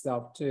joke in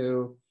itself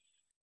too.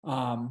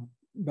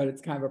 But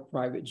it's kind of a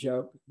private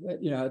joke.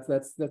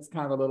 That's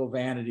kind of a little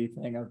vanity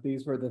thing of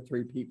these were the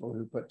three people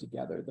who put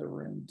together the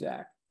rune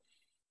deck.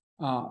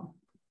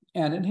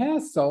 And it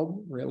has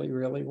sold really,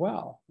 really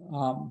well.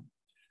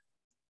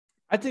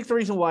 I think the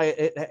reason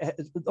why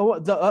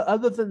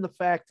other than the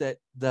fact that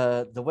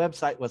the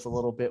website was a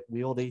little bit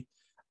wieldy,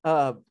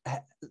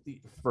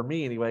 for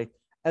me anyway,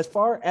 as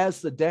far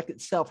as the deck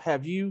itself,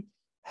 have you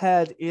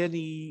had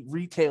any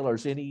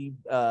retailers, any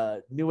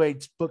New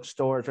Age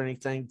bookstores or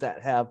anything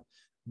that have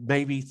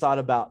maybe thought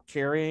about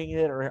carrying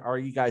it, or are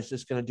you guys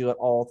just going to do it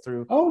all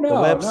through the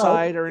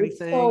website or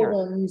anything?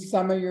 In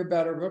some of your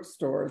better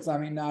bookstores. I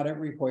mean, not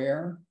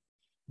everywhere.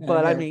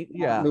 But I mean,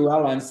 yeah.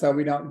 Llewellyn, so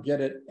we don't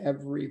get it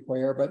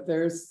everywhere, but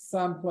there's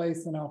some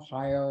place in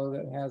Ohio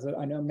that has it.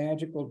 I know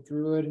Magical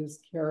Druid has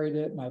carried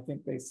it, and I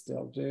think they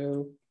still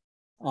do.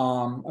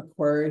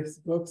 Aquarius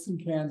Books in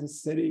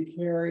Kansas City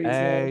carries it.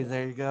 Hey,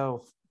 there you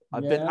go.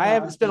 I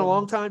haven't spent a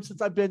long time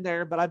since I've been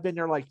there, but I've been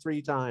there like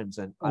 3 times,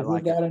 and I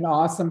like it. Isn't that an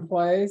awesome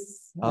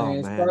place? Oh, I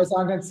mean, as far as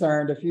I'm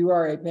concerned, if you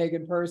are a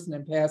pagan person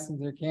and passing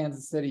through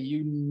Kansas City,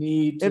 you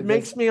need to. It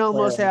makes me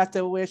almost have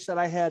to wish that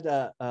I had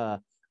a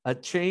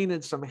chain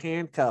and some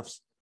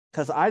handcuffs,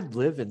 because I'd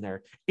live in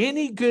there.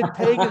 Any good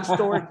pagan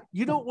store,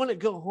 you don't want to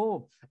go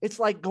home. It's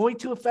like going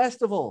to a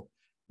festival.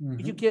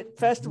 You get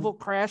festival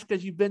crash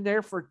because you've been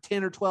there for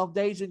 10 or 12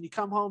 days, and you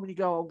come home and you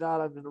go, oh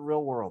God, I'm in the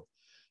real world.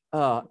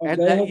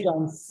 And they have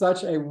done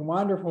such a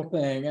wonderful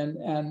thing.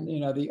 And you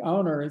know, the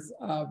owners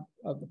of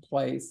the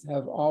place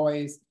have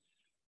always,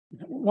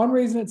 one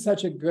reason it's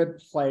such a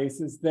good place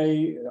is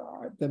they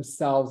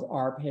themselves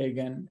are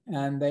pagan,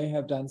 and they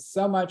have done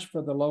so much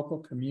for the local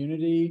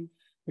community.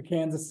 The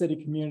Kansas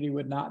City community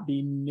would not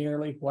be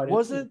nearly what it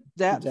wasn't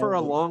that for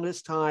a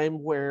longest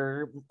time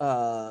where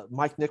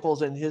Mike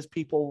Nichols and his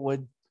people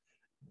would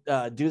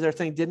do their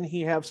thing. Didn't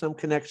he have some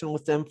connection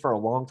with them for a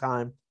long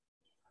time?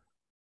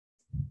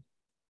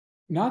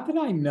 Not that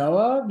I know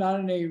of, not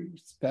in a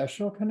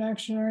special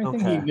connection or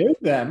anything. Okay. He knew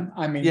them.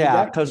 I mean,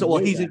 yeah, because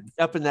he's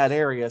up in that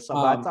area. So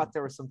I thought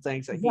there were some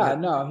things that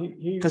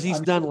because he's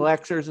done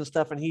lectures and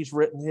stuff, and he's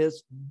written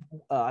his.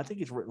 I think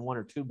he's written 1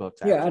 or 2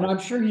 books. Yeah, and I'm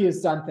sure he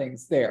has done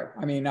things there.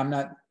 I mean, I'm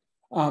not.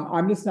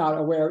 I'm just not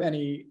aware of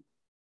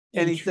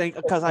anything,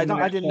 because I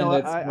didn't know.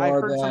 I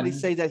heard somebody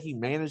say that he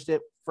managed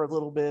it for a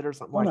little bit or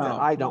something that.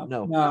 I don't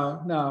know.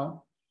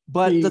 No.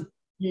 But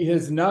he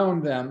has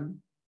known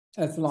them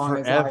as long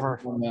as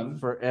I've known them.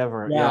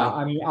 Forever. Yeah,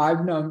 I mean,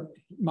 I've known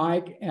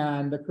Mike,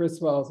 and the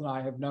Criswells and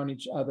I have known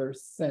each other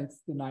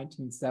since the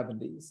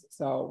 1970s.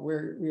 So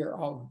we are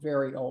all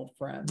very old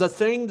friends. The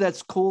thing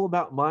that's cool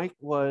about Mike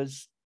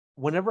was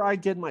whenever I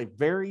did my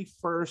very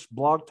first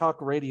Blog Talk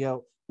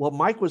Radio. Well,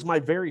 Mike was my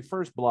very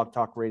first Blog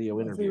Talk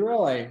Radio interview. Is he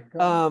really?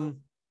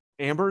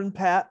 Amber and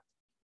Pat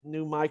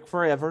knew Mike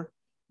forever,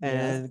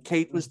 and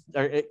Kate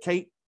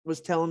was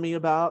telling me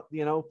about,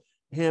 you know,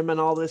 him and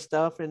all this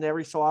stuff, and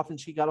every so often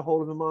she got a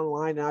hold of him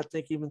online, and I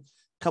think even a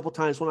couple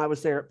times when I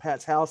was there at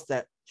Pat's house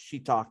that she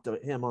talked to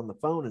him on the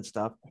phone and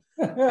stuff.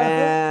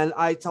 And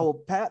I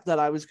told Pat that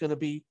I was going to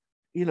be,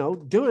 you know,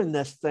 doing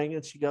this thing,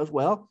 and she goes,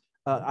 well,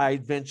 I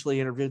eventually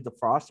interviewed the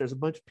Frost. There's a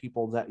bunch of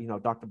people that, you know,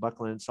 Dr.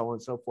 Buckland and so on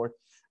and so forth.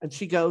 And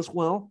she goes,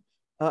 well,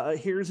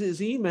 here's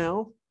his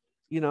email,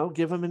 you know,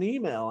 give him an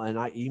email. And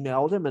I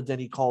emailed him, and then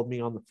he called me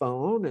on the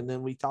phone, and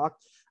then we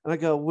talked. And I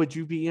go, would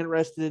you be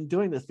interested in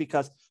doing this?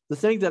 Because the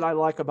thing that I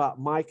like about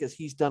Mike is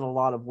he's done a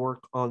lot of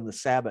work on the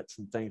Sabbats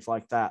and things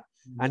like that.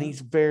 Mm-hmm. And he's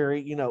very,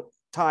 you know,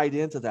 tied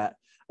into that.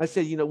 I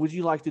said, you know, would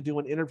you like to do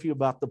an interview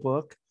about the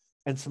book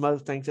and some other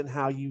things and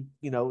how you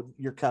know,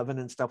 your coven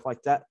and stuff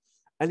like that?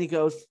 And he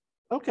goes,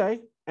 okay.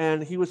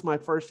 And he was my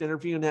first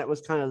interview, and that was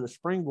kind of the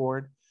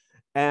springboard.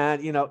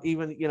 And, you know,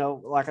 even, you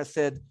know, like I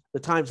said, the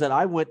times that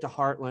I went to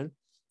Heartland,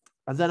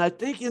 and then I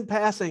think in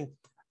passing,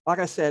 like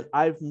I said,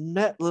 I've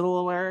met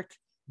Little Eric,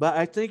 but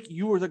I think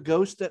you were the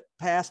ghost that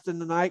passed in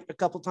the night a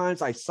couple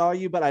times. I saw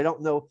you, but I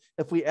don't know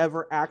if we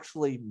ever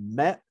actually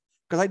met,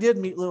 because I did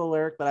meet Little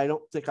Eric, but I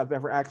don't think I've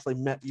ever actually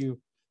met you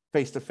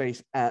face to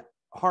face at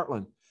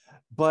Heartland.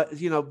 But,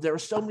 you know, there were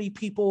so many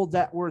people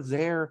that were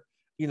there.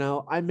 You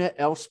know, I met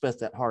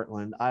Elspeth at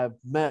Heartland. I've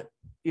met,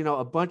 you know,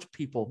 a bunch of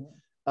people.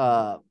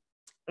 And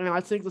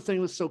I think the thing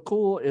that's so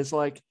cool is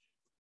like,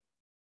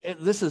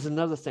 this is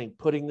another thing,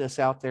 putting this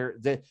out there,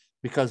 that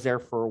because there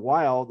for a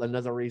while,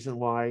 another reason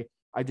why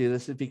I do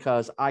this is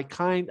because I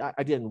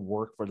didn't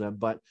work for them,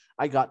 but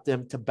I got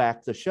them to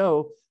back the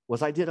show.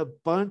 Was I did a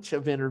bunch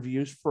of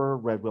interviews for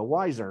Red Will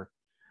Weiser,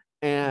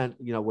 and,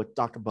 you know, with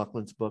Dr.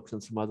 Buckland's books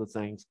and some other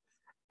things.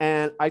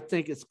 And I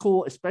think it's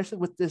cool, especially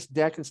with this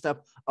deck and stuff.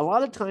 A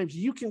lot of times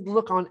you can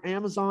look on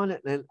Amazon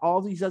and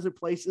all these other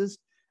places,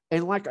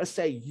 and like I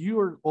say, you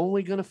are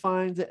only going to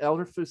find the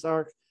Elder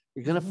Fusark.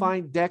 You're going to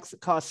find decks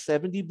that cost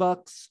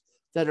 $70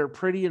 that are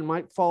pretty and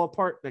might fall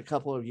apart in a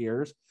couple of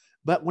years.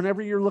 But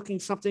whenever you're looking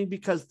something,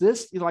 because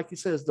this, like you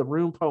said, is the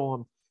rune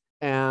poem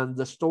and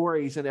the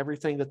stories and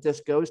everything that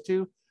this goes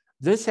to,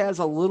 this has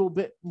a little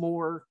bit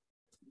more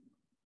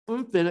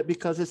oomph in it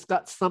because it's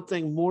got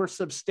something more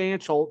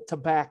substantial to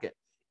back it.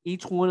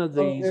 Each one of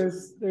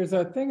these. There's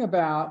a thing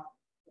about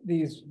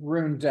these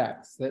rune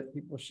decks that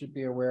people should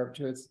be aware of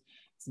too. It's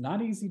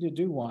not easy to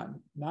do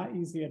one, not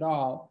easy at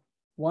all.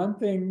 One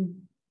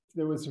thing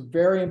that was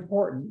very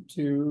important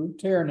to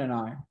Taryn and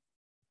I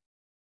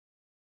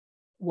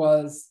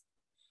was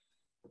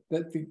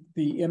that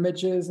the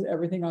images,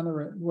 everything on the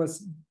rune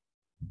was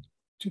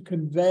to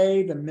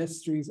convey the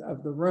mysteries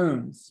of the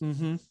runes.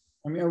 Mm-hmm.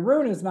 I mean, a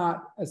rune is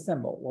not a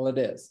symbol. Well, it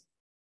is.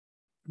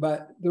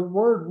 But the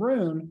word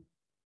rune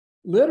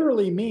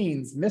literally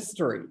means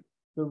mystery.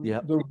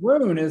 The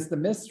rune is the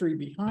mystery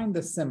behind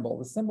the symbol.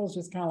 The symbol is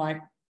just kind of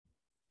like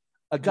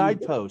a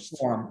guidepost,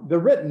 the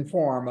written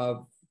form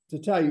of to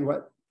tell you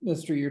what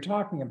mystery you're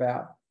talking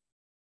about.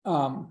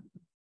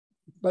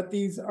 But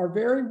these are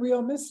very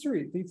real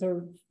mysteries. These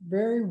are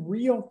very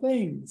real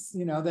things.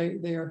 You know,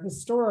 they are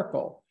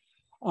historical.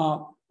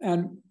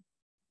 And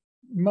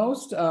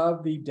most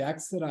of the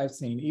decks that I've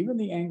seen, even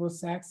the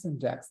Anglo-Saxon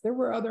decks, there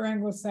were other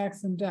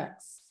Anglo-Saxon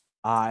decks.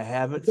 I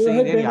haven't If there seen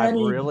had any. been I've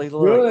any really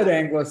good looked.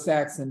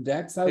 Anglo-Saxon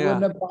decks, I Yeah.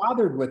 wouldn't have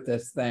bothered with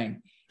this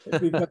thing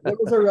because it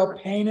was a real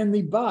pain in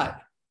the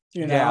butt,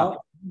 you know.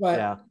 But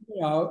Yeah.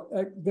 you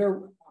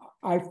know,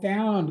 I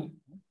find,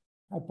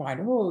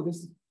 oh,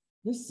 this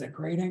is a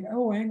great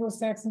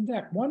Anglo-Saxon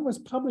deck. One was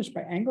published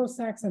by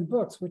Anglo-Saxon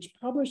Books, which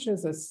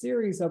publishes a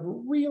series of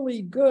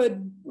really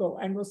good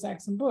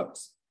Anglo-Saxon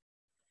books.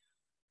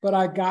 But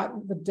I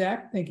got the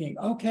deck thinking,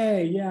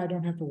 okay, yeah, I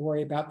don't have to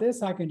worry about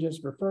this. I can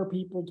just refer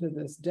people to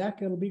this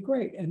deck. It'll be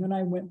great. And then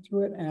I went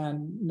through it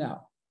and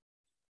no.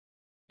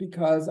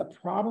 Because a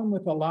problem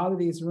with a lot of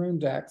these rune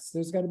decks,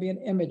 there's got to be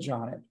an image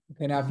on it.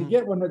 Okay, now if you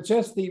get one with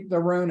just the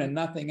rune and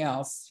nothing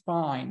else,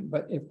 fine.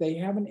 But if they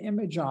have an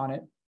image on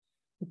it,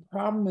 the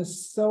problem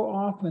is so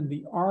often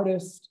the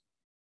artist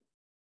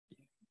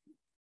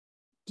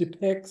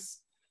depicts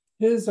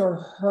his or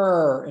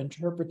her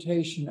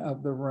interpretation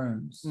of the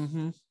runes.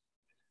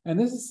 And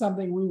this is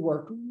something we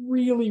worked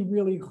really,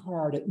 really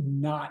hard at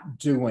not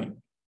doing.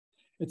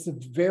 It's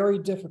very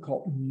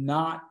difficult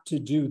not to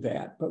do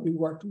that, but we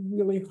worked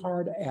really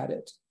hard at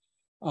it.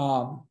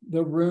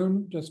 The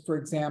rune, just for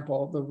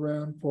example, the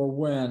rune for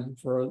wind,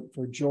 for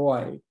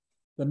joy.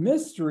 The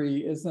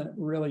mystery isn't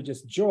really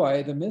just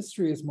joy. The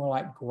mystery is more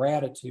like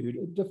gratitude.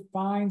 It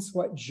defines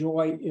what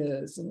joy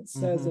is. And it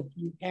says, if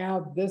you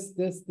have this,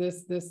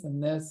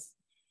 and this,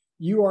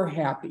 you are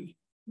happy.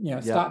 You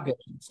know, stop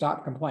bitching,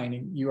 stop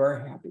complaining. You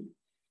are happy.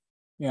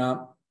 You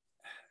know,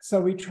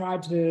 so we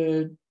tried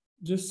to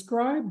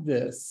describe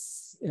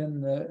this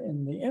in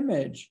the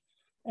image,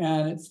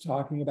 and it's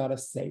talking about a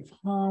safe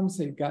home.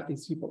 So you've got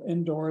these people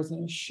indoors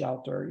in a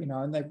shelter, you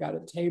know, and they've got a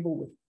table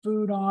with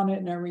food on it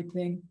and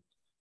everything.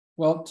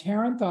 Well,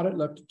 Taryn thought it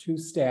looked too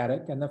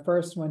static, and the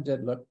first one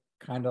did look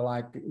kind of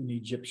like an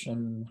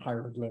Egyptian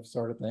hieroglyph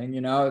sort of thing,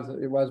 you know,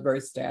 it was very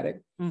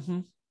static.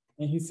 And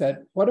he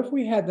said, what if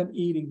we had them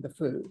eating the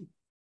food?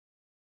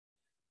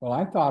 Well,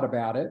 I thought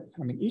about it.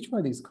 I mean, each one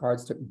of these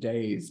cards took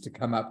days to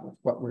come up with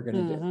what we're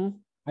going to do.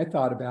 I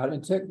thought about it.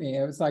 It took me,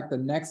 it was like the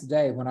next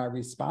day when I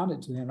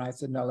responded to him, I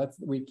said, no,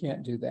 we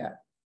can't do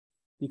that.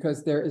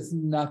 Because there is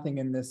nothing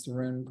in this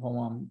rune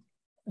poem,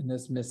 in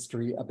this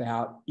mystery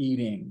about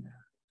eating,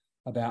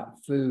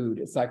 about food.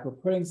 It's like we're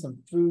putting some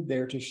food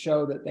there to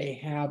show that they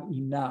have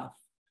enough.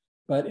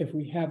 But if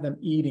we have them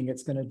eating,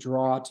 it's going to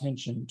draw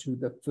attention to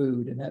the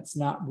food. And that's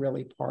not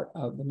really part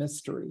of the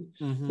mystery.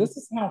 This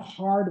is how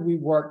hard we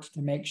worked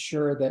to make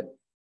sure that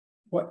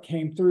what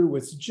came through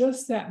was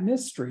just that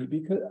mystery,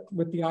 because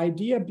with the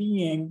idea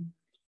being,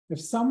 if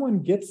someone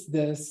gets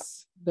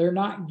this, they're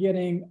not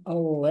getting a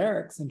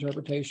lyrics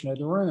interpretation of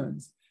the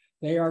runes.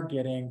 They are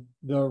getting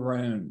the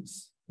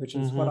runes, which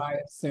is what I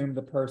assume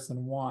the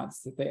person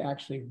wants, that they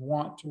actually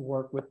want to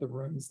work with the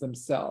runes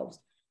themselves,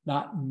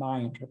 not my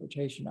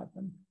interpretation of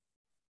them.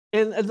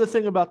 And the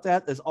thing about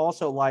that is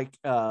also like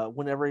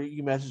whenever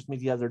you messaged me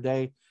the other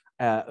day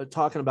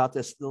talking about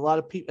this, a lot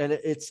of people, and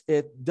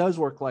it does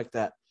work like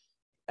that.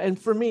 And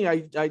for me,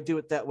 I do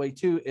it that way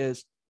too,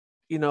 is,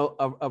 you know,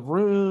 a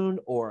rune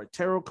or a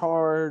tarot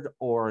card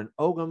or an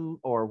ogam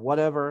or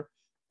whatever.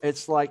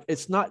 It's like,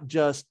 it's not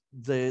just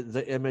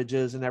the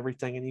images and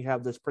everything, and you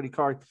have this pretty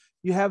card.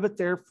 You have it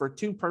there for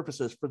two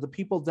purposes. For the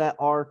people that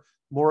are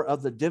more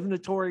of the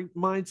divinatory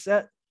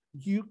mindset,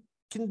 you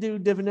can do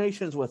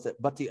divinations with it.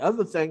 But the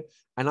other thing,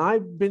 and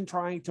I've been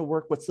trying to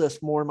work with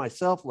this more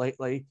myself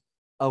lately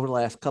over the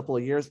last couple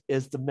of years,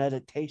 is the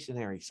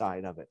meditationary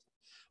side of it,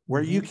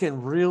 where you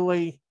can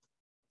really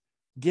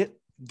get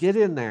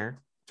in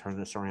there, turn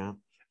this around,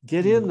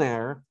 get in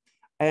there,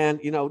 and,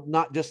 you know,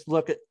 not just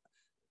look at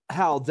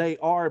how they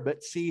are,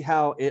 but see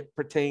how it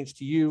pertains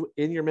to you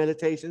in your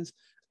meditations,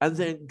 and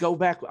then go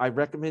back. I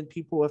recommend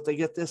people, if they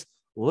get this,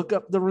 look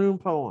up the rune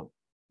poem.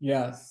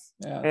 Yes.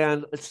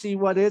 And see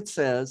what it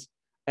says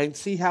and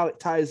see how it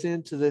ties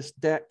into this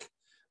deck,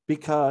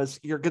 because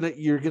you're gonna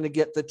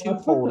get the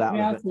twofold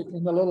out of it.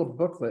 In the little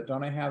booklet,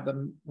 don't I have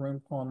the rune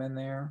poem in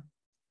there?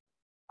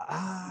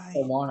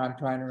 So long, I'm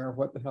trying to remember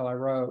what the hell I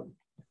wrote.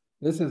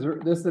 This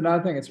is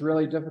another thing. It's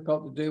really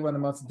difficult to do. One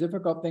of the most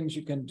difficult things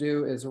you can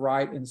do is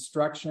write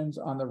instructions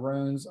on the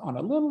runes on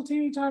a little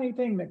teeny tiny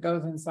thing that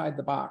goes inside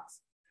the box.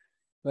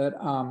 But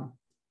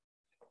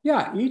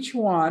yeah, each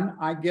one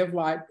I give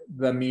like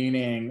the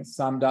meaning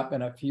summed up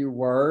in a few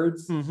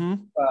words,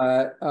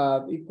 but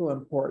of equal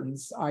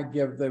importance, I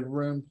give the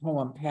rune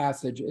poem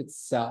passage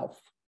itself.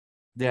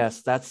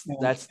 Yes, that's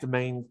the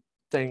main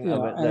thing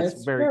of it. And that's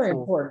it's very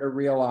cool. important to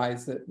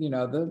realize that, you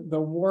know, the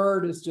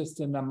word is just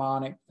a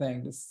mnemonic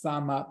thing to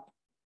sum up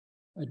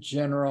a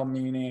general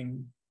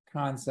meaning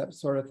concept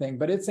sort of thing,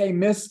 but it's a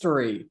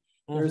mystery.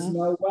 There's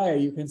no way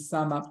you can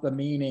sum up the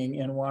meaning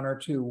in one or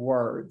two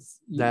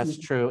words. That's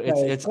true.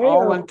 It's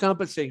all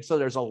encompassing. So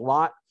there's a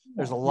lot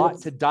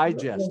to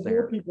digest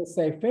there. People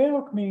say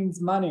Phaelk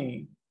means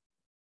money,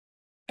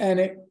 and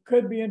it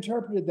could be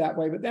interpreted that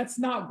way, but that's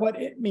not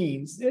what it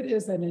means. It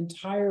is an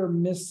entire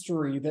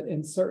mystery that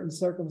in certain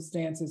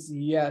circumstances,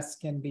 yes,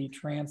 can be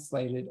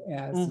translated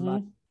as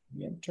money.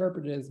 be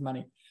interpreted as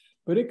money,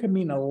 but it could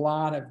mean a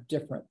lot of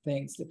different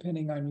things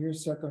depending on your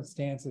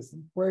circumstances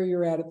and where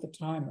you're at the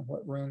time and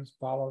what runes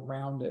fall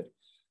around it.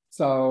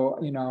 So,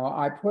 you know,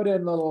 I put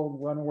in little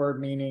one-word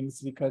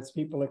meanings because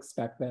people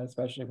expect that,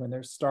 especially when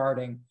they're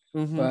starting.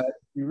 But if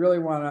you really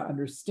want to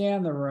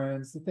understand the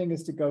runes, the thing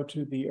is to go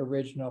to the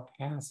original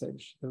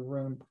passage, the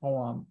rune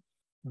poem.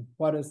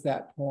 What is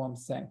that poem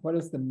saying? What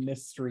is the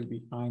mystery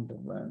behind the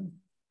rune?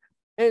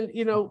 And,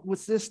 you know,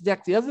 with this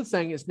deck, the other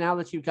thing is now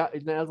that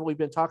we've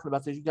been talking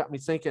about this, you got me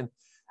thinking,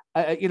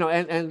 you know,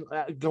 and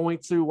going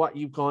through what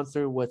you've gone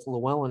through with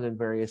Llewellyn and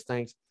various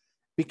things,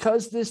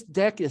 because this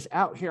deck is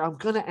out here, I'm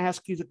going to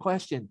ask you the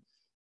question,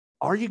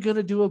 are you going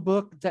to do a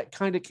book that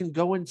kind of can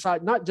go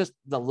inside, not just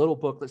the little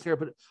book that's here,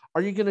 but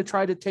are you going to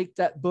try to take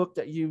that book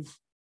that you've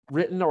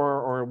written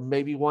or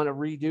maybe want to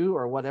redo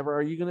or whatever?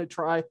 Are you going to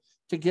try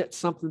to get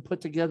something put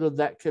together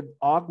that could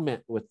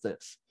augment with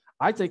this?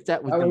 I think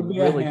that would be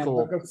really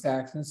cool. A handbook of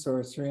Saxon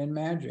sorcery and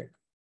magic.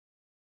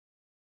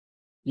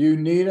 You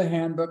need a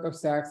handbook of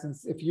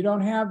Saxons. If you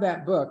don't have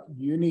that book,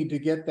 you need to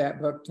get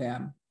that book,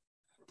 Tim.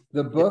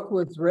 The book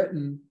was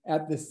written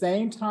at the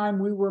same time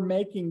we were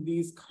making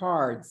these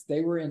cards.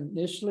 They were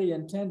initially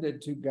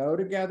intended to go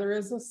together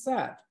as a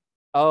set.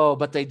 Oh,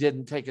 but they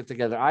didn't take it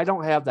together. I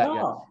don't have that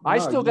yet. I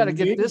still got to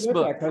get this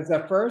book. Because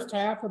the first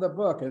half of the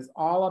book is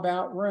all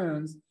about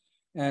runes,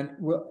 and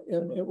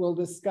it will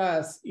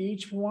discuss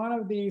each one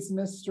of these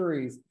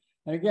mysteries.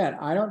 And again,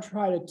 I don't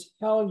try to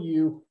tell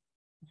you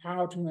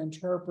how to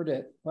interpret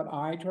it. What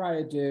I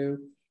try to do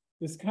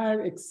is kind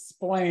of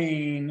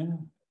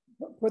explain,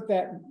 put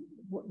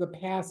the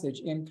passage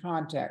in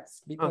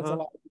context, because a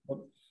lot of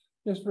people,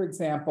 just for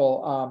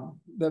example,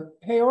 the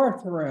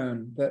PREORDER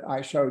rune that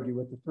I showed you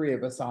with the three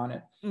of us on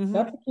it,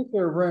 that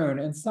particular rune,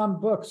 in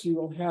some books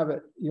you'll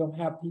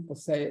have people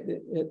say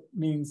it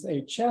means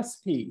a chess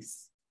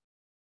piece.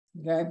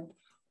 Okay.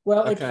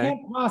 Well, it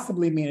can't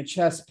possibly mean a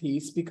chess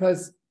piece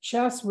because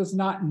chess was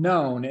not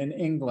known in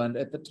England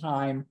at the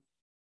time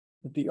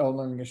that the Old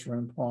English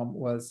rune poem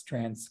was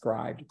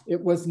transcribed. It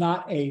was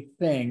not a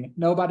thing.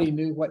 Nobody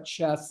knew what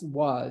chess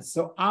was.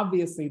 So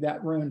obviously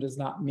that rune does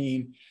not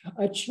mean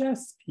a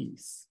chess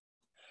piece.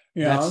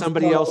 That's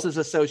somebody else's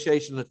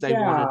association that they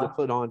wanted to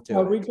put onto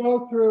it. We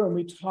go through and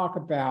we talk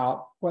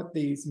about what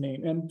these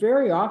mean. And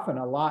very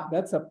often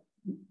that's a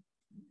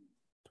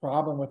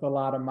problem with a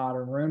lot of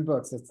modern rune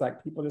books. It's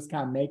like people just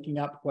kind of making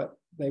up what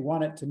they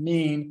want it to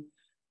mean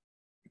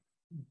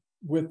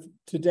with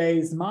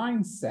today's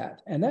mindset.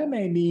 And that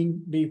may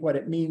be what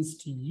it means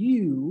to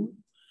you.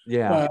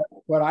 Yeah. But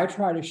what I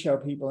try to show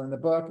people in the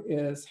book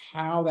is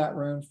how that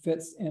rune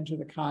fits into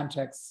the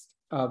context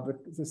of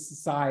the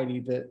society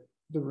that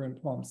the rune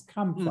poems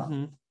come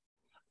from.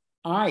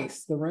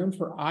 Ice, the rune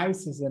for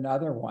ice is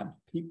another one.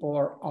 People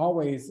are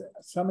always,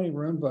 so many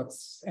rune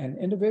books and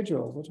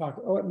individuals will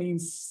talk, it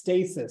means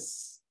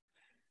stasis.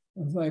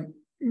 It's like,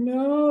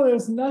 no,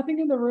 there's nothing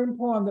in the rune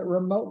poem that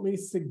remotely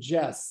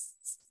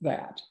suggests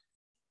that.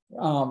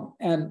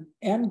 And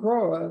Anne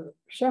Groa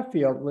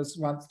Sheffield was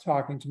once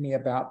talking to me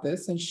about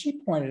this, and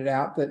she pointed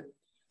out that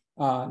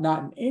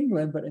not in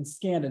England, but in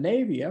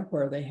Scandinavia,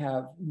 where they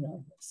have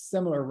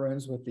similar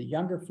runes with the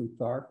younger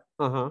Futhark,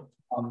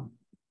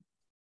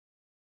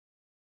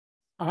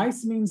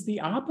 ice means the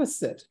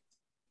opposite.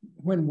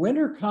 When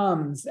winter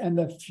comes and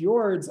the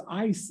fjords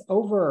ice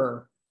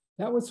over,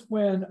 that was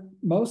when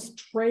most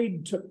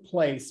trade took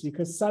place,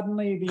 because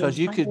suddenly the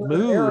you could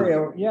move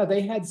area,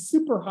 they had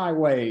super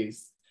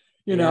highways.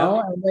 You know,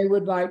 and they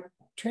would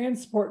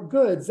transport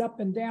goods up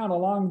and down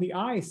along the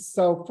ice.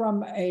 So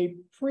from a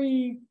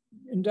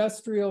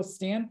pre-industrial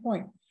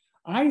standpoint,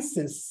 ice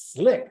is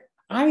slick,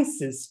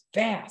 ice is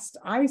fast,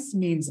 ice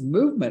means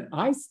movement,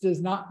 ice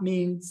does not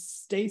mean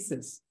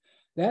stasis.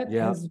 That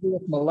has to do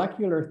with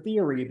molecular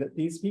theory that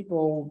these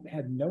people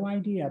had no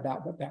idea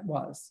about what that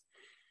was.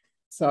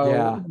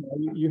 So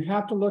you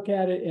have to look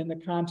at it in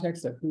the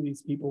context of who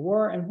these people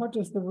were and what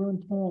does the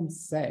rune poem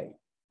say.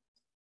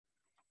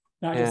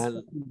 Not just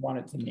what you want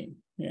it to mean.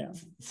 Yeah.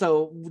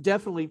 So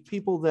definitely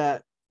people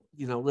that,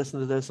 listen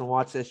to this and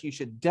watch this, you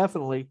should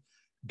definitely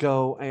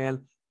go,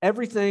 and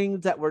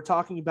everything that we're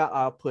talking about,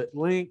 I'll put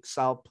links,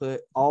 I'll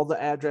put all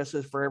the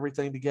addresses for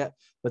everything to get.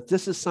 But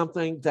this is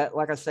something that,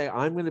 like I say,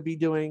 I'm going to be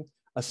doing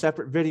a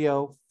separate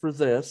video for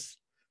this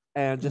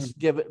and just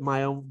give it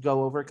my own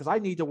go over, because I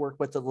need to work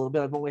with it a little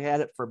bit. I've only had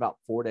it for about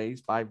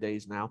 5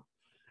 days now.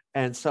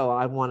 And so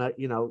I want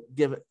to,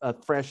 give it a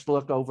fresh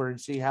look over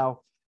and see how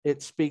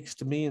it speaks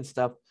to me and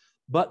stuff.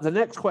 But the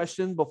next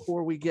question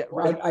before we get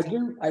right, I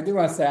do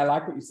want to say I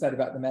like what you said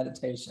about the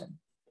meditation,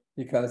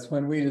 because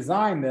when we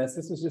designed this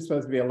was just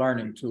supposed to be a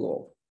learning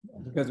tool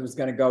because it was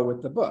going to go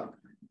with the book.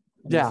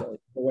 And so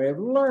it's a way of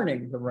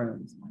learning the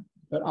runes.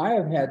 But I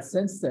have had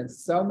since then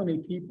so many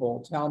people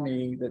tell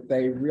me that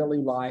they really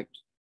liked,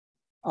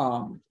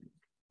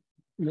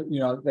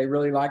 they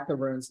really like the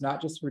runes,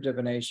 not just for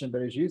divination,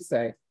 but as you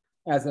say,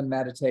 as a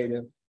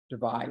meditative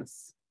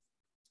device.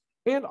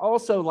 And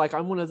also,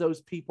 I'm one of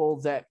those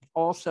people that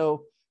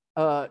also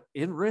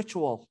in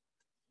ritual,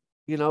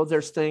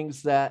 there's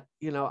things that,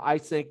 I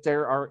think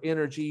there are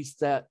energies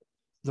that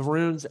the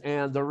runes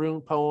and the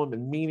rune poem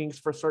and meanings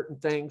for certain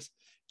things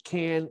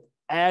can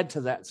add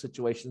to that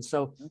situation.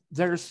 So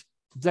there's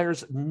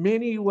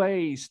many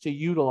ways to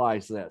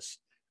utilize this.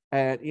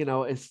 And,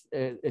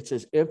 it's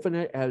as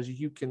infinite as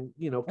you can,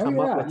 come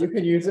up with. You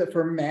can use it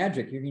for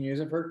magic. You can use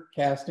it for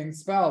casting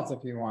spells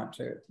if you want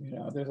to.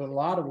 There's a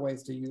lot of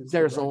ways to use it.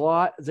 There's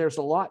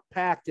a lot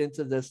packed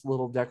into this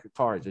little deck of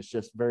cards. It's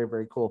just very,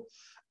 very cool.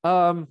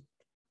 Well,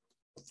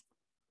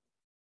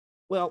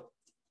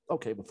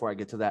 okay, before I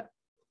get to that,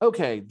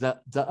 okay, the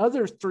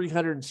other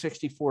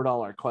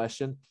 $364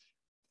 question,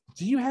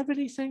 do you have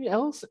anything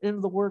else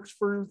in the works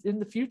for in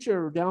the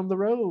future or down the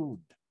road?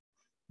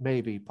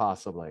 Maybe,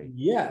 possibly.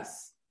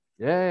 Yes.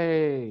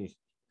 Yay.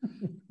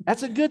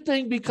 That's a good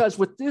thing, because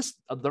with this,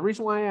 the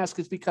reason why I ask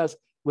is because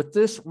with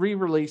this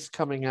re-release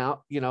coming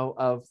out,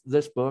 of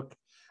this book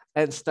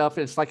and stuff,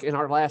 it's like in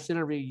our last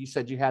interview, you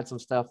said you had some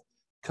stuff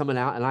coming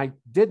out, and I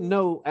didn't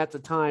know at the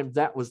time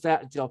that was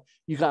that until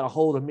you got a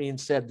hold of me and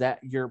said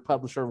that your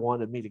publisher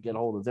wanted me to get a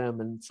hold of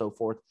them and so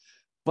forth.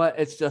 But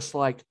it's just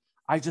like,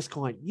 I just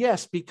going,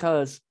 yes,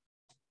 because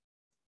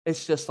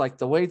it's just like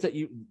the way that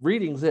you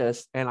reading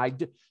this, and I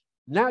do.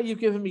 Now you've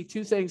given me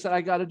two things that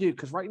I got to do,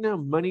 because right now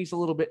money's a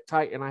little bit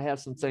tight and I have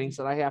some things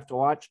that I have to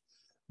watch.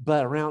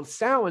 But around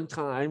Samhain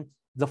time,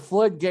 the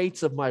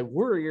floodgates of my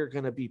worry are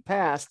going to be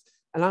passed,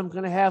 and I'm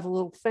going to have a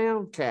little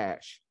found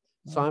cash.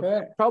 So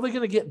I'm probably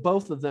going to get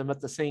both of them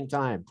at the same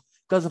time,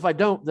 because if I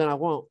don't, then I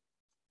won't,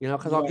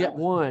 because I'll get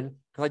one,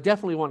 because I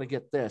definitely want to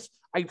get this.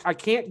 I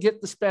can't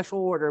get the special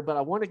order, but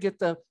I want to get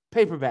the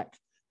paperback,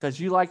 because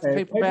you like the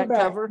paperback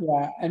cover.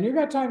 Yeah, and you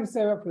got time to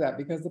save up for that,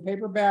 because the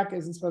paperback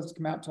isn't supposed to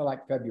come out till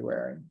like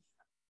February.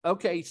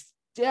 Okay,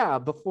 yeah,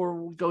 before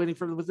we go any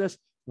further with this,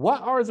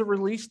 what are the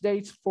release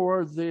dates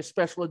for the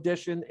special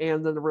edition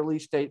and then the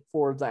release date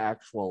for the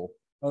actual?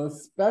 Well, the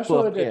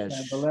special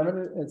edition,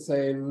 it's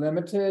a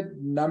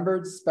limited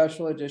numbered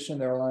special edition.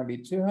 There will only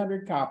be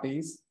 200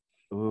 copies.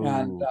 Ooh.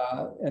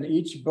 And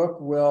each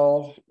book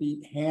will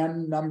be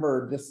hand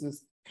numbered. This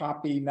is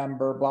copy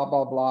number blah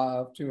blah blah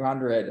of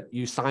 200.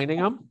 You signing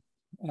them?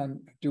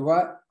 And do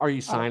what? Are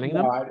you signing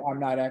them? No, I'm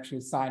not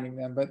actually signing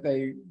them, but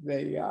they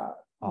that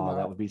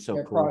would be so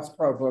cool. Across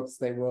Pro Books,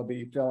 they will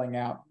be filling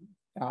out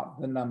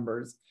the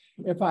numbers.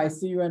 If I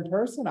see you in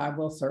person, I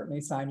will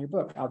certainly sign your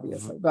book,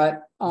 obviously.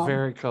 But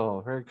very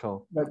cool, very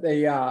cool. But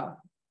they I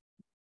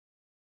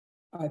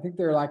think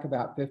they're like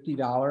about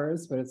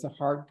 $50, but it's a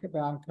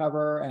hardbound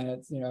cover, and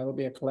it's it'll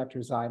be a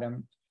collector's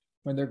item.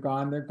 When they're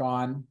gone, they're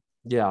gone.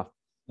 Yeah.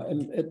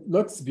 It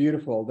looks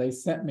beautiful. They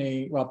sent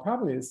me, well,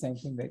 probably the same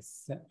thing they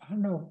sent. I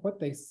don't know what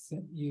they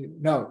sent you.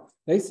 No,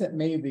 they sent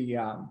me the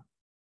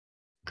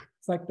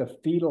it's like the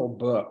fetal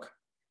book.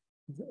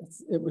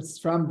 It was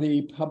from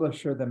the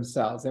publisher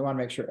themselves. They want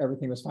to make sure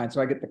everything was fine.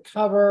 So I get the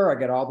cover, I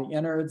get all the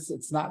innards.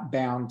 It's not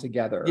bound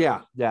together.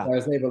 Yeah. I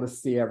was able to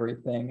see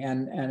everything,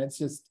 and it's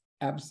just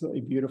absolutely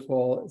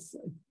beautiful. It's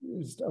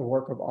just a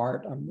work of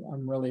art.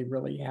 I'm really,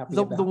 really happy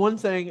about the one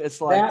thing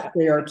is like that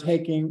they are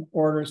taking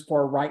orders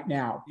for right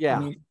now.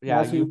 Yeah.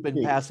 You've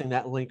been passing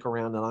that link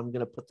around, and I'm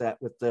going to put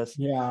that with this.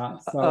 Yeah.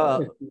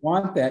 So if you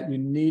want that, you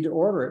need to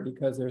order it,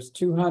 because there's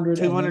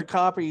 200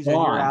 copies, and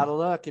you're out of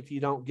luck if you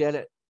don't get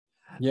it.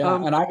 Yeah,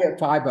 and I get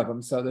 5 of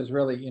them, so there's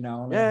really,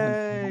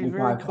 yay,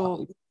 very cool.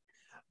 Copies.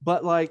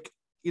 But like,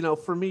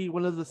 for me,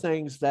 one of the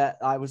things that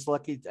I was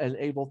lucky and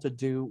able to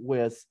do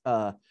with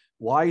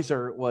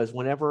Wiser was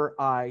whenever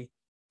I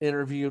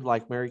interviewed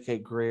like Mary Kay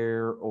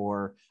Greer,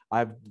 or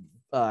I've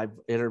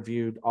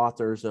interviewed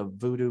authors of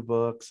voodoo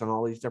books and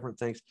all these different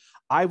things,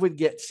 I would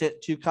get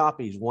sent 2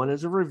 copies, one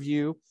as a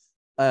review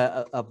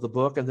of the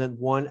book, and then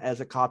one as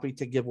a copy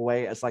to give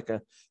away as like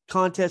a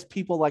contest.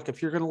 People, like,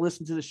 if you're going to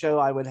listen to the show,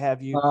 I would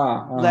have you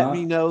let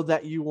me know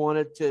that you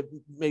wanted to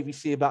maybe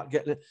see about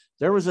getting it.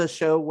 There was a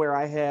show where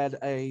I had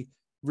a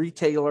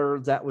retailer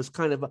that was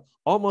kind of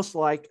almost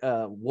like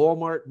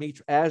Walmart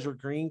meets Azure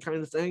Green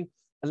kind of thing,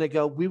 and they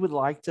go, we would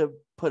like to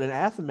put an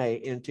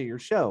athame into your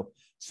show.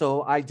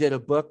 So I did a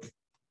book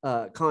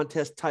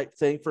contest type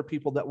thing for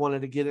people that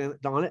wanted to get in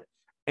on it.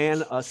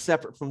 And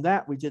separate from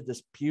that, we did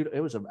this beautiful,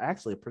 it was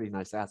actually a pretty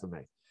nice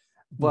athame.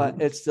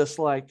 But it's just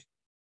like,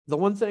 the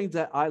one thing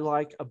that I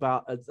like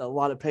about a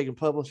lot of pagan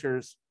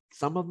publishers,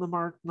 some of them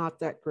are not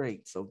that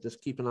great, so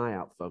just keep an eye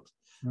out, folks.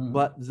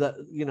 But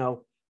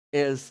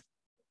is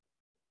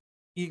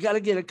you got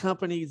to get a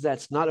company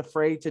that's not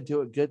afraid to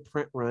do a good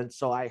print run.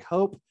 So I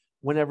hope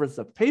whenever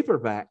the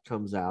paperback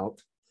comes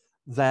out,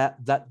 that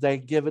they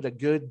give it a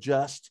good,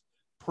 just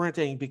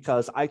printing,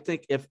 because I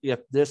think if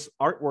this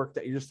artwork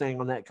that you're saying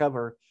on that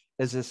cover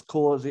is as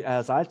cool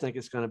as I think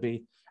it's going to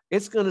be,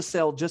 it's going to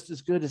sell just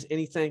as good as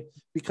anything,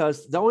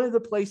 because the only other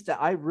place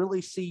that I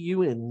really see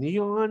you in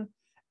neon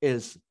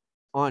is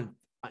on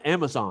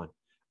Amazon.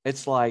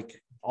 It's like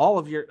all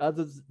of your,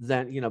 other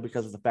than,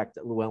 because of the fact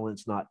that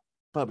Llewellyn's not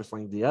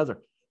publishing the other,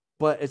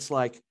 but it's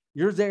like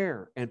you're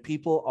there and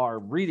people are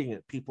reading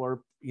it. People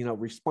are,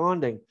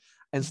 responding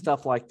and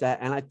stuff like that.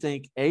 And I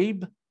think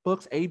Abe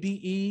Books,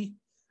 ABE,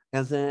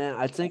 And then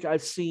I think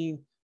I've seen,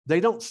 they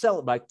don't sell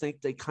it, but I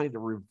think they kind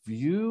of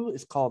review.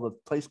 It's called a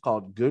place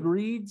called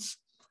Goodreads.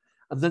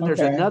 And then there's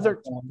Okay.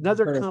 another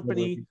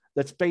company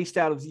that's based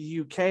out of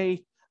the UK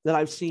that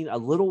I've seen a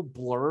little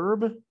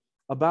blurb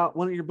about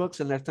one of your books,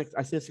 and I think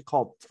it's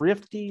called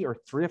Thrifty or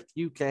Thrift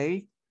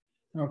UK.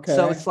 Okay.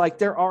 So it's like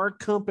there are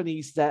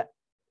companies that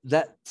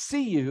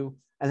see you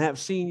and have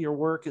seen your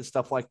work and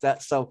stuff like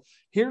that. So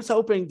here's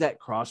hoping that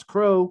Cross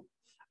Crow,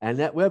 and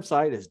that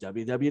website is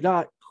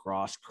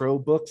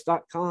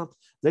www.crosscrowbooks.com.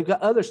 They've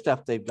got other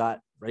stuff. They've got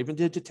Raven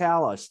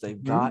Digitalis.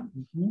 They've got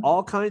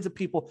all kinds of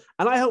people.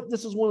 And I hope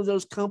this is one of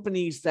those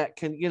companies that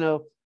can,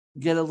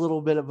 get a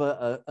little bit of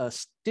a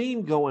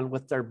steam going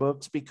with their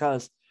books,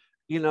 because,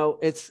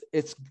 it's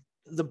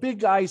the big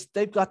guys,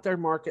 they've got their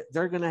market.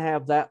 They're going to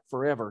have that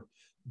forever.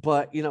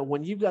 But,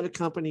 when you've got a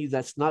company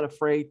that's not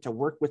afraid to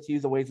work with you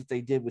the way that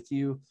they did with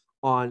you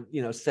on,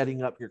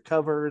 setting up your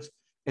covers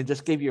and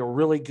just gave you a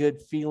really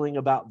good feeling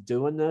about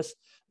doing this,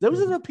 those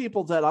are the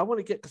people that I want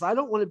to get, because I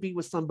don't want to be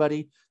with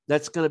somebody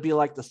that's going to be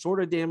like the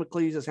sword of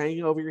Damocles is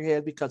hanging over your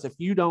head, because if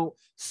you don't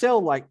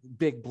sell like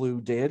Big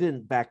Blue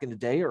did back in the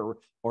day, or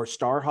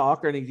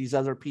Starhawk or any of these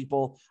other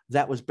people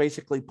that was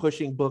basically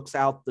pushing books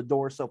out the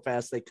door so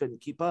fast they couldn't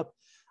keep up,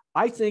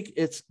 I think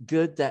it's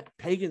good that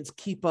pagans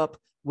keep up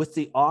with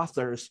the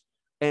authors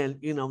and,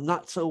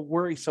 not so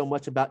worry so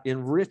much about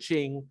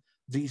enriching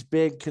these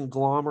big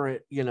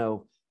conglomerate,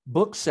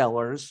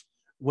 booksellers,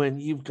 when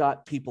you've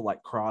got people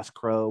like Cross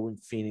Crow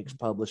and Phoenix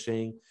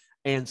Publishing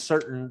and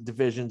certain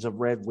divisions of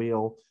Red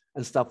Wheel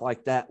and stuff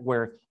like that,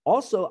 where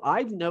also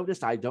I've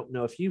noticed, I don't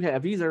know if you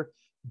have either,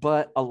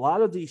 but a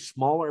lot of these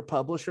smaller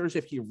publishers,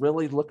 if you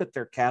really look at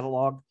their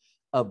catalog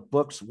of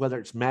books, whether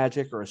it's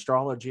magic or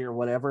astrology or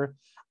whatever,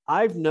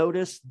 I've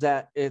noticed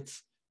that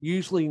it's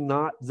usually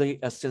not the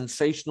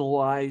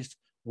sensationalized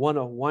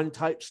one-on-one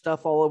type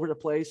stuff all over the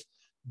place,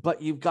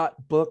 but you've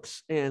got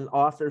books and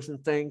authors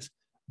and things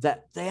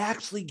that they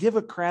actually give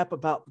a crap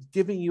about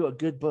giving you a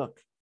good book.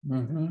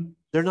 Mm-hmm.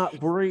 They're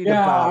not worried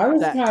about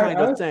that kind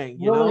of thing.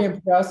 Really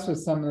impressed with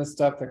some of the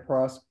stuff that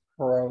Cross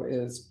Crow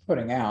is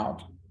putting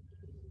out.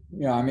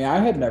 I mean, I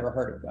had never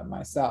heard of them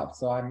myself,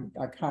 so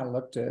I kind of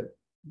looked at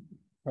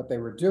what they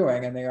were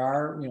doing, and they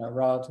are,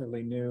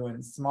 relatively new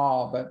and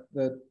small, but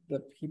the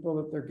people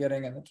that they're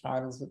getting and the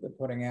titles that they're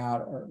putting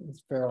out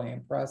is fairly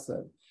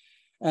impressive.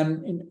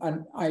 And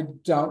I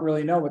don't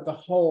really know what the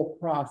whole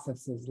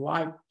process is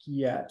like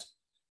yet.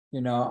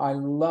 I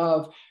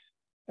love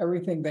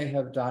everything they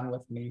have done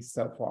with me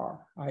so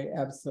far. I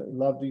absolutely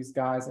love these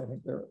guys. I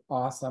think they're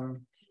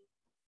awesome.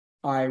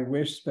 I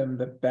wish them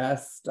the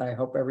best. I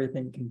hope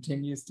everything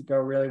continues to go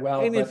really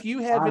well. And if you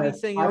have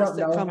anything else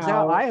that comes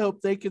out, I hope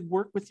they could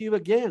work with you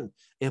again.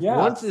 If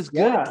once is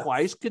good,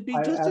 twice could be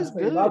just as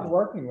good. I love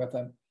working with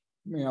them.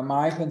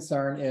 My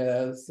concern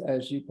is,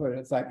 as you put it,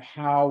 it's like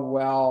how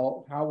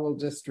will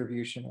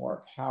distribution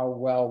work? How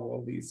well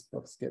will these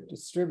books get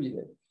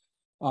distributed?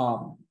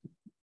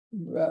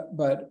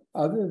 But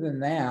other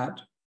than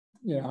that,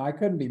 I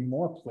couldn't be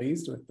more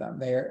pleased with them.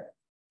 They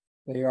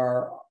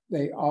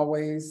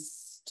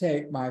always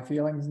take my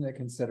feelings into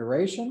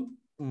consideration.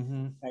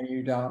 Mm-hmm. And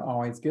you don't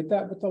always get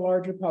that with the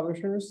larger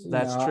publishers.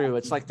 That's true.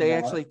 It's like they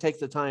actually take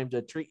the time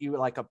to treat you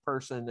like a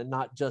person and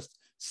not just,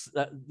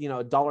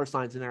 dollar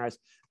signs in their eyes.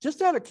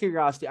 Just out of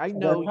curiosity, I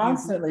know they're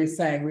constantly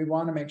saying, we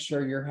want to make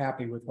sure you're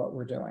happy with what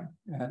we're doing.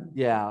 And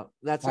yeah,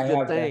 that's a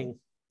good thing.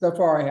 So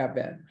far, I have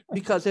been.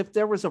 Because if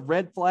there was a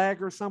red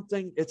flag or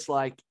something, it's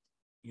like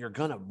you're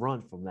going to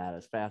run from that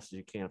as fast as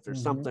you can. If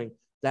there's something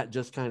that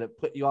just kind of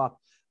put you off.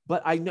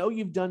 But I know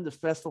you've done the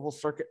festival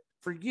circuit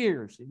for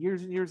years and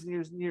years and years and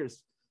years and years,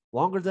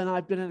 longer than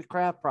I've been in the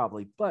craft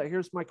probably. But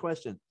here's my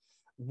question.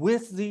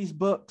 With these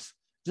books,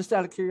 just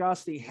out of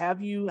curiosity,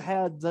 have you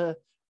had the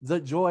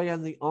joy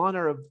and the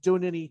honor of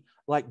doing any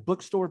like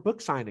bookstore book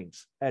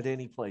signings at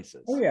any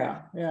places? Oh,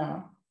 yeah.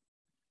 Yeah.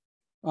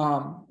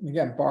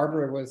 Again,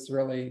 Barbara was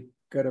really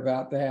good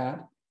about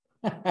that.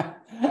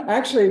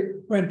 Actually,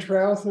 when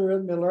Trails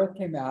Through Middle Earth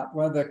came out,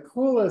 one of the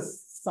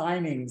coolest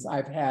signings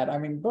I've had, I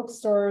mean,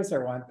 bookstores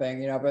are one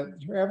thing,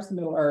 but Trails Through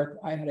Middle Earth,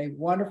 I had a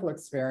wonderful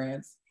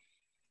experience.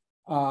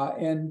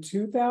 In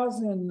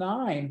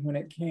 2009, when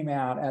it came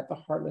out at the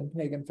Heartland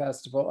Pagan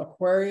Festival,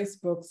 Aquarius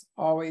Books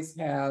always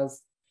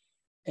has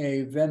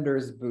a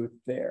vendor's booth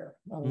there,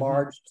 a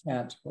large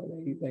tent where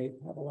they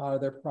have a lot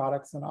of their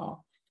products and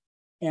all.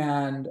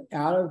 And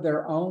out of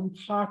their own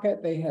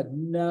pocket, they had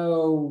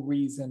no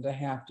reason to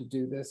have to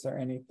do this or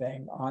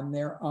anything on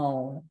their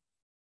own.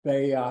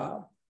 They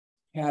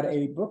had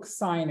a book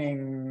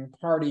signing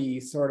party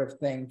sort of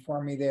thing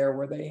for me there,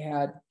 where they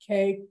had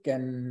cake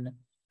and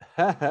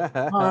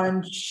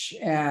lunch,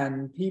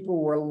 and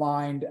people were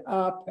lined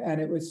up, and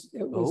it was just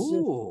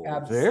absolutely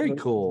very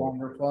cool,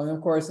 wonderful. And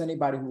of course,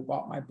 anybody who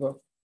bought my book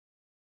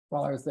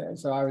while I was there,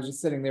 so I was just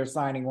sitting there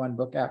signing one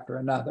book after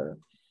another,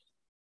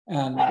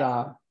 and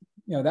that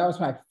was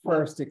my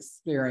first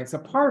experience. A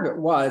part of it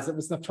was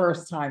the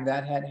first time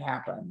that had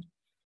happened,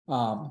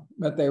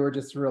 but they were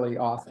just really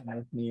awesome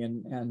with me,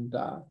 and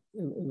it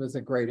was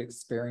a great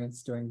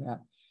experience doing that.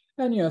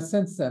 And,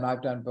 since then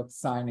I've done book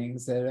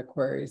signings at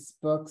Aquarius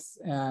Books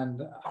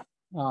and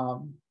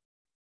trying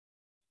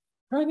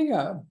to think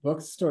of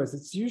bookstores.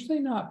 It's usually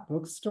not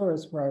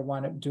bookstores where I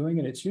wind up doing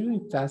it. It's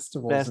usually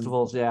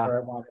festivals. Yeah.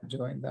 Where I wind up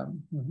doing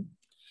them. Mm-hmm.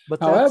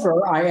 But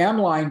however, I am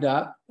lined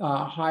up.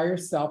 Higher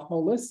Self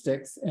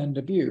Holistics in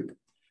Dubuque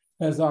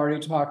has already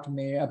talked to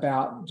me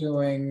about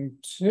doing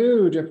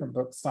 2 different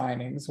book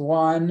signings.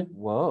 One,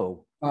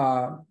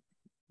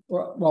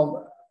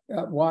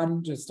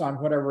 one just on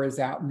whatever is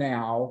out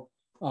now.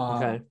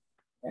 Okay.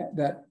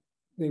 That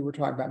they were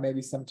talking about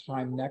maybe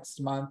sometime next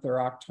month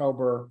or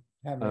October.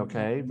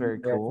 Okay, very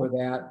cool. For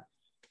that.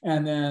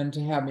 And then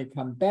to have me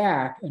come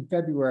back in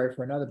February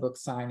for another book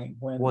signing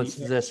once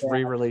this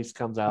re-release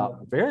comes out.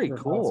 Very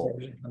cool.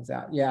 Comes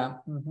out. Yeah.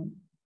 Mm-hmm.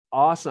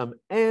 Awesome.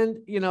 And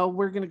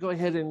we're going to go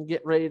ahead and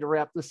get ready to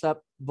wrap this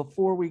up.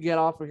 Before we get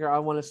off of here, I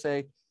want to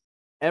say,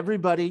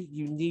 everybody,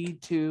 you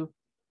need to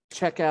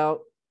check out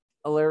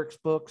Alaric's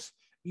books.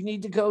 You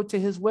need to go to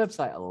his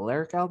website,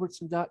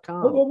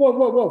 alaricalbertson.com.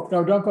 Whoa.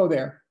 No, don't go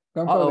there.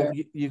 Don't go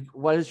there.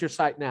 What is your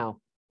site now?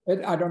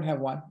 I don't have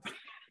one.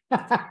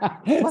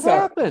 What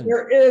happened?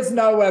 There is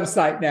no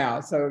website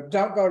now, so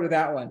don't go to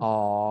that one.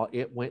 Oh,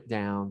 it went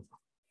down.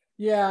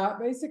 Yeah,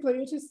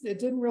 basically it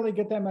didn't really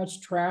get that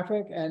much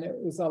traffic, and it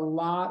was a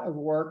lot of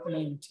work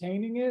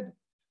maintaining it.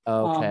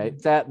 Okay,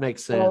 that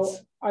makes sense.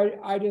 So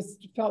I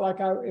just felt like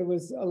it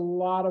was a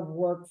lot of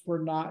work for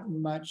not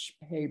much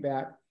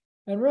payback.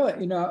 And really,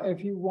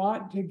 if you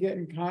want to get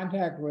in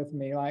contact with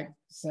me, like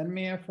send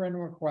me a friend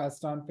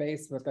request on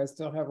Facebook. I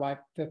still have like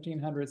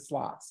 1,500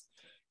 slots.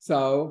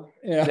 So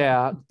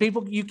yeah,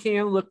 people, you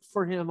can look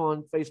for him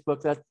on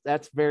Facebook.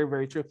 That's very,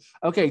 very true.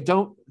 Okay,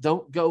 don't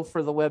go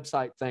for the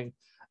website thing.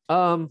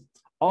 Also,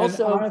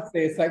 and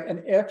honestly, it's like,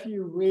 and if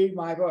you read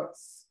my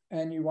books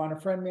and you want to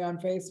friend me on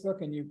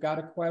Facebook and you've got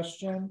a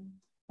question,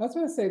 that's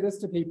why I say this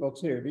to people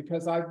too,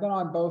 because I've been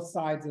on both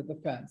sides of the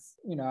fence.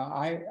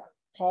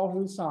 Paul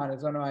Huson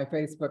is one of my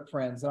Facebook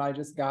friends, and I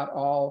just got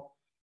all,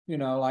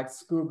 like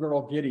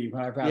schoolgirl giddy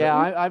when I found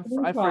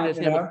I friended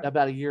him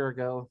about a year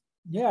ago.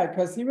 Yeah,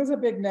 because he was a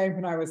big name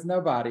when I was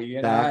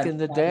nobody. Back in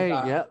the day,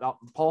 yeah.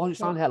 Paul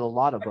Huson had a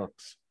lot of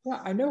books.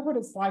 Yeah, I know what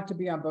it's like to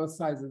be on both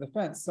sides of the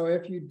fence. So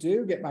if you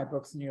do get my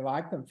books and you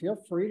like them, feel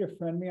free to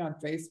friend me on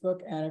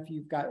Facebook. And if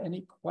you've got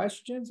any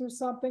questions or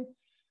something,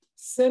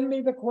 send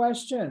me the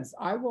questions.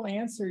 I will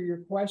answer your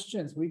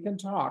questions. We can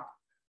talk.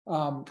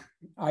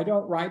 I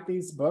don't write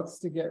these books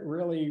to get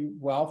really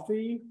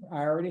wealthy.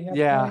 I already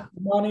have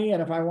money,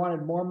 and if I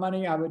wanted more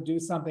money, I would do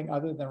something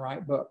other than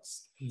write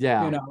books.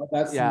 Yeah,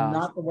 that's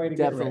not the way to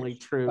get rich. Definitely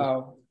true.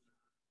 So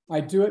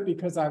I do it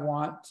because I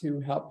want to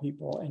help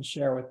people and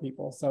share with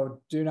people. So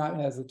do not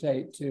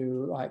hesitate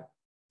to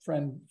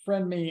friend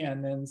me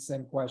and then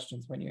send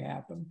questions when you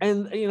have them.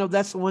 And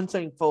that's the one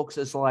thing, folks,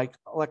 is like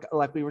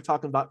we were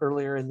talking about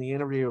earlier in the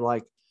interview.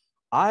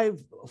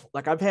 I've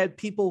had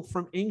people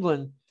from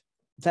England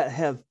that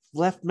have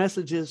left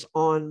messages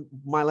on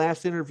my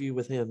last interview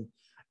with him,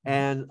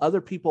 and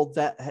other people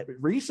that had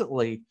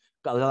recently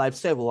that I've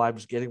said, well, I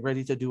was getting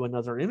ready to do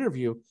another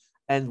interview,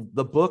 and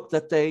the book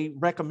that they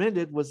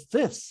recommended was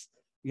this,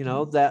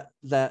 the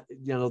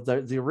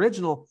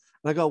original.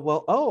 And I go,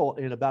 well,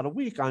 in about a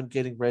week, I'm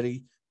getting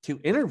ready to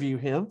interview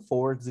him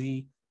for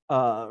the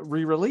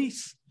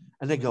re-release.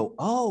 And they go,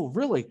 oh,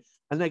 really?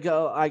 And I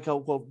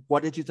go, well,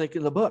 what did you think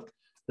of the book?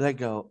 And they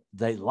go,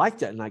 they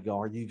liked it. And I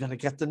go, are you going to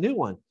get the new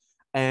one?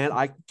 And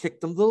I kicked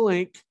them the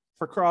link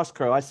for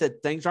Crosscrow. I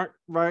said, things aren't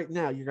right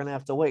now. You're going to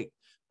have to wait,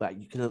 but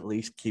you can at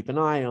least keep an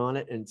eye on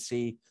it and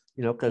see,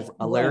 because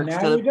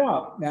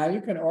now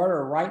you can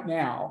order right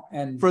now.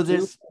 And for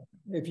this,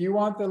 if you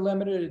want the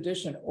limited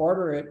edition,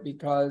 order it,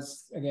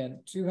 because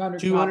again,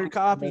 200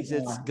 copies,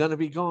 it's going to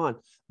be gone.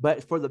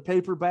 But for the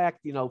paperback,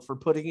 for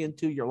putting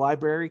into your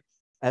library,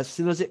 as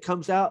soon as it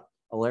comes out,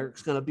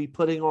 Alaric's going to be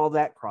putting all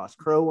that.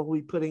 Crosscrow will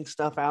be putting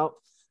stuff out.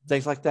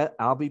 Things like that.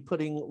 I'll be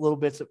putting little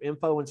bits of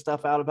info and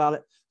stuff out about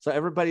it. So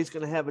everybody's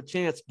going to have a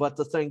chance. But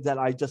the thing that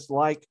I just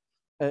like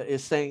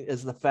is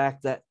the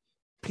fact that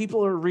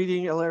people are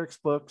reading Alaric's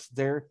books.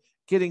 They're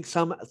getting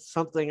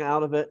something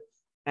out of it.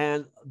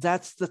 And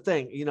that's the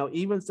thing,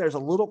 even if there's a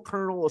little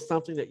kernel of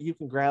something that you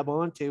can grab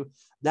onto,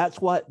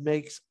 that's what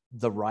makes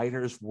the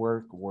writer's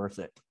work worth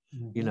it.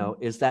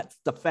 Mm-hmm. Is that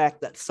the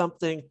fact that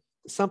something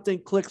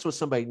clicks with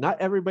somebody. Not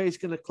everybody's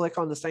going to click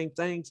on the same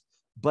things,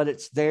 but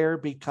it's there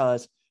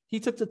because he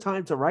took the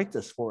time to write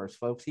this for us,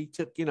 folks. He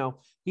took,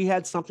 he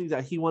had something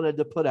that he wanted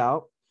to put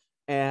out,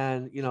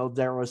 and,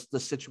 there was the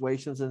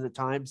situations and the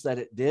times that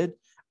it did.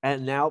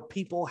 And now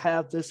people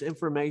have this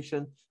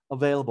information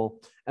available.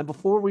 And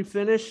before we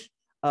finish,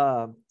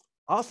 I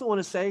also want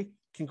to say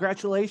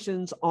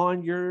congratulations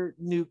on your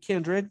new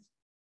Kindred.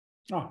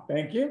 Oh,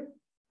 thank you.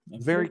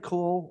 Very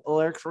cool.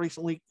 Alaric's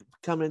recently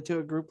come into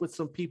a group with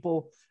some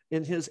people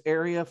in his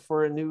area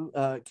for a new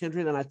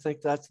Kindred. And I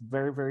think that's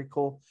very, very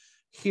cool.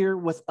 Here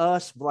with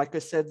us, like I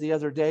said the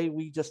other day,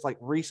 we just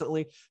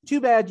recently,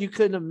 too bad you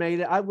couldn't have made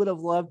it. I would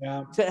have loved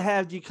to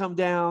have you come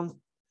down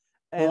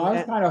Well, I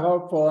was kind of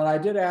hopeful, and I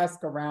did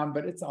ask around,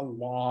 but it's a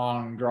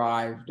long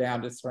drive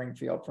down to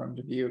Springfield from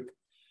Dubuque,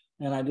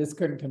 and I just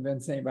couldn't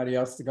convince anybody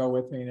else to go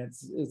with me. And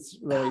it's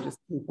really just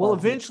too far. Well,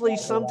 eventually,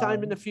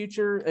 sometime in the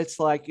future, it's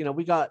like, you know,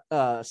 we got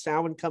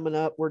Samhain coming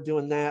up. We're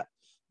doing that,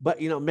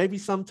 but you know, maybe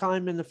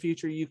sometime in the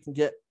future you can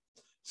get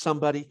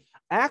somebody.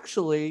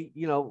 Actually,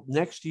 you know,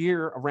 next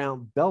year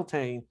around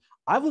Beltane,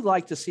 I would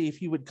like to see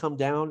if you would come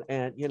down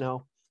and, you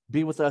know,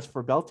 be with us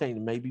for Beltane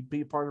and maybe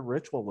be a part of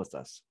ritual with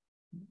us.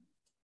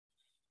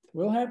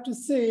 We'll have to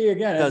see.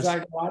 Again, it's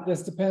like a lot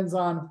just depends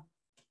on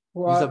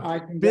what I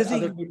can get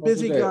other people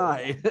busy to do.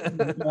 guy.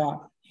 Yeah.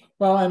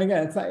 Well, and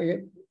again, it's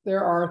like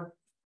there are,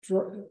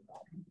 you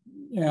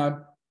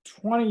know,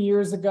 20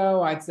 years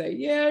ago, I'd say,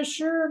 yeah,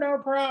 sure, no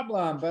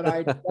problem. But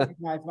I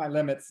recognize my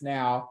limits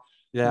now.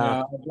 Yeah. You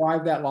know,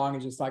 drive that long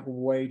is just like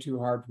way too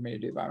hard for me to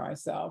do by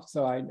myself.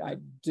 So I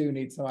do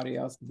need somebody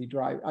else to be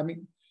driving. I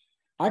mean,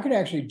 I could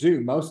actually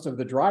do most of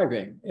the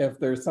driving if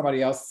there's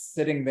somebody else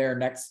sitting there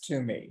next to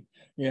me.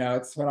 You know,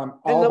 it's when I'm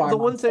all by the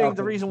one thing, myself.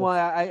 the reason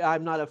why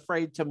I'm not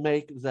afraid to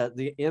make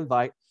the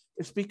invite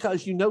is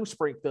because you know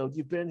Springfield.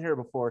 You've been here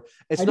before.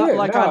 It's not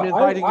like I'm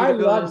inviting you to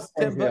go to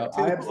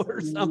Timbuktu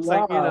or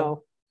something, you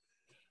know.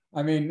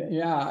 I mean,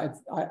 yeah,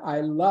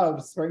 I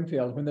love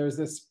Springfield. When there's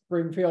this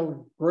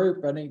Springfield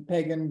group, any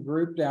pagan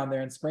group down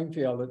there in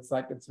Springfield, it's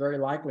like it's very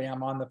likely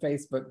I'm on the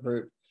Facebook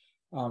group.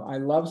 I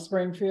love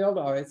Springfield,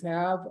 always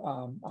have.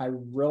 I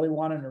really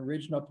want an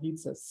original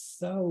pizza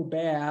so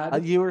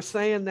bad. You were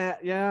saying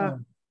that, yeah.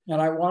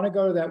 And I want to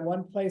go to that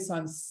one place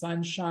on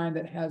Sunshine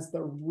that has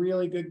the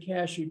really good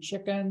cashew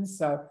chicken.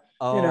 So,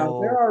 you know,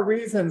 there are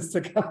reasons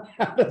to come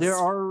down. There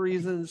are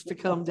reasons to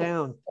come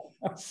down.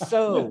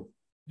 So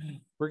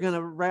we're going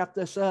to wrap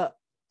this up.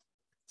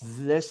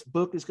 This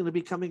book is going to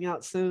be coming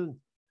out soon.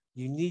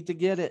 You need to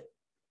get it.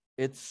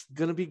 It's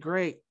going to be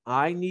great.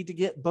 I need to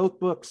get both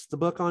books, the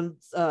book on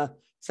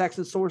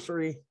Saxon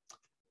sorcery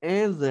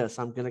and this.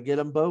 I'm going to get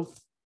them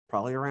both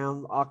probably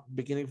around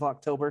beginning of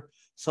October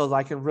so that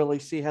I can really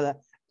see how that.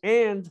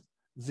 And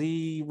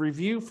the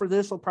review for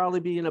this will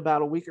probably be in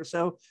about a week or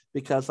so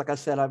because, like I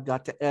said, I've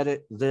got to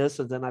edit this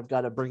and then I've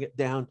got to bring it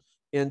down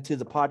into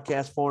the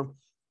podcast form.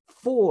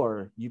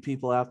 For you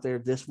people out there,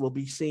 this will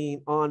be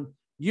seen on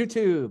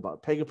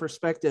YouTube, Pagan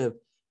Perspective.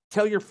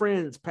 Tell your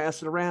friends,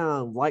 pass it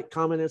around, like,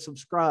 comment, and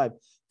subscribe.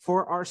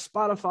 For our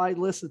Spotify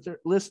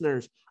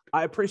listeners,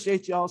 I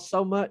appreciate y'all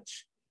so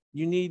much.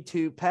 You need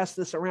to pass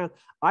this around.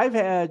 I've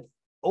had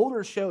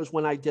older shows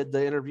when I did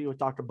the interview with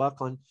Dr.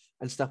 Buckland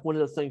and stuff. One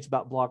of the things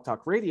about Blog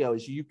Talk Radio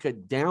is you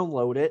could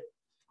download it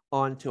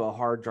onto a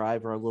hard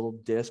drive or a little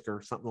disc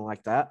or something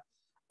like that.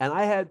 And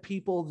I had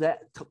people that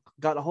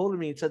got a hold of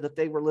me and said that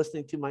they were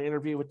listening to my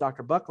interview with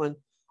Dr. Buckland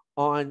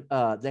on,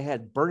 they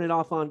had burned it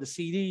off onto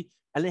CD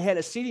and they had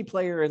a CD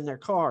player in their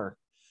car.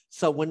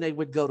 So when they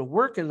would go to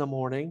work in the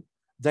morning,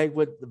 they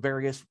would, the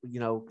various, you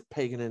know,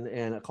 pagan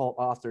and occult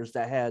authors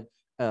that had,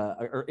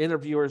 or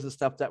interviewers and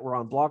stuff that were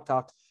on Blog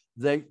Talk,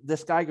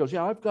 this guy goes,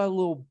 yeah, I've got a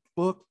little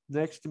book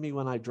next to me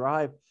when I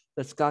drive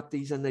that's got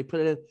these, and they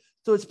put it in.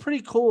 So it's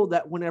pretty cool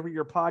that whenever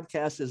your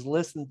podcast is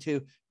listened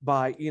to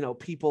by, you know,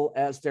 people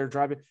as they're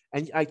driving,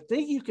 and I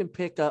think you can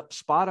pick up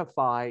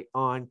Spotify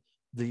on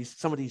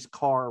some of these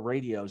car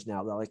radios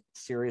now. They're like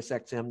Sirius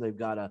XM. They've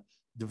got a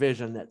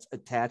division that's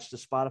attached to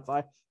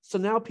Spotify. So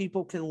now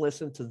people can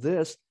listen to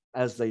this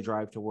as they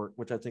drive to work,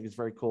 which I think is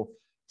very cool.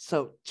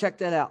 So check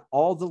that out.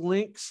 All the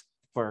links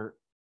for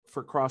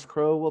Cross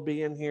Crow will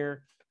be in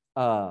here.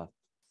 You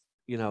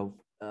know,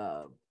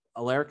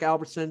 Alaric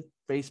Albertson,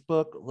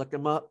 Facebook, look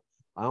him up.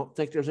 I don't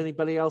think there's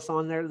anybody else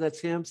on there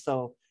that's him,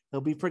 so he'll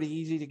be pretty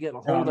easy to get a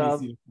hold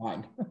of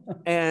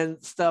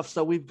and stuff.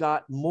 So we've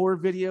got more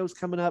videos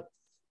coming up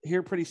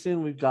here pretty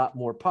soon. We've got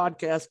more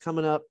podcasts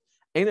coming up.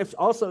 And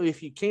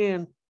if you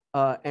can,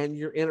 and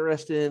you're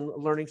interested in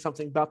learning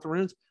something about the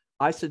runes,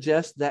 I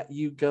suggest that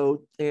you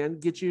go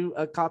and get you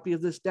a copy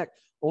of this deck.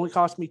 Only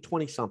cost me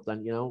 20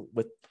 something, you know,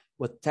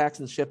 with tax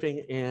and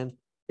shipping. And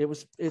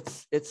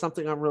it's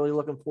something I'm really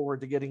looking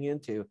forward to getting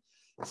into.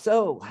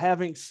 So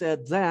having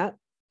said that,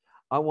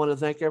 I want to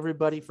thank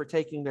everybody for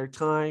taking their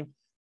time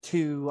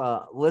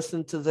to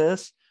listen to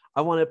this.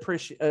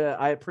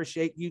 I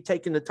appreciate you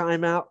taking the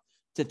time out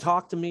to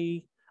talk to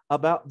me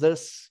about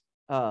this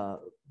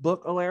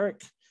book,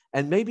 Alaric.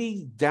 And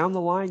maybe down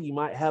the line, you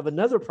might have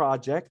another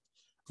project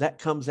that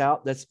comes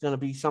out that's going to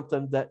be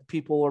something that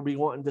people will be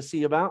wanting to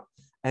see about,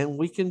 and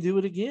we can do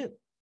it again.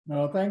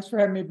 Well, thanks for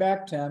having me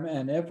back, Tim.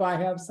 And if I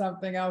have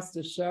something else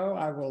to show,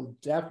 I will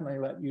definitely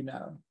let you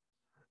know.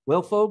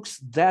 Well, folks,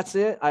 that's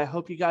it. I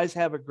hope you guys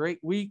have a great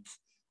week.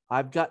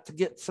 I've got to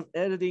get some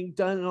editing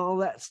done and all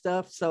that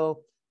stuff.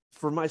 So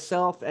for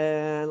myself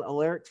and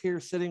Alaric here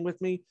sitting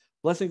with me,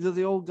 blessings of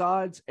the old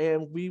gods,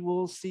 and we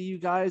will see you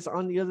guys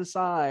on the other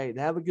side.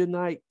 Have a good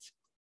night.